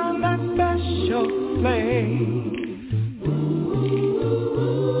 Gotta find that special place.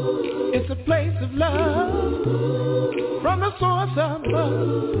 It's a place of love, from the source of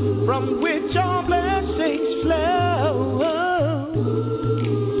love, from which all blessings flow.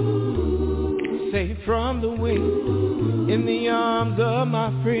 Safe from the wind, in the arms of my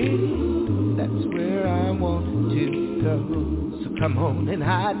friend. That's where I want to go. Come on and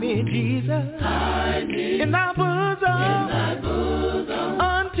hide me, Jesus, hide me in thy bosom,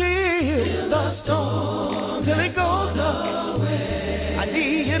 until the storm, till it goes away. I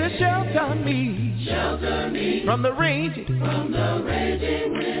need you to shelter me from the raging wind,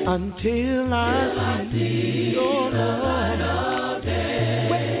 until I see your light of day.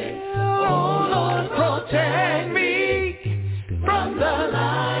 Well, oh Lord, protect me from the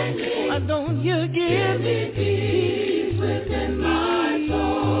lightning. Why don't you give me peace within my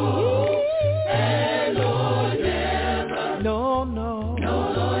soul? And Lord, never, Lord, never,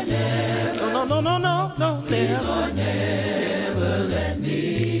 Lord, never let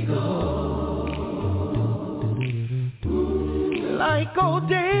me go. Like old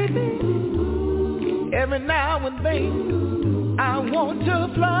David, every now and then I want to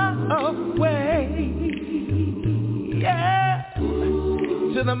fly away, yeah,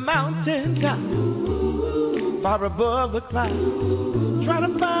 to the mountaintop, far above the clouds, trying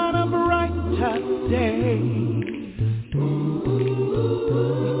to find a brighter day.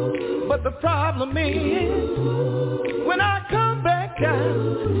 But the problem is, when I come back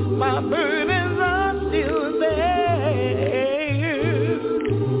down, my burdens are still there.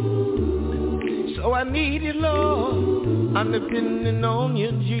 So I need you, Lord, I'm depending on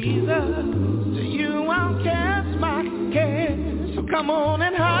you, Jesus. To you I'll cast my care. So come on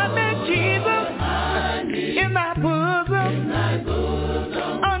and hide me, Jesus, in thy bosom,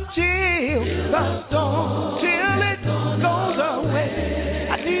 until the storm, till it goes away.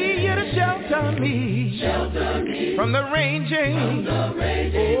 I need you to shelter me from the raging,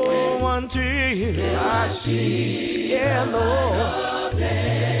 oh, until I see, yeah, Lord.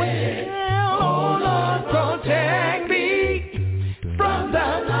 Well, oh Lord, protect me from the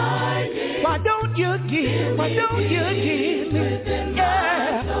lightning. Why don't you give me,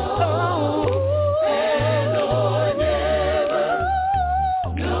 yeah, oh,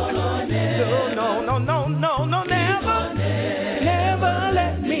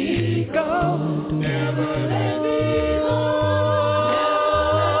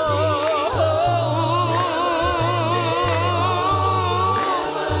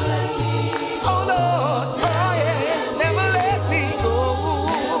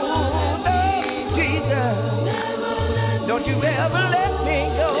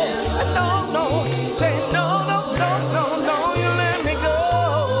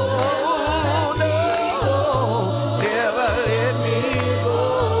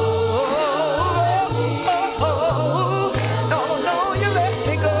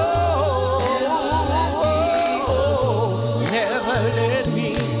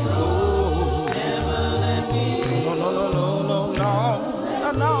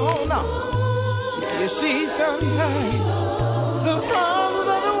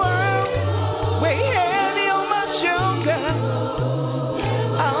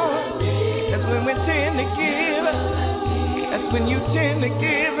 into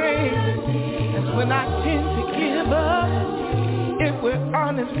giving. That's when I tend to give up, if we're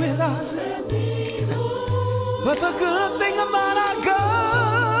honest with ourselves. But the good thing about our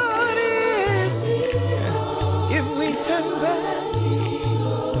God is, if we turn back,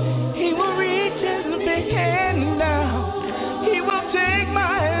 He will reach His big hand down. He will take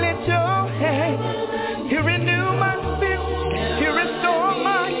my little hand. He'll renew my spirit. He'll restore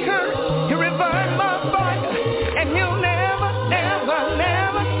my courage. He'll revive my fire. And He'll never, never,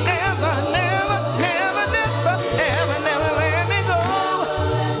 never, never, never, never, never, never, never let me go.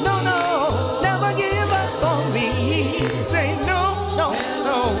 No, no, never give up on me. Say no, no,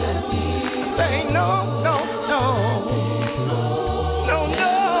 no. Say no, no, no. No, no.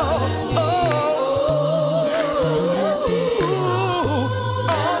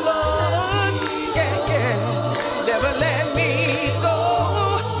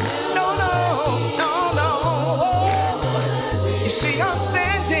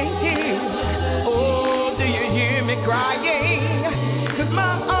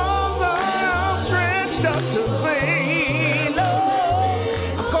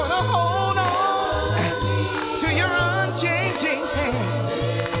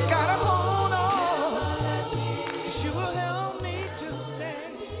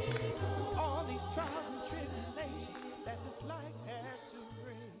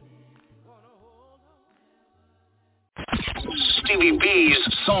 Stevie B's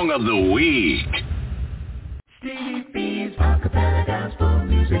Song of the Week. Stevie B's Acapella Gospel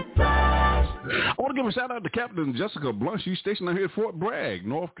Music Blast. I want to give a shout out to Captain Jessica Blunt. She's stationed out here at Fort Bragg,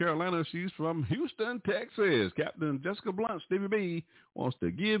 North Carolina. She's from Houston, Texas. Captain Jessica Blunt, Stevie B, wants to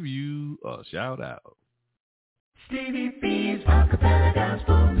give you a shout out. Stevie B's Acapella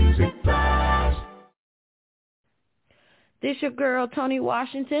Gospel Music Blast. This your girl, Tony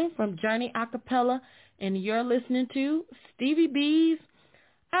Washington from Journey Acappella, and you're listening to Stevie B's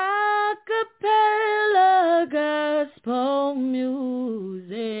Acappella Gospel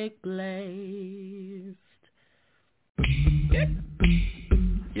Music Blast.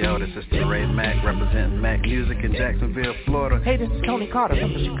 Yo, this is Teray Mac representing Mac Music in Jacksonville, Florida. Hey, this is Tony Carter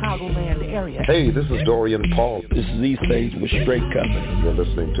from the Chicagoland area. Hey, this is Dorian Paul. This is East Stage with Straight Company. You're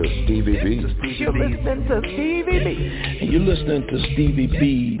listening to Stevie B. You're listening to Stevie B. And you're listening to Stevie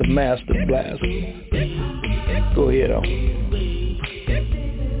B, the Master Blaster. Go ahead on.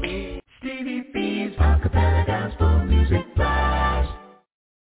 Stevie B's Acapella Gospel Music Blast.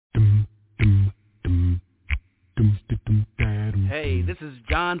 Hey, this is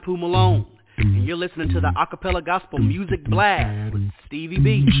John Poo Malone, and you're listening to the Acapella Gospel Music Blast with Stevie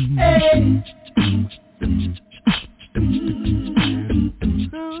B. Hey.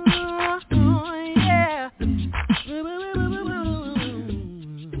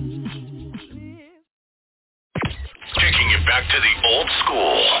 Taking you back to the old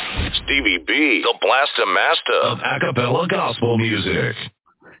school. Stevie B, the Blaster Master of Acapella Gospel Music.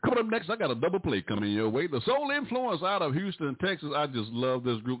 Coming up next, I got a double play coming your way. The Soul Influence out of Houston, Texas. I just love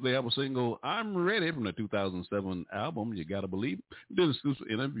this group. They have a single, I'm Ready, from the 2007 album, You Gotta Believe. We did an exclusive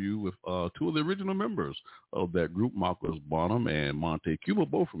interview with two of the original members of that group, Marcus Bonham and Monte Cuba,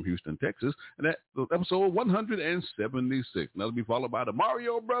 both from Houston, Texas. And that episode 176. That'll be followed by the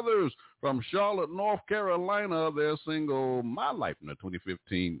Mario Brothers from Charlotte, North Carolina. Their single, My Life, from the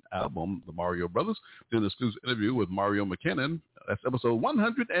 2015 album, The Mario Brothers. Did an exclusive interview with Mario McKinnon. That's episode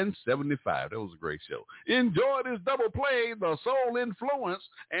 175. That was a great show. Enjoy this double play, the Soul Influence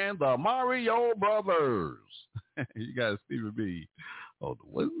and the Mario Brothers. You guys, Stevie B, on the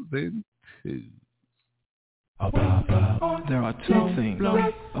ones and twos. There are two things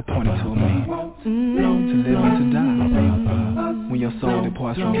appointed to a man, to live and to die. When your soul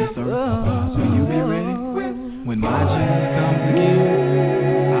departs from this earth, will you be ready? When my chance comes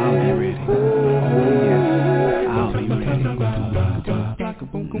again, I'll be ready. Oh yes, I'll be ready.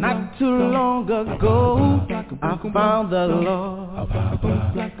 Not too long ago, I found the Lord.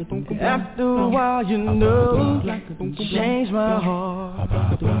 After a while, you know, changed my heart.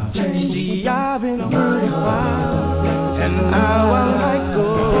 See, I've been through a while, and now I like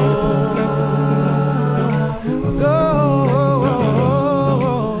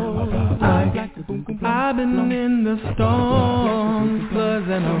I've been in the storm, floods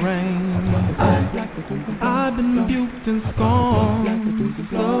and the rain. I've been rebuked and scorned,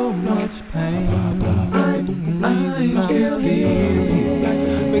 so much pain. I'm still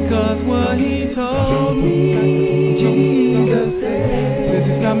here, because what he told me, Jesus said, since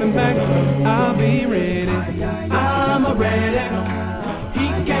he's coming back, I'll be ready. I'm ready. He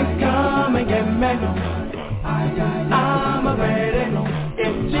can't come and get me. I'm ready.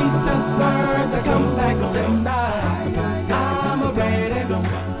 If Jesus were to come back tonight, I'm ready.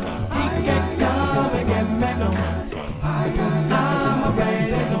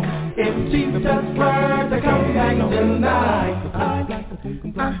 Jesus' word to come back tonight.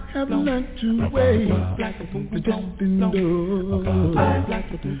 I have learned to wait for distant doors.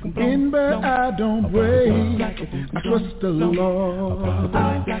 But I don't wait. I trust the Lord.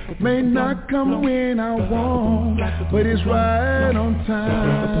 May not come when I want, but it's right on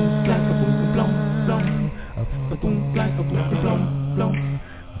time.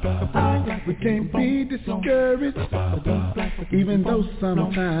 We can't be discouraged, even though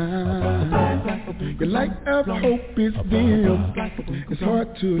sometimes your light of hope is dim. It's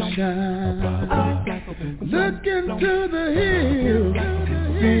hard to shine. Look into the hills,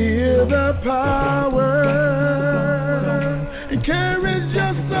 feel the power. Encourage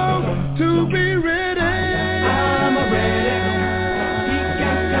your soul to be ready. I'm ready. He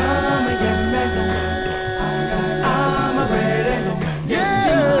can come and get me. I'm ready. Yeah.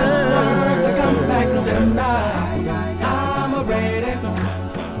 Come back tonight. I'm ready.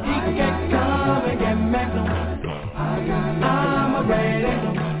 He can come and get me. I'm ready.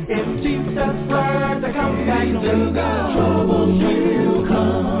 If Jesus were to come back tonight, trouble will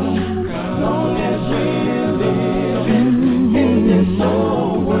come. Long as we live in this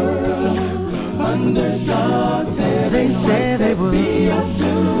old world, under God's they say they will be a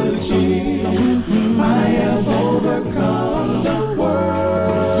solution. I have overcome the world.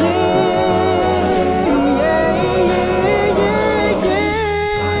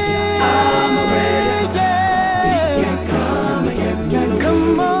 I'm ready. He can come and get me.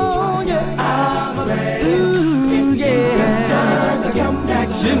 Come on, yeah. I'm ready. If Jesus to come back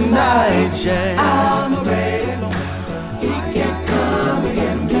tonight, yeah. I'm ready. He can come and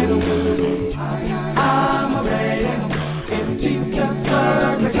get me. I'm ready. If Jesus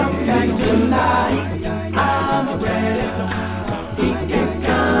were to come back tonight, I'm ready. He can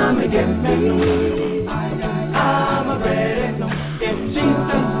come and get me. I'm ready. If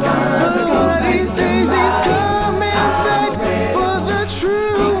Jesus were to come back tonight, I'm ready. For the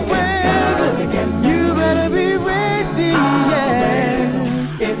true way, you better be ready, yeah.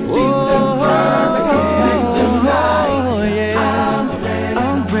 If Jesus were to come back tonight,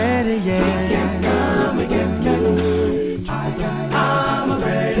 I'm ready, yeah. He can come and get me. I'm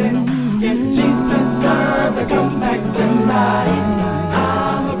ready. If Jesus were to come back tonight,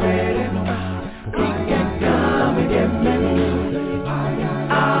 I'm ready. He can come and get me.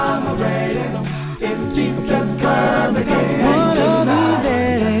 I'm ready. If Jesus were to come back tonight,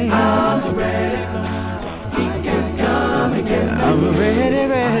 I'm ready. He can come and get me. I'm ready,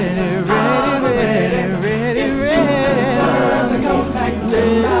 ready, ready, ready, ready, ready. If Jesus were to come back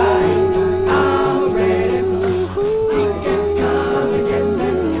tonight, I'm ready. He can come and get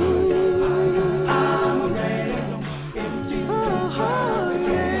me. I'm ready. If Jesus were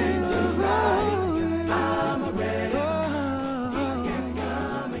to come back tonight, I'm ready. He can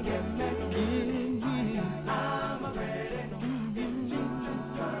come and get me. I'm ready. If Jesus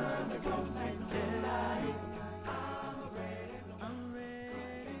were to come back tonight, I'm ready.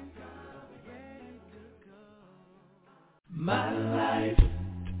 My life,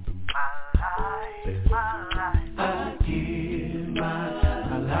 I give my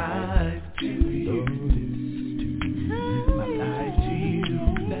life to you. My life to you,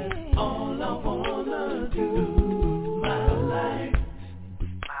 that's all I wanna do. My life,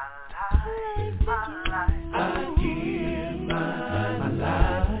 I give my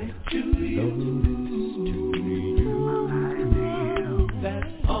life to you.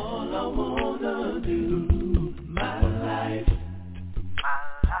 That's all I wanna do. My life,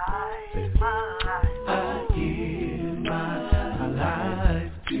 I give my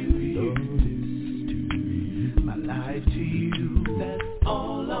life to you. My life to you, that's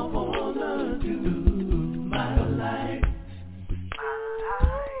all I wanna do. My life,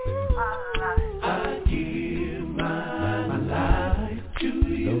 I give my life to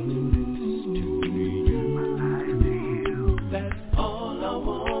you. That's all I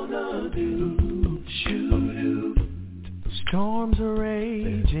wanna do. Shoo-doo. Storms are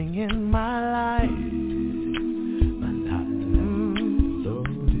raging in my life.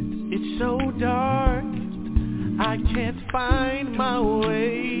 It's so dark, I can't find my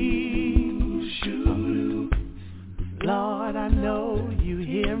way. Lord, I know you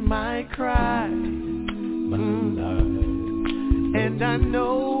hear my cry. And I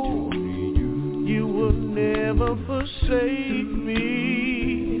know you will never forsake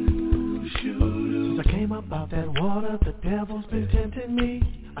me. Since I came up out that water, the devil's been tempting me.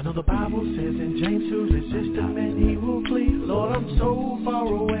 I know the Bible says in James to resist him and he will flee. Lord, I'm so far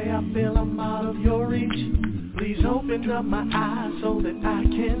away, I feel I'm out of your reach. Please open up my eyes so that I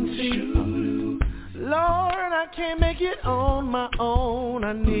can see. Lord, I can't make it on my own.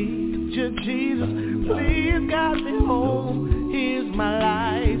 I need you, Jesus. Please guide me home. Here's my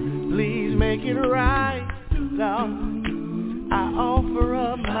life. Please make it right. Lord, I offer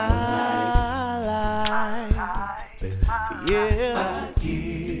up my life. Yeah,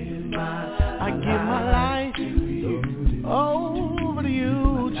 I give my life over to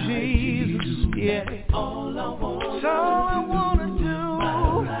you, Jesus. Yeah, all I wanna do.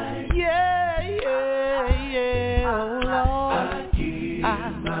 Yeah, oh Lord, I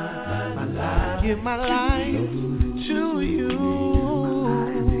give my life to you,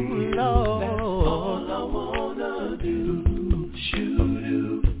 Lord. All I wanna do.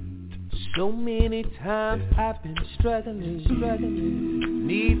 So many times I've been struggling,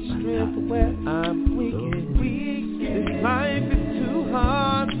 need strength where I'm weak. This life is too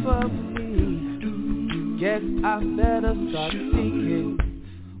hard for me. Guess I better start seeking.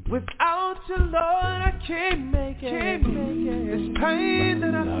 Without you, Lord, I can't make it. This pain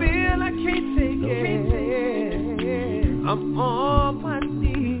that I feel, I can't take it. I'm on my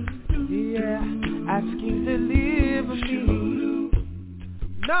knees, yeah, asking to deliver me.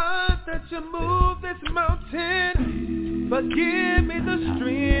 Not that you move this mountain, but give me the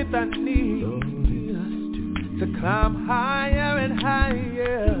strength I need to climb higher and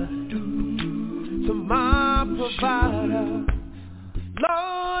higher to my provider.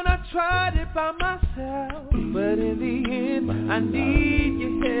 Lord, I tried it by myself, but in the end, I need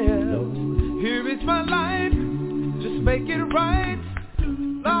your help. Here is my life, just make it right.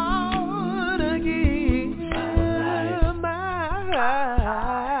 Lord, again, my life.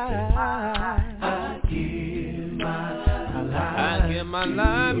 I give my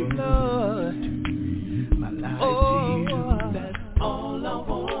life, Lord. My life to you. That's all I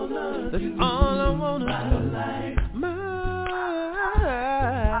wanna do. That's all I wanna do.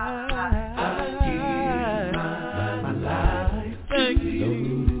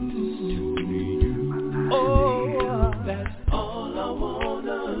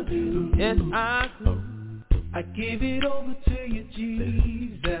 Yes, I give it over to you,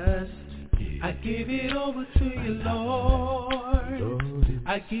 Jesus. I give it over to you, Lord.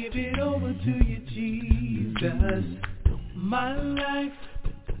 I give it over to you, Jesus. My life,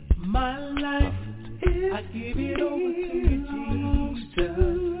 I give it over to you,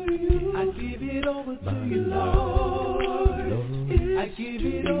 Jesus. I give it over to you, Lord. I give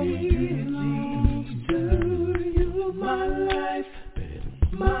it over to you, Jesus. My life,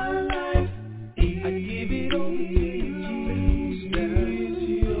 I give it over to you, Jesus. I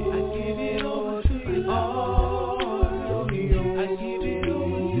give it over to you, Lord. I give it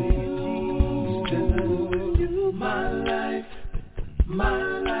over to you, Jesus. My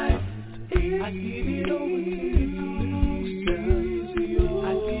life, I give it over to you, Jesus.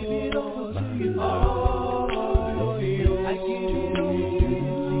 I give it over to you, Lord. I give it over to you,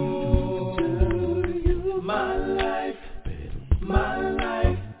 Jesus. My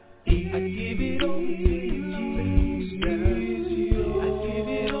life, I give it over to you, Jesus. I give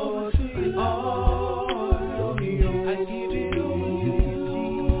it over to you, Lord. I give it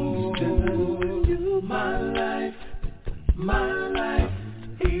over to you, Jesus. My life,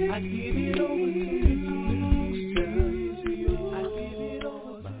 I give it over to you, Jesus. I give it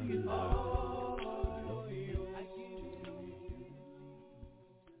over to you,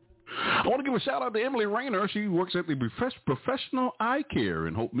 I want to give a shout out to Emily Rayner. She works at the Professional Eye Care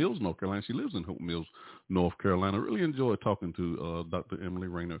in Hope Mills, North Carolina. She lives in Hope Mills, North Carolina. Really enjoyed talking to Dr. Emily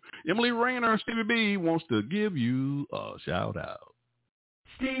Rayner. Emily Rayner, Stevie B wants to give you a shout out.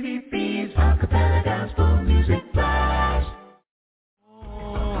 Stevie B's Acappella Gospel Music Blast.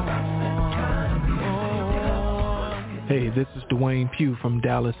 Hey, this is Dwayne Pugh from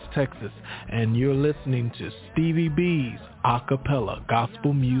Dallas, Texas, and you're listening to Stevie B's Acappella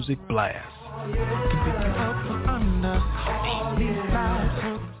Gospel Music Blast.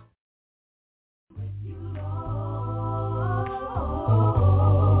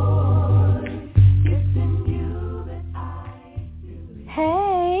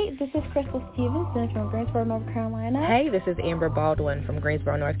 Hey, this is Crystal Stevenson from Greensboro, North Carolina. Hey, this is Amber Baldwin from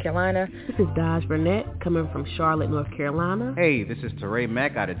Greensboro, North Carolina. This is Dodge Burnett coming from Charlotte, North Carolina. Hey, this is Teray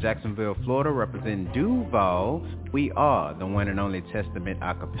Mack out of Jacksonville, Florida, representing Duval. We are the one and only Testament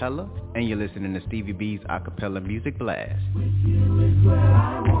Acappella, and you're listening to Stevie B's Acappella Music Blast. With you is where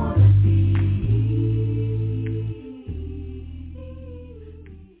I wanna be.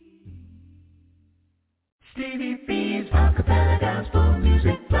 Stevie B's Acappella Gospel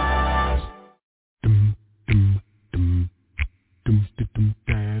Music Blast.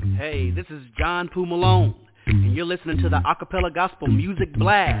 Hey, this is John Poo Malone, and you're listening to the Acappella Gospel Music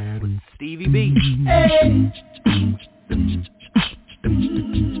Blast with Stevie B. Hey.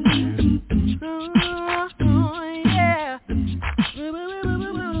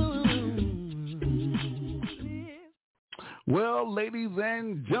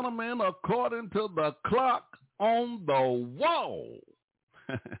 on according to the clock on the wall.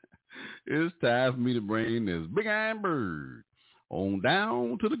 It's time for me to bring this big iron bird on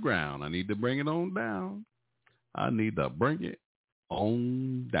down to the ground. I need to bring it on down. I need to bring it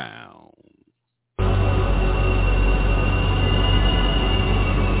on down.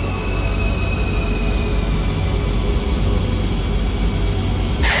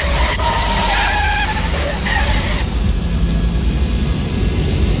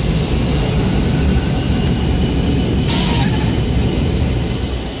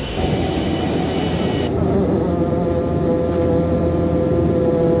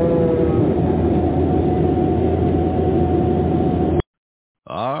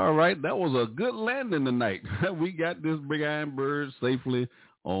 All right, that was a good landing tonight. We got this big iron bird safely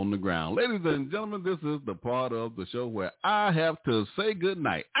on the ground. Ladies and gentlemen, this is the part of the show where I have to say good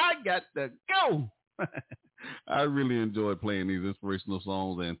night. I got to go. I really enjoy playing these inspirational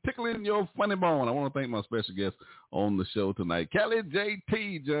songs and tickling your funny bone. I want to thank my special guest on the show tonight, Cali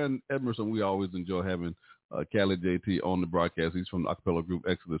J.T, John Edmerson. We always enjoy having Cali J.T on the broadcast. He's from the Acappella group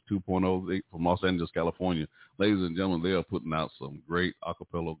Exodus 2.0 from Los Angeles, California. Ladies and gentlemen, they are putting out some great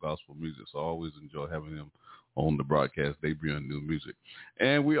Acappella gospel music, so I always enjoy having him on the broadcast, debuting new music.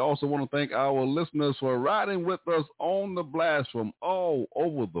 And we also want to thank our listeners for riding with us on the blast from all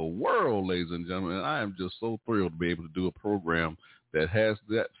over the world, ladies and gentlemen. And I am just so thrilled to be able to do a program that has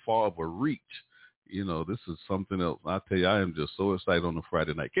that far of a reach. You know, this is something else. I tell you, I am just so excited on a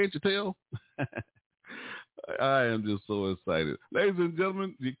Friday night. Can't you tell? I am just so excited. Ladies and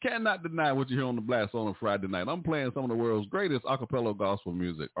gentlemen, you cannot deny what you hear on the blast on a Friday night. I'm playing some of the world's greatest acapella gospel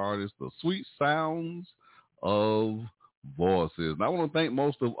music artists, the sweet sounds of voices. And I want to thank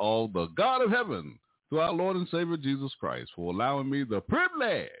most of all the God of heaven, to our Lord and Savior Jesus Christ, for allowing me the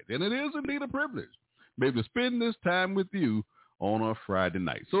privilege, and it is indeed a privilege, maybe to spend this time with you on a Friday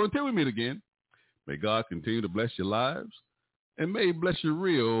night. So until we meet again, may God continue to bless your lives, and may He bless you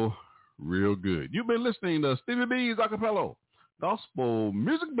real good. You've been listening to Stevie B's Acapella Gospel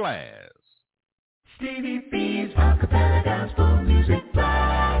Music Blast. Stevie B's Acapella Gospel Music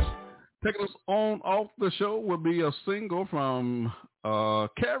Blast. Taking us on off the show will be a single from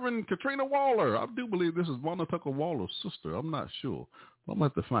Karen Katrina Waller. I do believe this is Wanda Tucker Waller's sister. I'm not sure. I'm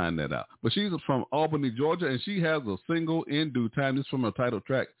going to have to find that out. But she's from Albany, Georgia, and she has a single, In Due Time. This is from her title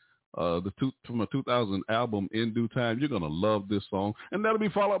track. From a 2000 album, In Due Time. You're going to love this song. And that'll be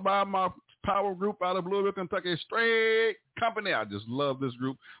followed by my power group out of Louisville, Kentucky, Straight Company. I just love this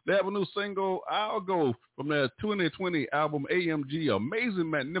group. They have a new single, I'll Go, from their 2020 album, AMG, Amazing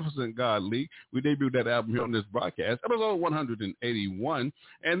Magnificent God League. We debuted that album here on this broadcast, episode 181.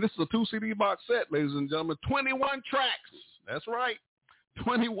 And this is a 2 CD box set, ladies and gentlemen, 21 tracks. That's right.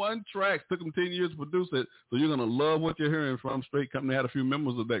 21 tracks. Took them 10 years to produce it, so you're going to love what you're hearing from Straight Company. I had a few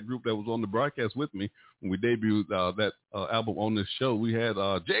members of that group that was on the broadcast with me when we debuted that album on this show. We had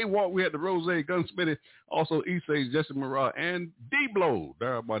Jay Walt, we had the Rose, Gunsmitty, also Issei, Jesse Murrah, and D-Blow,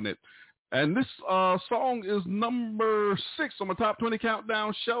 Darryl Barnett. And this song is number 6 on the Top 20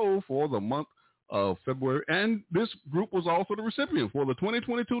 Countdown show for the month of February. And this group was also the recipient for the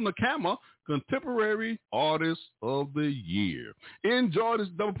 2022 NACAMA Contemporary Artist of the Year. Enjoy this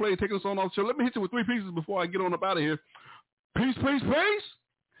double play, taking us on off the show. Let me hit you with 3 pieces before I get on up out of here. Peace, peace,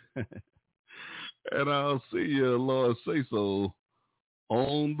 peace. And I'll see you, Lord say so,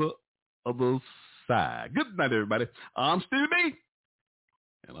 on the other side. Good night, everybody. I'm Stevie B,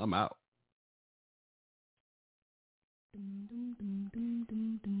 and I'm out.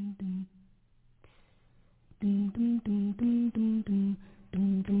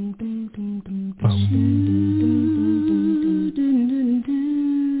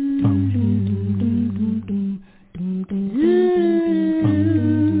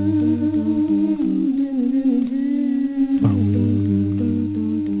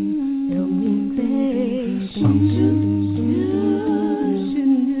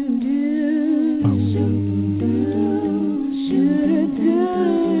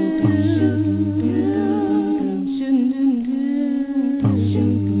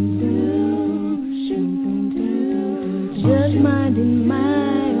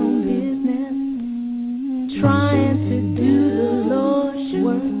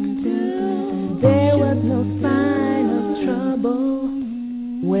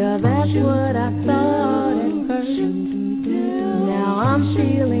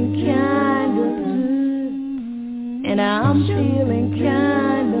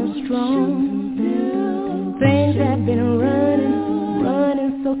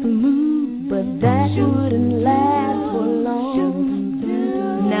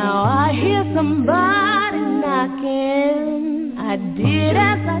 Somebody knocking, I did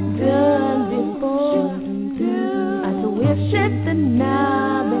as I done.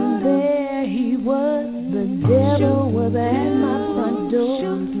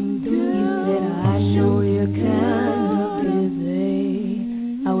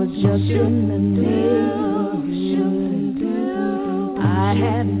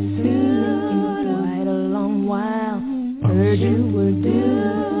 haven't seen you in quite a long while. Heard you were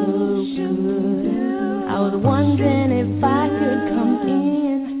doing so good. I was wondering if I could come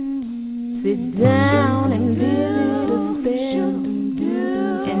in, sit down and visit a spell,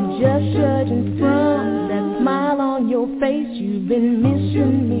 and just judging from that smile on your face, you've been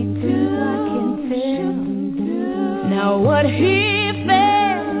missing me too, I can tell. Now what he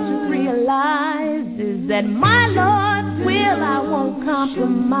fails to realize is that my Lord's will I won't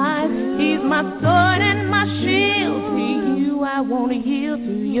compromise. He's my sword and my shield. To you I won't yield.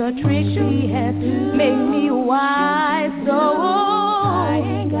 To your tricks he has made me wise. So I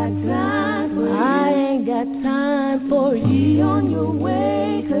ain't got time for you. I ain't got time for you. Be on your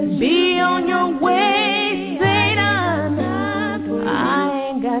way, 'cause be on your way, Satan. I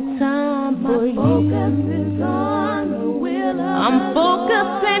ain't got time for you. My focus is on the will of I'm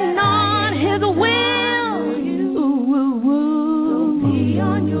focusing on his will. So be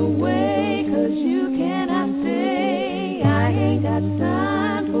on your way, 'cause you cannot stay. I ain't got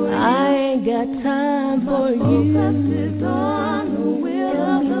time for you. I ain't got time for you. My focus is on the will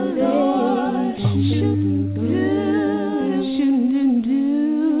of the Lord.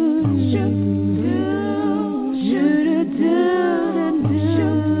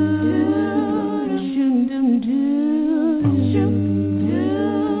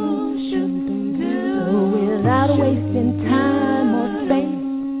 Without wasting time or space,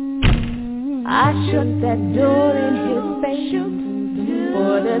 I shut that door in his face.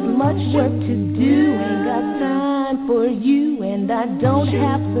 For there's much work to do, ain't got time for you, and I don't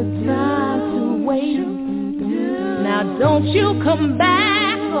have the time to wait. Now don't you come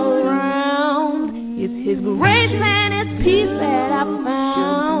back around. It's his grace and his peace that I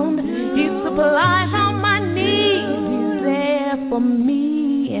found. He supplies all my needs, he's there for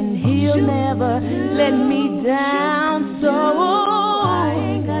me, and he'll never let me down. So I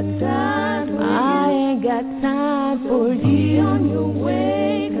ain't got time for you. I ain't got time for you. Be on your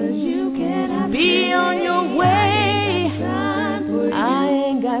way, 'cause you cannot be on your way. I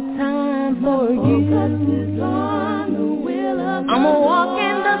ain't got time for you. Focus is on the will of I'm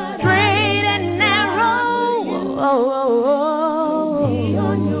walking the straight and narrow. Be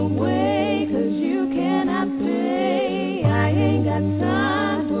on your way, 'cause you cannot stay. I ain't got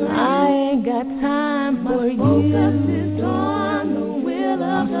time for you. I ain't got time for you. Focus is on the will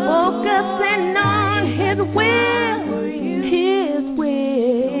of the focusing on his will. His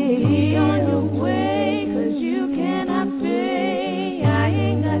will. Be on your way, 'cause you cannot stay. I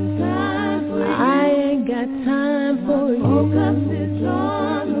ain't got time for you. I ain't got time for you. Focus is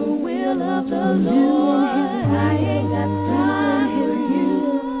on the will of the Lord. I ain't got time for you.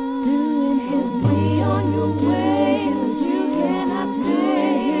 Doing his will. Be on your way, 'cause you cannot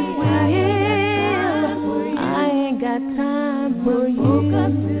stay. I ain't got time for you.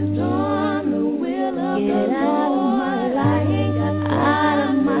 Focus is on the will of the Lord. Out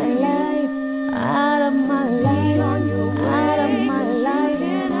of my life, out of my life, out of my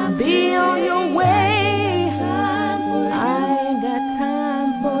life, be on your way. I ain't got time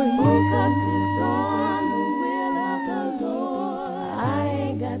for you. Focus is on the will of the Lord. I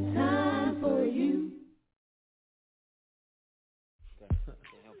ain't got time for you.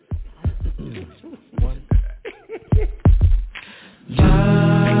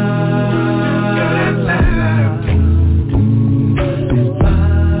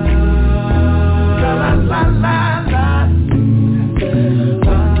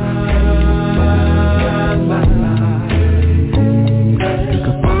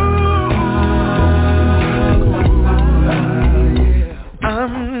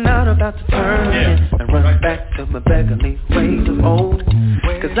 I'm not about to turn and run back to my beggarly ways of old,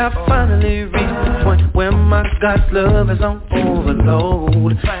 'cause I finally reached the point where my God's love is on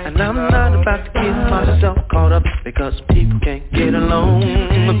overload. And I'm not about to get myself caught up because people can't get along.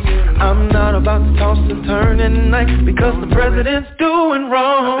 I'm not about to toss and turn at night because the president's doing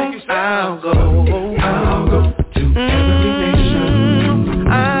wrong. I'll go to every nation.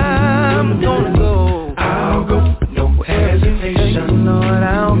 I'm gonna go. I'll go, no hesitation. Lord,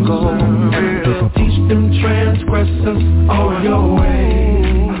 I'll go. And teach them transgressors all your ways.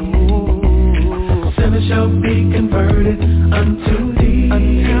 Sinners shall be converted unto thee.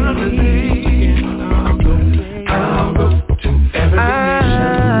 I'll go to every nation.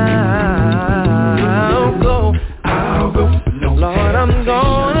 I'll go, Lord, I'm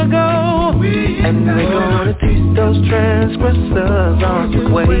gonna go. And they're gonna teach those transgressors all your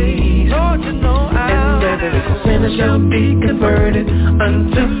ways. And every sinner shall be converted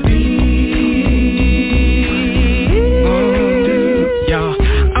unto thee. Y'all,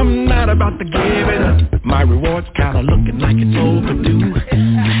 I'm not about to give it up. My reward's kinda looking like it's overdue.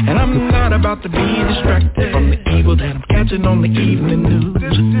 And I'm not about to be distracted from the evil that I'm catching on the evening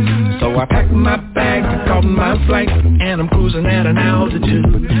news. So I packed my bags and caught my flight, and I'm cruising at an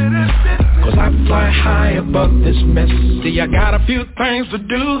altitude. Cause I fly high above this mess. See, I got a few things to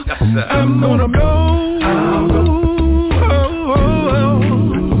do. I'm gonna go. I'll go.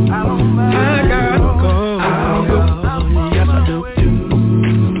 I gotta go. I'll go. Yes, I do.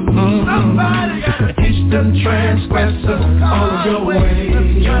 Teach them transgressors all of your ways.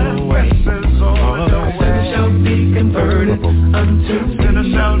 Sinners shall be converted unto sinners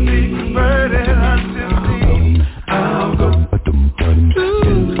shall be converted unto thee. I'll go.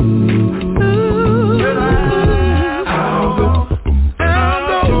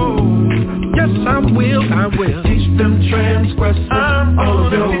 I will teach them transgressors all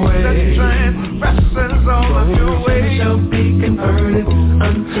of your ways. Transgressors all of your ways shall be converted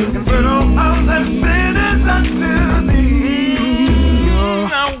unto convert all them sinners unto thee.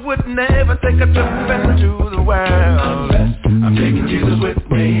 I would never take a trip into the world. I'm taking Jesus with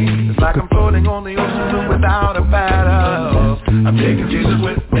me. It's like I'm floating on the ocean without a paddle. I'm taking Jesus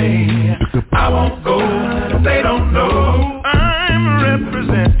with me. I won't go if they don't know. I'm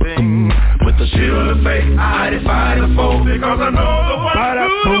representing with the shield of faith. I defy the foe because I know the one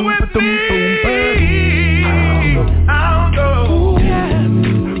who's with me. I'll go.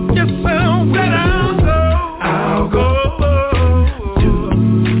 Yes, I'll go.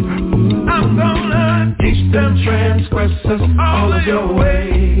 I'm gonna teach them transgressors all of your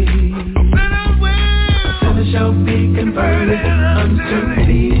ways. Sinners shall be converted unto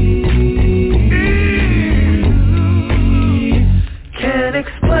thee. Can't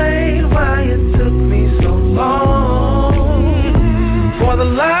explain why it took me so long for the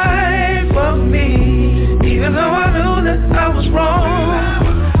life of me. Even though I knew that I was wrong,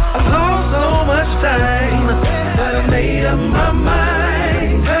 I lost so much time, but I made up my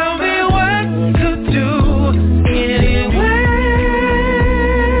mind. Tell me what to do anyway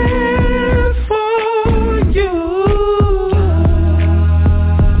for you.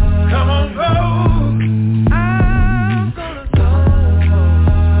 Come on, go. I'm gonna go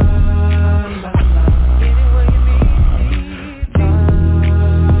anywhere you need me.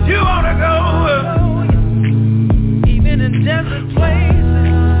 You wanna go even in desert places.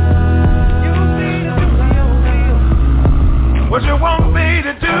 What you want me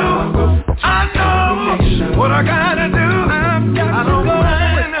to do? I know what I gotta do. I don't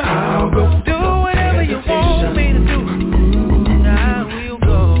mind. I'll go. Do whatever you want me to do. I will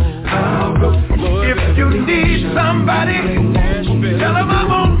go. I'll go. If you need somebody, tell them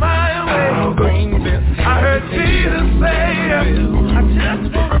I'm on my way. I heard Jesus say, I just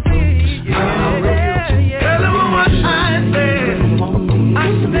wanna be. Tell them what I said. I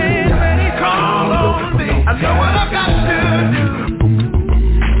stand ready. Call on me. I know what I got to do.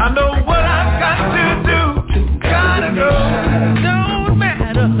 I know what I've got to do. Gotta go. Don't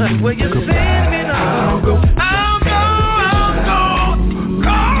matter where you send me now. I'll go. I'll go. I'll go.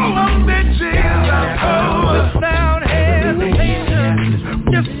 Call on me, Jesus. I'll go without hesitation.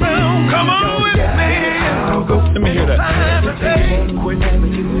 Just come on with me. I'll go. Let me hear that.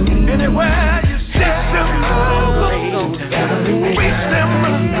 Anywhere you see them, reach them.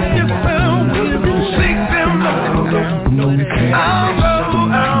 Just seek them. I'll go.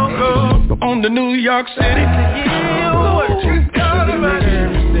 On the New York City.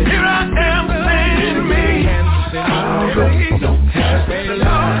 Here I am, send me. I'll go.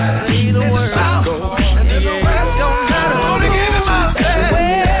 See the world. Don't matter. I wanna give it my best.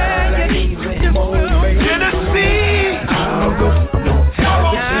 Tennessee. I'll go.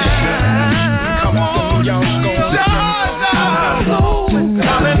 Come on, y'all go. Georgia.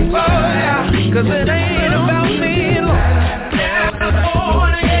 Coming for ya. 'Cause it ain't about me, Lord.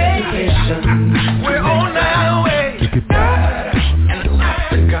 We're on our way.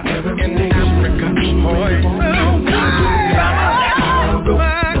 In Africa, boy.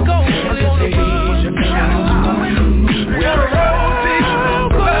 My goal is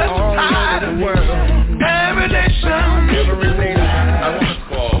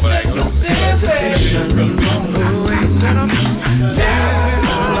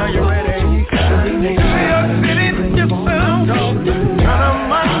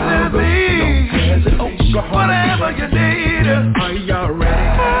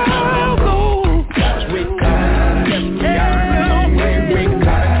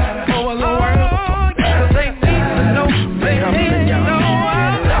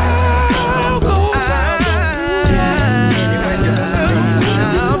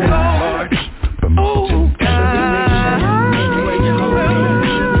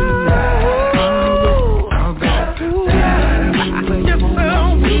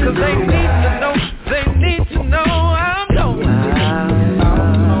 'cause they need to know I'm going.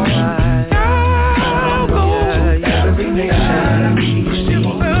 I'll go. Every nation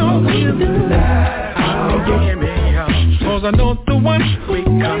will do that. I'll give me out, 'cause I know the one we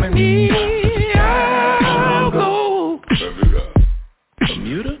coming. I'll go.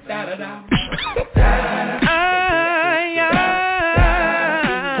 Bermuda? Da-da-da.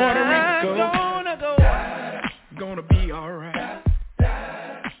 Puerto Rico. Gonna be alright.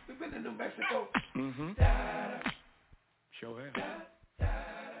 We've been to New Mexico. Sure have.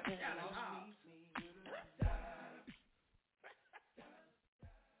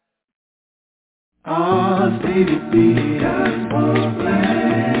 Oh, Stevie B, gospel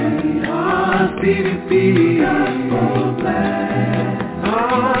plan. Oh, Stevie B, gospel plan.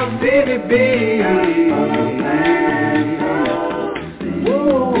 Oh, Stevie B, gospel plan.